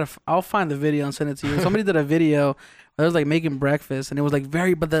ASMR. I'll find the video and send it to you. Somebody did a video where it was like making breakfast, and it was like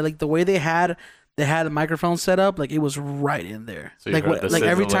but the way they had the microphone set up, like it was right in there. So you Like heard the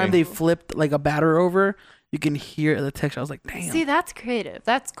every time sizzling. they flipped like a batter over, you can hear the texture. I was like, damn. See, that's creative.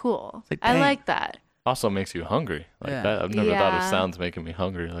 That's cool. like, I dang. like that. Also makes you hungry. Like Yeah. that. I've never thought of Yeah. sounds making me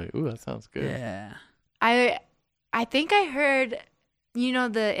hungry. Like, ooh, that sounds good. Yeah. I think I heard, you know,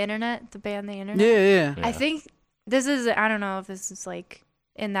 the band The Internet. Yeah. Yeah. I think this is, I don't know if this is like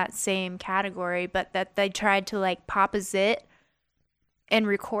in that same category, but that they tried to like pop a zit and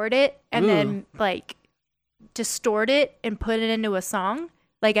record it and then like distort it and put it into a song,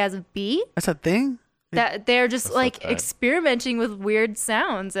 like as a beat. That's a thing. That they're just That's like so tight. experimenting with weird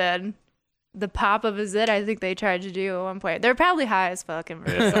sounds and the pop of a zit. I think they tried to do at one point. They're probably high as fuck. And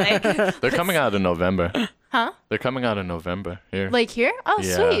Yeah. They're coming out in November. Huh? They're coming out in November here. Like here? Oh,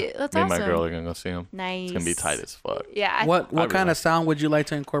 yeah. sweet. That's Me awesome. and my girl are gonna go see them. Nice. It's gonna be tight as fuck. Yeah. What I kind really- of sound would you like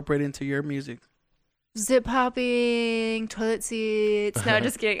to incorporate into your music? Zip popping, toilet seats. No,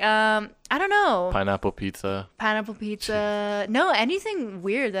 just kidding. I don't know. Pineapple pizza. Pineapple pizza. No, anything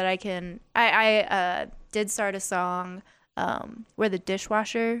weird that I can. I did start a song where the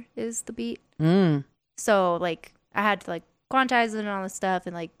dishwasher is the beat. Mm. So like I had to like quantize it and all this stuff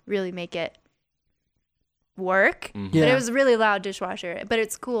and like really make it work. Mhm. Yeah. But it was a really loud dishwasher. But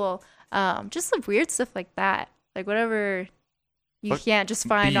it's cool. Just some weird stuff like that. Like whatever you But can't just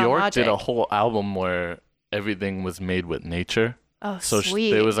find on Bjork Logic. did a whole album where everything was made with nature. Oh, So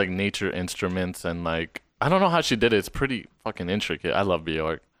sweet. it was like nature instruments and like I don't know how she did it. It's pretty fucking intricate. I love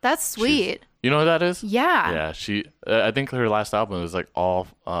Bjork. That's sweet. You know who that is? Yeah. Yeah, she. I think her last album was like all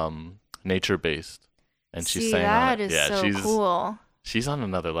nature based, and she See, sang that on it. is Yeah, so she's cool. she's on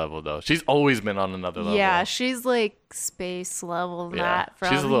another level though. She's always been on another level. Yeah, she's like space level Yeah, not from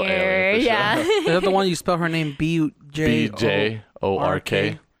she's a little here. alien for sure. Yeah. Is that the one you spell her name BJORK.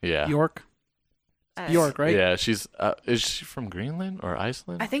 Yeah. York? York, right? Yeah, she's. Is she from Greenland or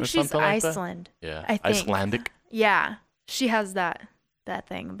Iceland? I think or she's something like that? Iceland. Yeah, I think. Icelandic. Yeah. She has that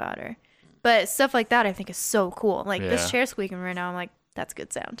thing about her. But stuff like that I think is so cool. Like Yeah. this chair squeaking right now, I'm like, that's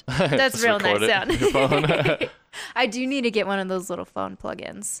good sound. Just That's real nice record it sound. with your phone. I do need to get one of those little phone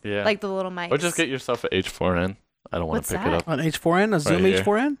plugins. Yeah. Like the little mics. Or just get yourself an H4n. I don't want What's to pick that? it up. An H4n, a Zoom here.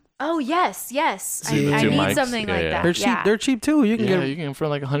 H4n. Oh yes. See, I two need mics. something Yeah, like yeah. that. They're cheap. Yeah. They're cheap too. You can Yeah, get. you can get them for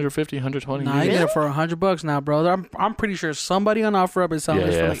like 150, 120. Nah, you You can can get it for $100 now, bro. I'm pretty sure somebody on OfferUp is selling Yeah,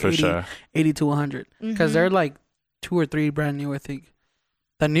 this for yeah, like for 80, sure. 80 to 100 because they're like 2 or 3 brand new, I think.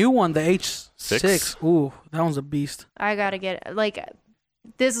 The new one, the H6. Six? Ooh, that one's a beast. I gotta get like.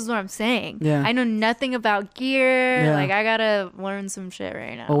 This is what I'm saying. Yeah. I know nothing about gear. Yeah. Like I gotta learn some shit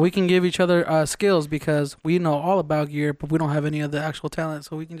right now. Well, we can give each other skills because we know all about gear, but we don't have any of the actual talent.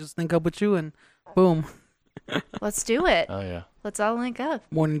 So we can just link up with you and boom. Let's do it. Oh yeah. Let's all link up.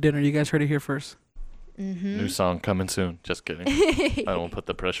 Morning dinner. You guys heard it here first. New song coming soon. Just kidding. I don't put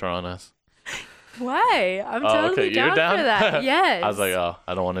the pressure on us. Why? I'm Oh, totally okay, you're down down? for that. Yes. I was like, oh,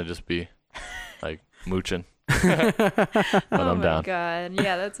 I don't want to just be like mooching. But oh I'm my down. god.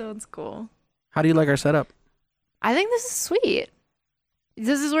 Yeah, that sounds cool. How do you like our setup? I think this is sweet.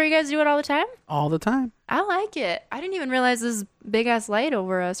 This is where you guys do it all the time? All the time. I like it. I didn't even realize this big ass light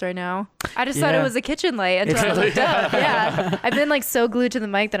over us right now. I just thought it Yeah. was a kitchen light until I looked up. Yeah. I've been like so glued to the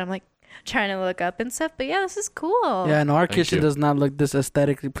mic that I'm like trying to look up and stuff. But yeah, this is cool. Yeah, no, our Thank kitchen you. does not look this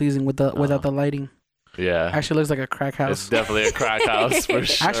aesthetically pleasing without the lighting. Yeah. Actually, looks like a crack It's house. definitely a crack house for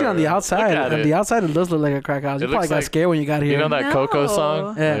sure. Actually, on the outside, Look at it. it does look like a crack house. You It probably looks got like- scared when you got here. You know that Coco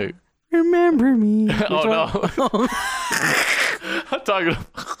song? Yeah. Like, Remember me. oh no. I'm talking.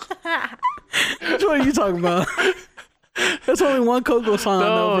 Which one are you talking about? There's only one Coco song,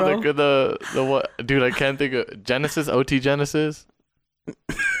 No, though, bro. the what? Dude, I can't think of Genesis. OT Genesis.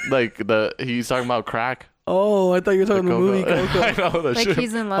 Like he's talking about crack. Oh, I thought you were talking The the movie Coco. I know the Like shit.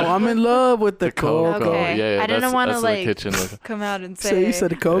 he's in love. Oh, I'm in love with the Coco. Coco. Okay. Yeah, I didn't want to that's the like kitchen look. come out and So say. you said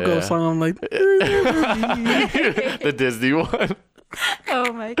the Coco Yeah. song. I'm like, The Disney one.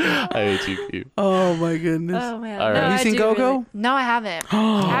 Oh my god. I hate you. Q. oh my goodness. Oh man. All right. No, Have you I seen do Coco? really- No, I haven't.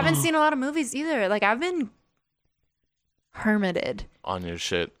 I haven't seen a lot of movies either. Like I've been hermited. On your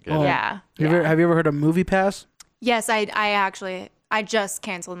shit. Get Oh. it? Yeah. Have you ever heard of Movie Pass? Yes, I actually just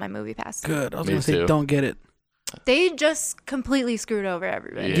canceled my movie pass. Good. I was Me gonna say, too. don't get it. They just completely screwed over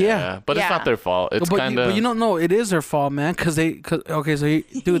everybody. Yeah. But it's Yeah. not their fault. It's but kind of. you don't know. It is their fault, man. Dude,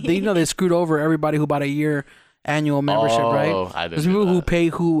 they screwed over everybody who bought a year annual membership, right? I There's didn't people know who that. pay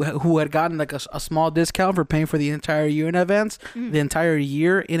who had gotten like a small discount for paying for the entire year in advance, the entire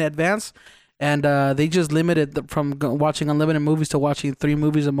year in advance, and they just limited from watching unlimited movies to watching 3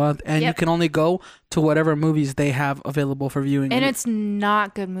 movies a month, and you Yep. can only go to whatever movies they have available for viewing. And it's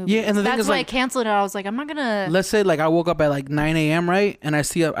not good movies. Yeah, and the thing that's is, why like- I canceled it. I was like, I'm not gonna. Let's say like I woke up at like 9 a.m. right, and I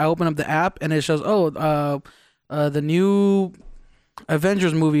open up the app and it shows the new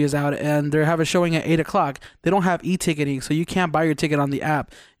Avengers movie is out and they have a showing at 8 o'clock. They don't have e-ticketing, so you can't buy your ticket on the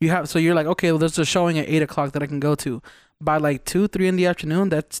app. You're like, okay, well, there's a showing at 8 o'clock that I can go to. By like 2-3 in the afternoon,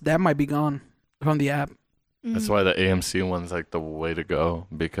 that might be gone from the app. That's why the AMC one's like the way to go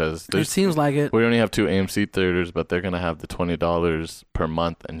because It seems like it. we only have 2 AMC theaters, but they're gonna have the $20 per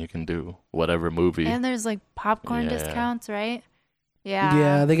month, and you can do whatever movie. And there's like popcorn Yeah. discounts, right?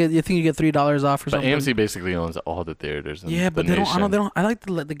 Yeah. Yeah, you think you get $3 off or But something. AMC basically owns all the theaters. In Yeah, but the they don't. I nation. know they don't. I like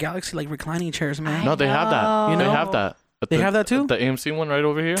the Galaxy like reclining chairs, man. No, they have that. You They know? have that. But They have that too? The AMC one right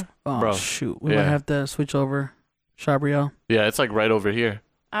over here. Oh Bro. shoot, we might Yeah. have to switch over. Chabriel. Yeah, it's like right over here.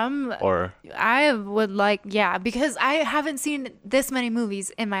 Or I would like, yeah, because I haven't seen this many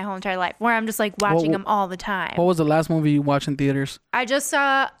movies in my whole entire life where I'm just like watching them all the time. What was the last movie you watched in theaters? I just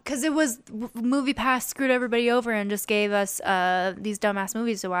saw, because it was Movie Pass screwed everybody over and just gave us these dumbass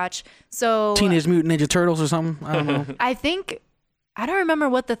movies to watch. So Teenage Mutant Ninja Turtles or something? I don't know. I don't remember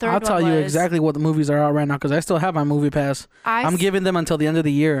what the third I'll one tell you was. exactly what the movies are out right now because I still have my movie pass. I'm giving them until the end of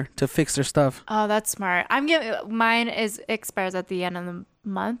the year to fix their stuff. Oh, that's smart. I'm giving mine expires at the end of the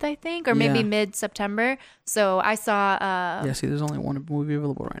month, I think, or maybe Yeah. mid-September. So I saw Yeah, see, there's only one movie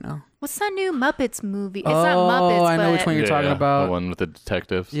available right now. what's that new Muppets movie? It's Oh, not Muppets, I know but which one you're talking about. The one with the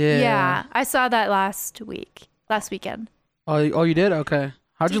detectives. yeah, I saw that last weekend. Oh, you did? Okay.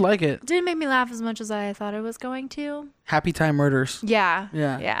 How'd you like it? Didn't make me laugh as much as I thought it was going to. Happy Time Murders. Yeah.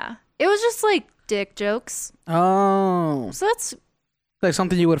 Yeah. Yeah. It was just like dick jokes. Oh, So that's like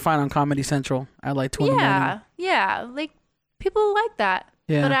something you would find on Comedy Central at like 2 in the morning. yeah. Like people like that.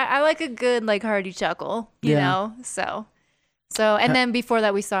 Yeah. But I like a good like hearty chuckle, you Yeah. know. So and then before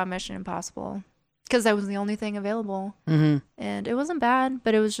that we saw Mission Impossible because that was the only thing available, Mm-hmm. and it wasn't bad,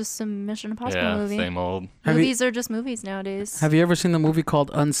 but it was just some Mission Impossible Yeah, movie. same old. Movies are just movies nowadays. Have you ever seen the movie called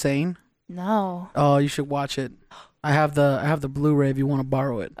Unsane? No. Oh, you should watch it. I have the Blu-ray if you want to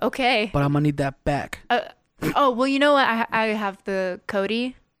borrow it, Okay. but I'm gonna need that back. Oh well, you know what? I have the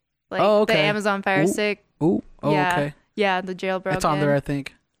Kodi, like Oh, the okay. Amazon Fire Ooh. Stick. Oh, Yeah. okay. Yeah, the jailbroken. It's on there, I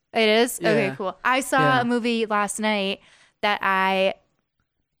think. It is? Okay, Yeah. cool. I saw Yeah. a movie last night that I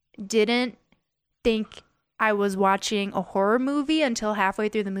didn't think I was watching a horror movie until halfway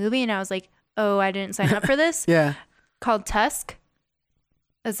through the movie, and I was like, oh, I didn't sign up for this. Yeah. Called Tusk.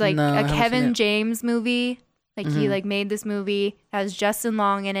 It's like No, I a haven't seen Kevin it. James movie. Like he like made this movie, has Justin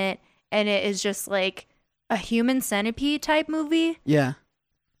Long in it, and it is just like a Human Centipede type movie. Yeah.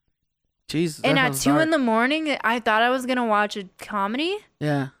 Jesus. And that at sounds 2 dark. in the morning, I thought I was gonna watch a comedy,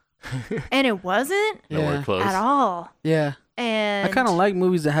 Yeah. and it wasn't Nowhere Yeah. close. at all. Yeah. And I kind of like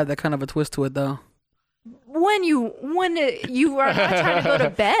movies that have that kind of a twist to it, though. when you are not trying to go to I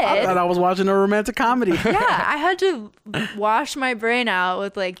bed. thought I was watching a romantic comedy. Yeah, I had to wash my brain out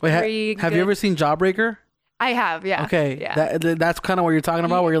with like Wait, three. have you ever seen Jawbreaker? I have, yeah. Okay, yeah. that's kind of what you're talking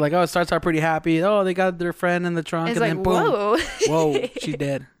about, where you're like, oh, it starts out pretty happy. Oh, they got their friend in the trunk, It's and like, then boom, whoa. whoa, she's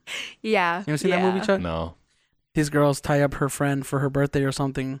dead. Yeah. You ever seen that movie, Chuck? No. These girls tie up her friend for her birthday or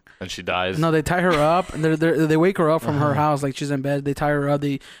something. And she dies. No, they tie her up, and they wake her up from her house, like she's in bed. They tie her up,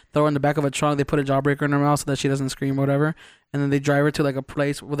 they throw her in the back of a trunk, they put a jawbreaker in her mouth so that she doesn't scream or whatever, and then they drive her to like a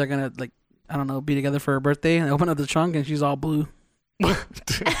place where they're gonna like, I don't know, be together for her birthday, and they open up the trunk and she's all blue.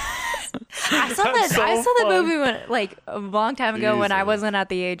 I saw that. so I saw that fun. movie a long time ago when I Jesus. wasn't at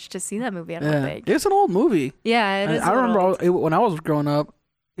the age to see that movie. I don't Yeah, think. it's an old movie. Yeah, it is. I a remember little- when I was growing up,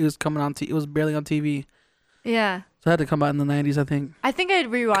 it was coming on. It was barely on TV, Yeah, so it had to come out in the '90s, I think. I think I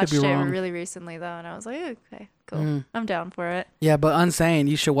rewatched be it wrong. really recently though, and I was like, okay, cool, Mm. I'm down for it. Yeah, but Unsane,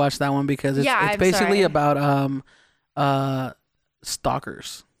 you should watch that one because it's Yeah, it's I'm basically sorry. about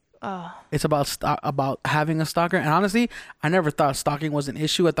stalkers. Oh, It's about having a stalker, and honestly, I never thought stalking was an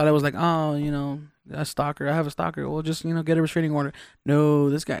issue. I thought it was like, oh, a stalker. I have a stalker. Well, just get a restraining order.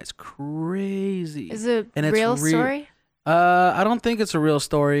 No, this guy's crazy. is it And it's real real. story? I don't think it's a real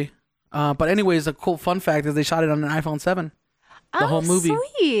story. But anyways, the cool fun fact is they shot it on an iPhone 7. The whole movie.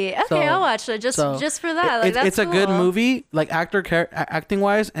 Sweet. Okay, So- I'll watch it just for that. Like, that's It's a good cool. movie, like acting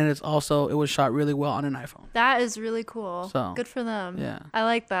wise, and it was shot really well on an iPhone. That is really cool. So, Good for them. yeah. I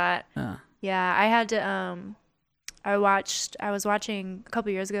like that. Yeah. Yeah, I had to I was watching a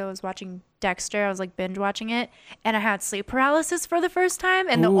couple years ago, I was watching Dexter. I was like binge watching it, and I had sleep paralysis for the first time,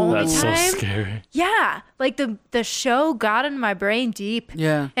 and the Ooh. only That's so time scary. yeah, like the show got in my brain deep,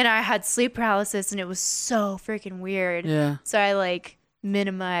 Yeah. and I had sleep paralysis, and it was so freaking weird. Yeah. So I like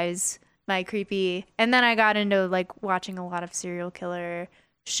minimize my creepy, and then I got into like watching a lot of serial killer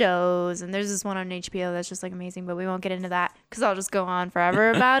shows, and there's this one on HBO that's just like amazing, but we won't get into that because I'll just go on forever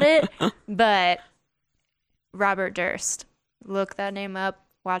about it. But Robert Durst, look that name up,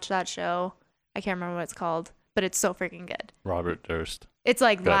 watch that show. I can't remember what it's called, but it's so freaking good. Robert Durst. It's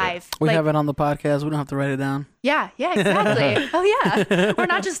like Got it. live. We like, have it on the podcast. We don't have to write it down. yeah, exactly. Oh yeah, we're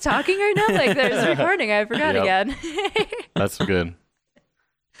not just talking right now. Like there's recording. I forgot Yep. again. That's good.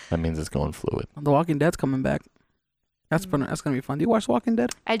 That means it's going fluid. The Walking Dead's coming back. That's gonna be fun. Do you watch The Walking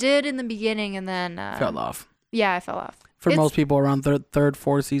Dead? I did in the beginning, and then Fell off. Yeah, I fell off. For It's- most people, around third,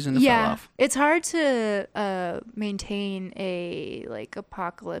 fourth season, it fell Yeah, off. it's hard to maintain a like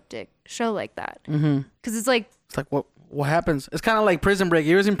apocalyptic show like that Mm-hmm. because it's like It's like what happens? It's kind of like Prison Break.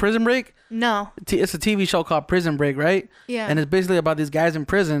 You ever seen Prison Break? no, It's a TV show called Prison Break, right? yeah, And it's basically about these guys in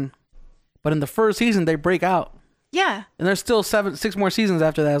prison, but in the first season they break out, yeah, and there's still 6 more seasons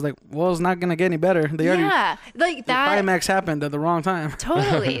after that. It's like, well, it's not gonna get any better. They already yeah, like the that. climax happened at the wrong time.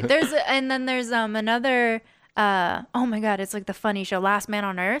 Totally. And then there's another. Oh my god, it's like the funny show, Last Man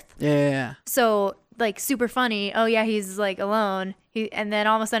on Earth. Yeah. So like super funny. Oh yeah, he's like alone. And then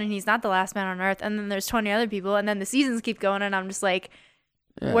all of a sudden he's not the last man on Earth. And then there's 20 other people. And then the seasons keep going. And I'm just like,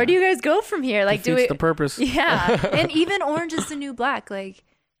 Yeah. where do you guys go from here? Like, do Defeats we? the purpose. Yeah. And even Orange is the New Black. Like,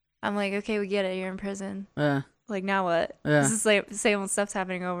 I'm like, okay, we get it. You're in prison. Yeah. Like now what? Yeah. This is like the same old stuff's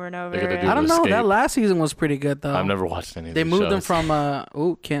happening over and over. They're gonna do I don't know. Escape. That last season was pretty good though. I've never watched any of They these moved them shows.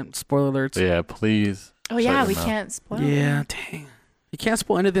 from can't spoil alerts. Yeah, please. Oh Shut yeah, your we mouth. can't spoil. Yeah, dang. You can't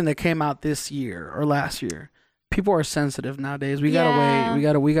spoil anything that came out this year or last year. People are sensitive nowadays. We gotta Yeah.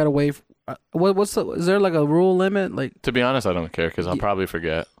 wait. We gotta wait. Is there like a rule limit? Like, To be honest, I don't care because I'll probably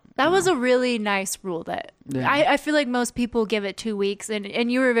forget. That was a really nice rule that Yeah. I feel like most people give it 2 weeks, and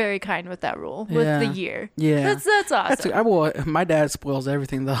you were very kind with that rule with the Yeah. year. yeah. That's awesome. My dad spoils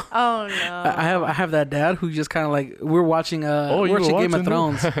everything though. Oh no. I have that dad who just kind of like we're watching you we're were watching Game of watching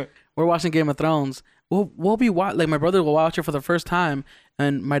Thrones. We're watching Game of Thrones. We'll be like my brother will watch it for the first time,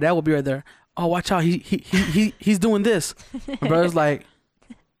 and my dad will be right there. Oh, watch out! He's doing this. My brother's like,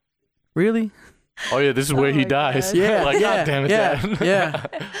 really? Oh yeah, this is where Oh he my dies. God. Yeah, like, yeah, God damn it, yeah, Dad. yeah,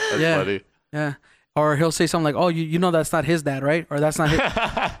 That's yeah. funny. Yeah. Or he'll say something like, "Oh, you know that's not his dad, right? Or that's not his."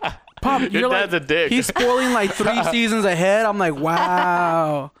 Pop, Your you're dad's like, a dick. He's spoiling like 3 seasons ahead. I'm like,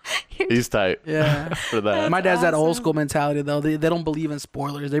 wow. He's tight Yeah. for that. My dad's that old awesome. school mentality though. They don't believe in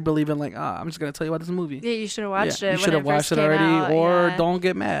spoilers. They believe in like, I'm just gonna tell you about this movie. Yeah, you should have watched Yeah, it. you when should have it first watched it came already, out, or yeah. don't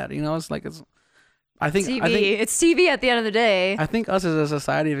get mad. You know, it's like it's. I think TV. I think It's TV at the end of the day. I think us as a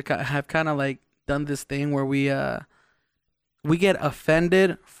society have kind of like done this thing where we get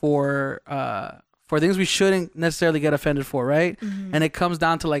offended for things we shouldn't necessarily get offended for, right? And it comes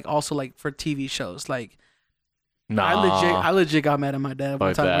down to like also like for TV shows, like. Nah. I legit got mad at my dad one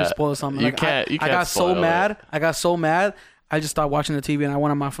Like time when he that. spoiled something. You Like, can't I got so spoil it. mad. I got so mad. I just stopped watching the TV and I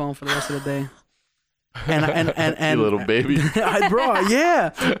went on my phone for the rest of the day. And You little baby. bro, yeah.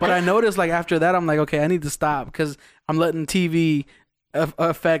 But I noticed like after that, I'm like, okay, I need to stop because I'm letting TV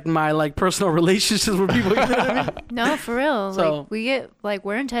affect my like personal relationships with people. You know what I mean? No, for real. So- Like we get like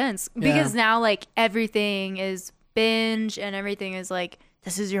we're intense Yeah. because now like everything is binge and everything is like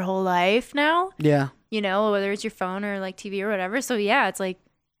this is your whole life now. Yeah. You know, whether it's your phone or like TV or whatever. So yeah, it's like,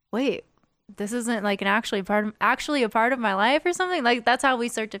 wait, this isn't like actually a part of my life or something. Like that's how we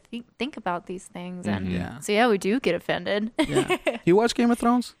start to think about these things. And Yeah. so yeah, we do get offended. Yeah. You watch Game of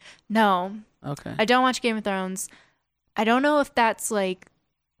Thrones? No, Okay. I don't watch Game of Thrones. I don't know if that's like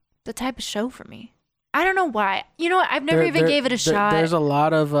the type of show for me. I don't know why. You know what? I've never even gave it a shot. There's a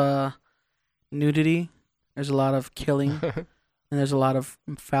lot of nudity. There's a lot of killing. And there's a lot of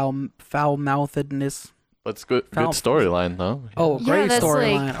foul-mouthedness. That's good. Good Foul- storyline though. Oh, Yeah, great that's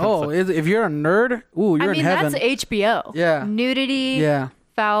storyline. like- Oh, if you're a nerd, ooh, you're I mean, in heaven. that's HBO. Yeah. Nudity, Yeah.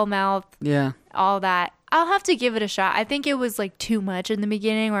 foul mouth, Yeah. all that. I'll have to give it a shot. I think it was like too much in the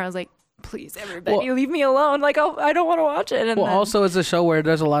beginning where I was like, please, everybody, Well- leave me alone. Like, I don't want to watch it. And Well, then, also it's a show where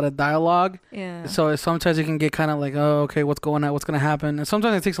there's a lot of dialogue, yeah. so sometimes you can get kind of like, oh, okay, what's going on? What's gonna happen? And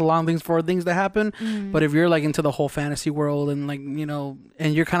sometimes it takes a long things for things to happen. Mm. But if you're like into the whole fantasy world and like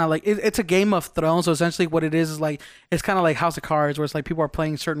and you're kind of like, it's a Game of Thrones. So essentially, what it is like it's kind of like House of Cards, where it's like people are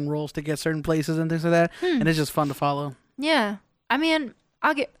playing certain roles to get certain places and things like that, and it's just fun to follow. Yeah. I mean,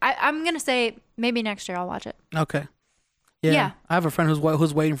 I'm going to say maybe next year I'll watch it. Okay. Yeah. Yeah. I have a friend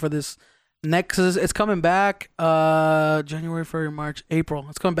who's waiting for this next. It's coming back January, February, March, April.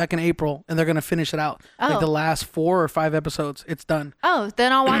 It's coming back in April, and they're gonna finish it out. Like Oh. the last 4 or 5 episodes, it's done. Oh,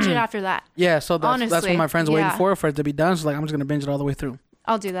 then I'll watch it after that. Yeah, so that's Honestly, what my friend's waiting yeah. for it to be done. So like, I'm just gonna binge it all the way through.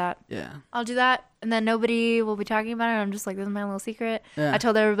 I'll do that. Yeah. I'll do that. And then nobody will be talking about it. I'm just like, this is my little secret. Yeah. I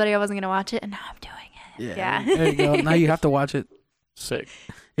told everybody I wasn't going to watch it, and now I'm doing it. Yeah. There you go. Now you have to watch it. Sick.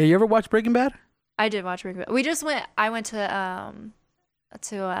 Yeah. You ever watch Breaking Bad? I did watch Breaking Bad. I went to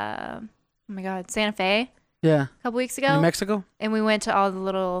oh my God, Santa Fe Yeah. a couple weeks New ago. Mexico. And we went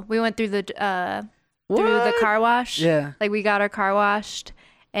to we went through the car wash. Yeah. Like we got our car washed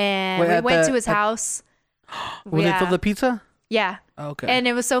and Wait, we at went the- to his at- house. Was it for the pizza? Yeah. Okay. And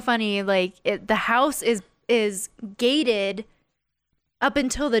it was so funny. Like the house is gated up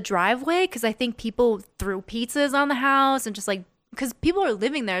until the driveway because I think people threw pizzas on the house and just like because people are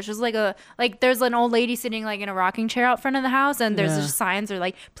living there. It's just like there's an old lady sitting like in a rocking chair out front of the house and there's Yeah. just signs that are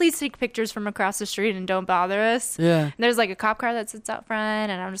like, please take pictures from across the street and don't bother us. yeah. And there's like a cop car that sits out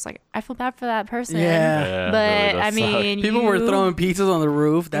front and I'm just like, I feel bad for that person. Yeah. Yeah, But really does I suck. mean, People were throwing pizzas on the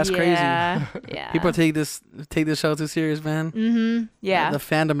roof. That's crazy. Yeah. Yeah. People take this show too serious, man. Mm-hmm. Yeah. The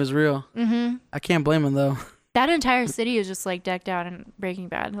fandom is real. Mm-hmm. I can't blame them though. That entire city is just like decked out in Breaking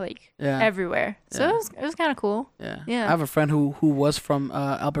Bad, like Yeah. everywhere. So Yeah. it was kind of cool. Yeah. Yeah. I have a friend who was from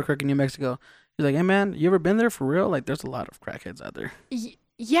Albuquerque, New Mexico. He's like, hey man, you ever been there for real? Like, there's a lot of crackheads out there.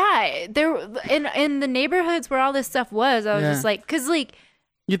 Yeah, there in the neighborhoods where all this stuff was, I was Yeah. just like, cause like,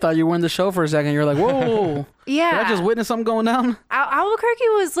 You thought you were in the show for a second. You're like, whoa, yeah, did I just witness something going down? Albuquerque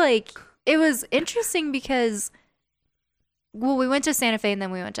was like, it was interesting because, well, we went to Santa Fe and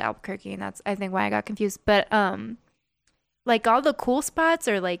then we went to Albuquerque, and that's I think why I got confused. But like all the cool spots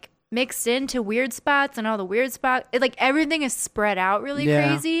are like mixed into weird spots, and all the weird spots, like everything is spread out really Yeah.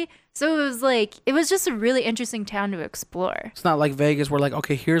 crazy. So it was just a really interesting town to explore. It's not like Vegas where like,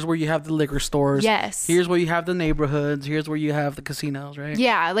 okay, here's where you have the liquor stores. Yes. Here's where you have the neighborhoods. Here's where you have the casinos, right?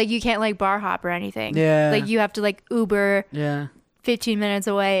 Yeah, like you can't like bar hop or anything. Yeah. Like you have to like Uber Yeah. 15 minutes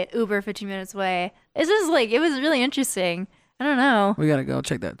away, Uber 15 minutes away. It's just like, it was really interesting. I don't know. We gotta go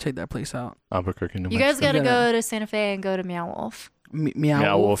check that place out. Albuquerque, New You Mexico. guys got to Yeah. go to Santa Fe and go to Meow Wolf. Meow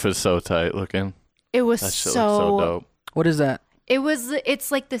Yeah, Wolf. Wolf is so tight looking. It was That shit looks so dope. What is that?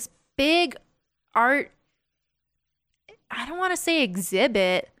 It's like this big art, I don't want to say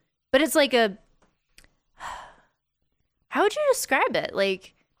exhibit, but it's like a, how would you describe it?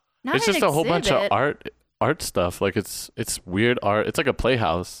 Like, not It's an just a whole bunch of exhibit. art stuff. Like it's weird art. It's like a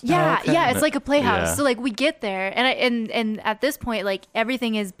playhouse. Yeah, okay. yeah, it's like a playhouse. Yeah. So like we get there, and at this point, like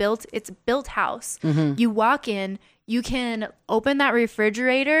everything is built. It's a built house. Mm-hmm. You walk in, you can open that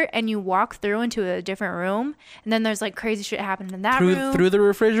refrigerator, and you walk through into a different room, and then there's like crazy shit happening in that room. Through the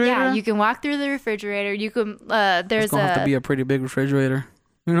refrigerator? Yeah, you can walk through the refrigerator. You can there's It's gonna have to be a pretty big refrigerator.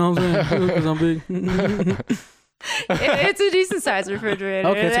 You know what I'm saying? 'Cause I'm big. It's a decent size refrigerator.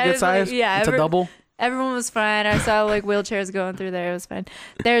 Okay, it's a good size. Yeah, It's a double. Everyone was fine. I saw like wheelchairs going through there. It was fine.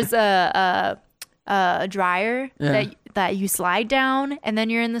 There's a dryer Yeah. that you slide down, and then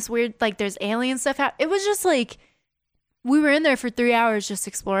you're in this weird like there's alien stuff. It was just like we were in there for 3 hours just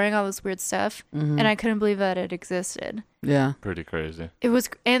exploring all this weird stuff, and I couldn't believe that it existed. Yeah. Pretty crazy. It was,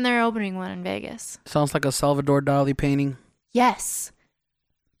 and they're opening one in Vegas. Sounds like a Salvador Dali painting. Yes,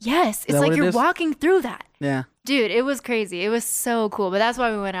 it's that like what it you're is? walking through that. Yeah. Dude, it was crazy. It was so cool. But that's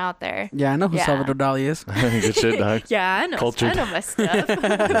why we went out there. Yeah, I know who Yeah. Salvador Dali is. Good shit, dog. Yeah, I know. Cultured. I know my stuff. He's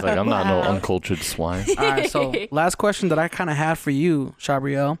like, I'm not no Wow. uncultured swine. All right, so last question that I kind of had for you,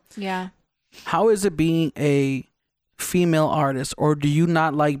 Shabriel. Yeah. How is it being a female artist, or do you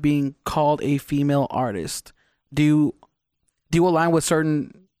not like being called a female artist? Do you align with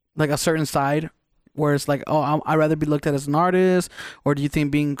a certain side where it's like, oh, I'd rather be looked at as an artist, or do you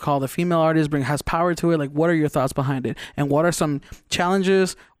think being called a female artist has power to it? Like, what are your thoughts behind it, and what are some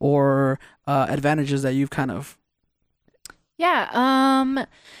challenges or advantages that you've kind of? Yeah.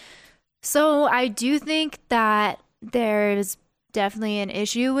 So I do think that there's definitely an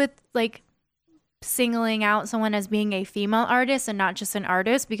issue with like singling out someone as being a female artist and not just an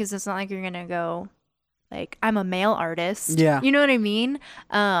artist, because it's not like you're gonna go like, I'm a male artist. Yeah. You know what I mean?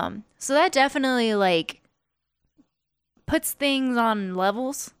 So that definitely like puts things on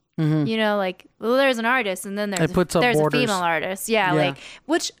levels. Mm-hmm. You know, like, well, there's an artist, and then there's puts up there's a borders. female artist. Yeah, Yeah. like,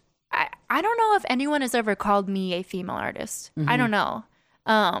 which I don't know if anyone has ever called me a female artist. Mm-hmm. I don't know.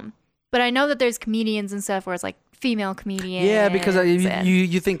 But I know that there's comedians and stuff where it's like female comedians. Yeah, because and-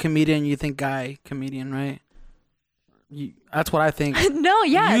 you think comedian, you think guy comedian, right? That's what I think. no,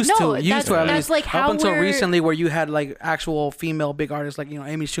 yeah, used no, to that's, at that's least. like how up until we're, recently, where you had like actual female big artists, like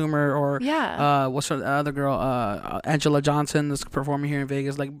Amy Schumer or Yeah. what's the other girl, Angela Johnson, that's performing here in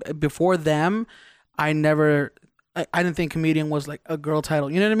Vegas. Like before them, I didn't think comedian was like a girl title.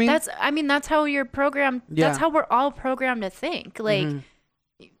 You know what I mean? That's how you're programmed. Yeah. That's how we're all programmed to think. Like,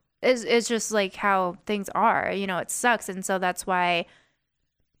 it's just like how things are. It sucks, and so that's why.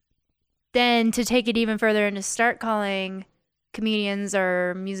 Then to take it even further and to start calling comedians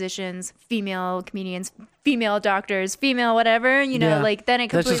or musicians female comedians, female doctors, female whatever, Yeah. like then it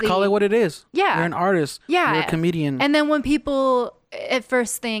Let's completely. just call it what it is. Yeah. You're an artist. Yeah. You're a comedian. And then when people at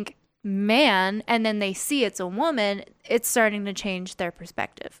first think man, and then they see it's a woman, it's starting to change their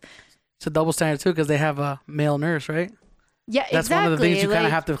perspective. It's a double standard too, because they have a male nurse, right? Yeah, That's exactly. one of the things you kind of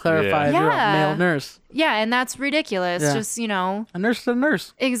like- have to clarify. Yeah. If you're a Yeah. male nurse. Yeah, and that's ridiculous. Yeah. Just A nurse is a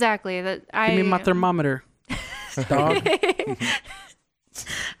nurse. exactly that. Give me my thermometer, dog.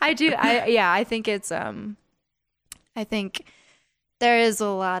 I do. I think it's I think there is a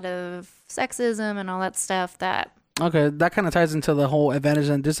lot of sexism and all that stuff that. Okay, that kind of ties into the whole advantages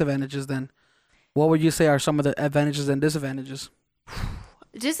and disadvantages then. What would you say are some of the advantages and disadvantages?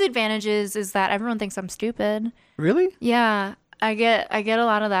 Disadvantages is that everyone thinks I'm stupid. Really? Yeah, I get a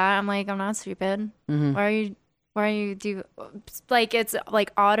lot of that. I'm like, I'm not stupid. Mm-hmm. Why are you do like it's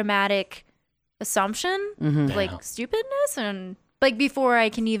like automatic assumption, Mm-hmm. like stupidness, and like before I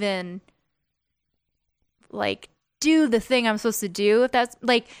can even like do the thing I'm supposed to do. If that's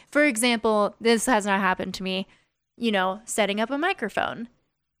like, for example, this has not happened to me. Setting up a microphone.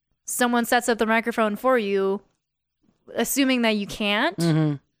 Someone sets up the microphone for you, assuming that you can't.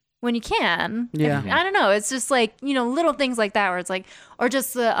 Mm-hmm. When you can. Yeah. I don't know. It's just like, little things like that where it's like, or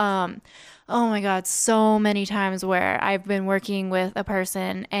just the, oh my God, so many times where I've been working with a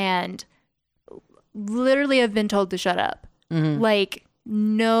person and literally have been told to shut up. Mm-hmm. Like,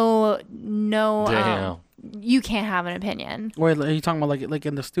 no, Damn. you can't have an opinion. Wait, are you talking about like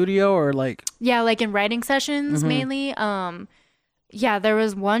in the studio or like? Yeah, like in writing sessions mainly. Yeah, there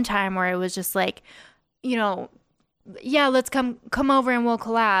was one time where it was just like, yeah, let's come over and we'll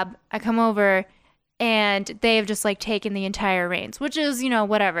collab. I come over and they've just like taken the entire reins, which is,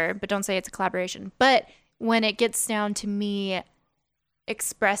 whatever, but don't say it's a collaboration. But when it gets down to me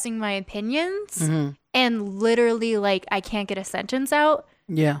expressing my opinions Mm-hmm. and literally like I can't get a sentence out,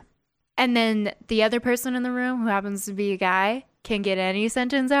 Yeah. and then the other person in the room who happens to be a guy can get any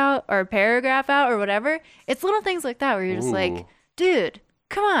sentence out or a paragraph out or whatever. It's little things like that where you're just Ooh. like, dude,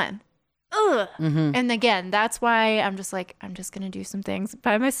 come on. Ugh. Mm-hmm. And again, that's why I'm just like, I'm just going to do some things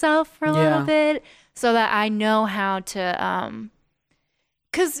by myself for a Yeah. little bit so that I know how to,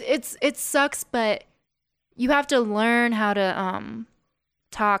 cause it sucks, but you have to learn how to,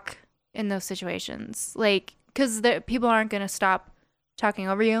 talk in those situations. Like, cause people aren't going to stop talking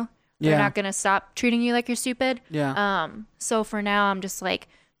over you. They're Yeah. not going to stop treating you like you're stupid. Yeah. So for now, I'm just like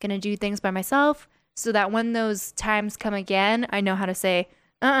going to do things by myself so that when those times come again, I know how to say,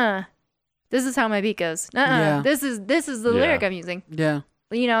 this is how my beat goes. Yeah. This is the Yeah. lyric I'm using. Yeah.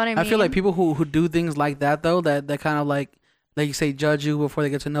 You know what I mean? I feel like people who do things like that though, that kind of like you say, judge you before they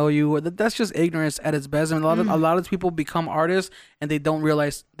get to know you. That's just ignorance at its best. And a lot of people become artists and they don't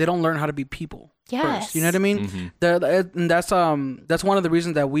realize, they don't learn how to be people. Yes. First, you know what I mean? And that's one of the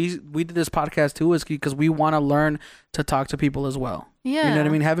reasons that we did this podcast too, is because we want to learn to talk to people as well. Yeah. You know what I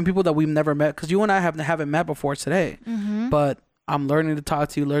mean? Having people that we've never met, because you and I haven't met before today, but I'm learning to talk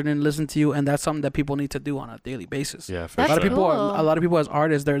to you, learning to listen to you, and that's something that people need to do on a daily basis. Yeah, for That's A lot of people, cool. a lot of people as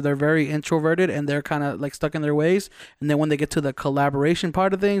artists, they're very introverted and they're kind of like stuck in their ways. And then when they get to the collaboration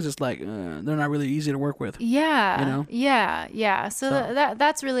part of things, it's like they're not really easy to work with. Yeah. You know? Yeah. So,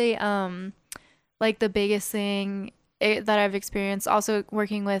 that's really like the biggest thing that I've experienced. Also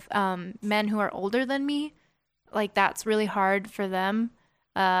working with men who are older than me, like that's really hard for them.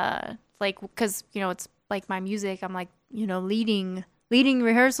 Like because it's like my music. I'm like leading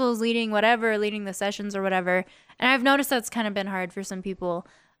rehearsals, leading whatever, leading the sessions or whatever. And I've noticed that's kind of been hard for some people.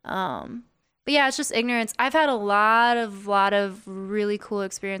 But yeah, it's just ignorance. I've had a lot of really cool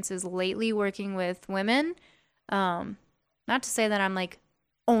experiences lately working with women. Not to say that I'm like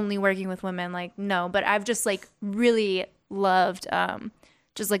only working with women, like no, but I've just like really loved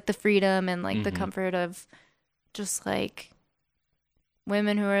just like the freedom and like the comfort of just like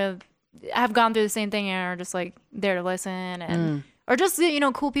women who have gone through the same thing and are just like there to listen and or just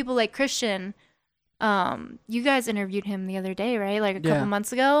cool people like Christian. You guys interviewed him the other day, right? Like a couple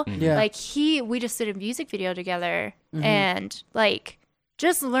months ago. Yeah. Like we just did a music video together and like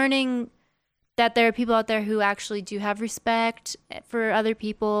just learning that there are people out there who actually do have respect for other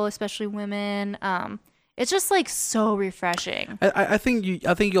people, especially women. It's just like so refreshing. I think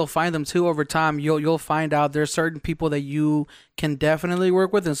you'll find them too over time. You'll find out there's certain people that you can definitely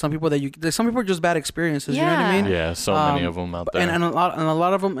work with, and some people some people are just bad experiences. You know what I Yeah. mean? Yeah, so many of them out there. And a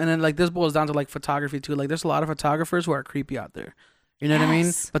lot of them, and then like this boils down to like photography too. Like there's a lot of photographers who are creepy out there. You know what I mean?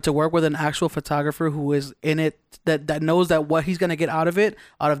 Yes. But to work with an actual photographer who is in it, that knows that what he's gonna get out of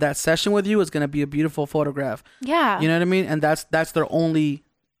that session with you is gonna be a beautiful photograph. Yeah. You know what I mean? And that's their only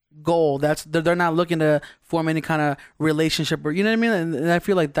goal. They're not looking to form any kind of relationship, or you know what I mean. And I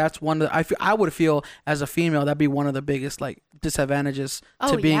feel like that's one of the, I would feel as a female that'd be one of the biggest like disadvantages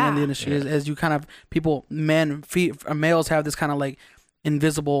to being in the industry, as you kind of males have this kind of like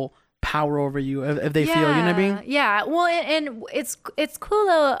invisible power over you if they feel, you know what I mean? Yeah. Well, and it's cool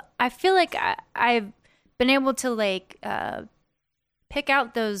though. I feel like I've been able to like pick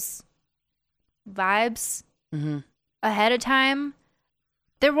out those vibes ahead of time.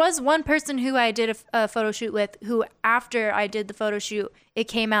 There was one person who I did a photo shoot with who, after I did the photo shoot, it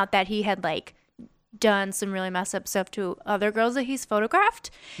came out that he had like done some really messed up stuff to other girls that he's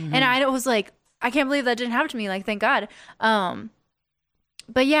photographed. And I was like, I can't believe that didn't happen to me. Like, thank God.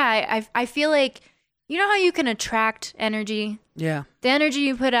 But yeah, I feel like, you know how you can attract energy? Yeah. The energy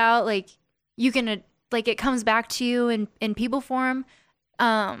you put out, like you can, like it comes back to you in people form.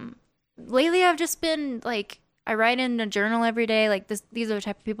 Lately I've just been like, I write in a journal every day. Like these are the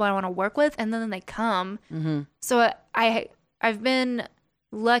type of people I want to work with, and then they come. So I've been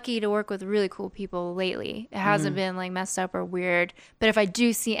lucky to work with really cool people lately. It hasn't been like messed up or weird. But if I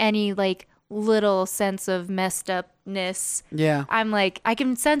do see any like little sense of messed upness, I'm like, I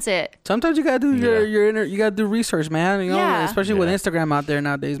can sense it. Sometimes you gotta do your inner, you gotta do research, man. You know, Yeah. especially with Instagram out there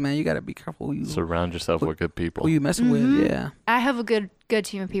nowadays, man. You gotta be careful who you Surround yourself with good people. who you messing with. Yeah. I have a good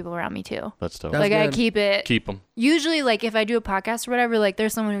team of people around me too. That's dope. That's Like I good. keep them. usually like if I do a podcast or whatever, like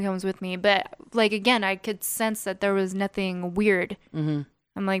there's someone who comes with me, but like again, I could sense that there was nothing weird.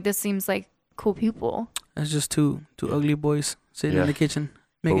 I'm like, this seems like cool people. It's just two ugly boys sitting in the kitchen.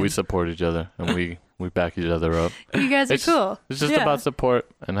 But we support each other and we back each other up. You guys are cool. It's just about support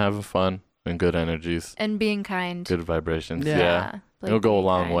and having fun and good energies, And being kind. good vibrations. Yeah. Yeah. Like It'll go a being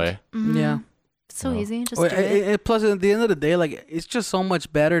long kind. way. Yeah. It's so easy. Just Well, do it. plus, at the end of the day, like it's just so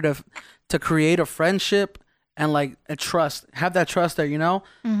much better to create a friendship and like a trust, have that trust there, you know,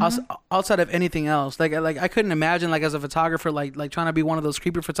 outside of anything else. Like I couldn't imagine like as a photographer, like trying to be one of those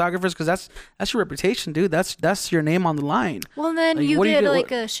creepy photographers, because that's your reputation, dude. That's your name on the line. Well, then like, you what do you get do-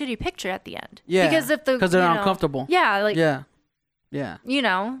 like a shitty picture at the end. Yeah, Because if because they're uncomfortable. Yeah. Like, Yeah. you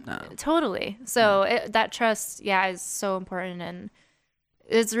know, No. totally. So that trust, is so important, and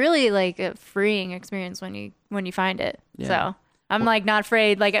it's really like a freeing experience when you find it. Yeah. So I'm like not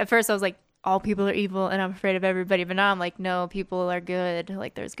afraid. Like at first I was like, all people are evil and I'm afraid of everybody, but now I'm like, no, people are good.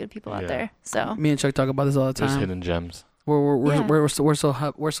 Like there's good people out Yeah. there. So Me and Chuck talk about this all the There's time. hidden gems. We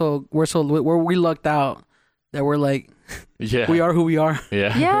lucked out that we're like Yeah. we are who we are.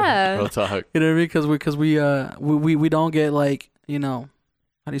 Yeah. Yeah. Real talk. You know what I mean? Because we don't get like, you know,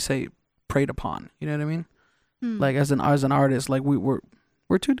 how do you say, preyed upon. You know what I mean? Like as an artist, like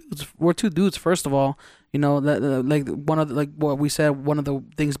we're two dudes. We're two dudes. First of all, you know that like one of the, like what we said. One of the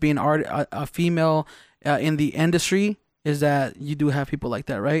things being a female in the industry is that you do have people like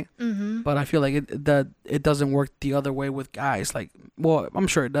that, right? Mm-hmm. But I feel like it doesn't work the other way with guys. Like, well, I'm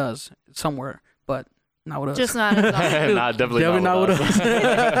sure it does somewhere, but not with us. Just not as often. Definitely not with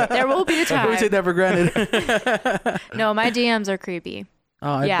us. There will be a time. We take that for granted. No, my DMs are creepy.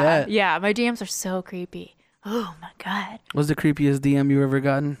 Oh, I bet. Yeah, my DMs are so creepy. Oh my God. What's the creepiest DM you've ever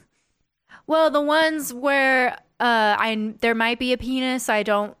gotten? Well, the ones where there might be a penis.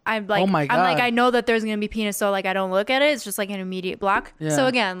 I'm like, oh my God. I'm like, I know that there's gonna be penis, so like I don't look at it. It's just like an immediate block. Yeah. So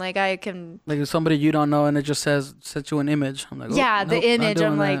again, like I can. Like if somebody you don't know and it just sets you an image. I'm like, Yeah, nope, the not image.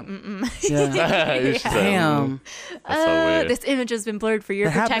 doing I'm like, that. Yeah. You should say, Damn. That's so weird. This image has been blurred for your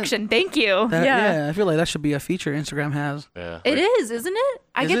That happened- protection. Thank you. Yeah, I feel like that should be a feature Instagram has. Yeah. It is, isn't it?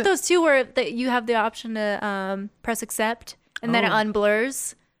 I Is get it? those too, where you have the option to press accept, and then it Oh.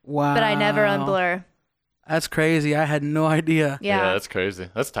 unblurs, Wow. but I never unblur. That's crazy. I had no idea. Yeah. That's crazy.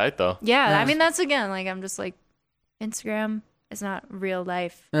 That's tight though. Yeah, Yeah. I mean that's again like I'm just like Instagram is not real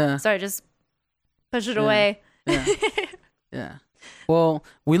life. Yeah. So I just push it away. Yeah. Yeah. Well,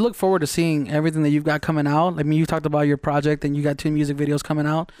 we look forward to seeing everything that you've got coming out. I mean, you talked about your project and you got 2 music videos coming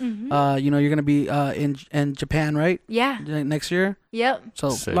out. Mm-hmm. You know, you're gonna be in Japan, right? Yeah. Next year. Yep. So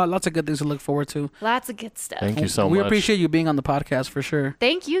Sick. lots of good things to look forward to. Lots of good stuff. Thank you so we much. appreciate you being on the podcast for sure.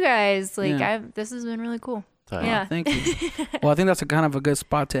 Thank you guys. Like Yeah. this has been really cool. Tight. Yeah. Thank you. Well, I think that's a kind of a good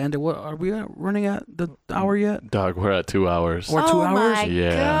spot to end it. What are we running at the hour yet? Dog, we're at 2 hours. Or 2 hours? My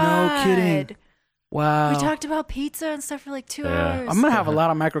Yeah. God. No kidding. Wow. We talked about pizza and stuff for like 2 Yeah. hours. I'm gonna have a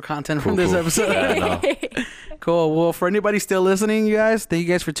lot of micro content from Cool, this cool. episode. Yeah, I know. Cool. Well, for anybody still listening, you guys, thank you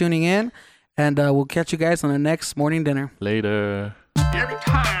guys for tuning in, and we'll catch you guys on the next morning dinner. Later. Every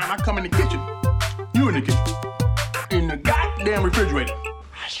time I come in the kitchen, you in the kitchen. In the goddamn refrigerator.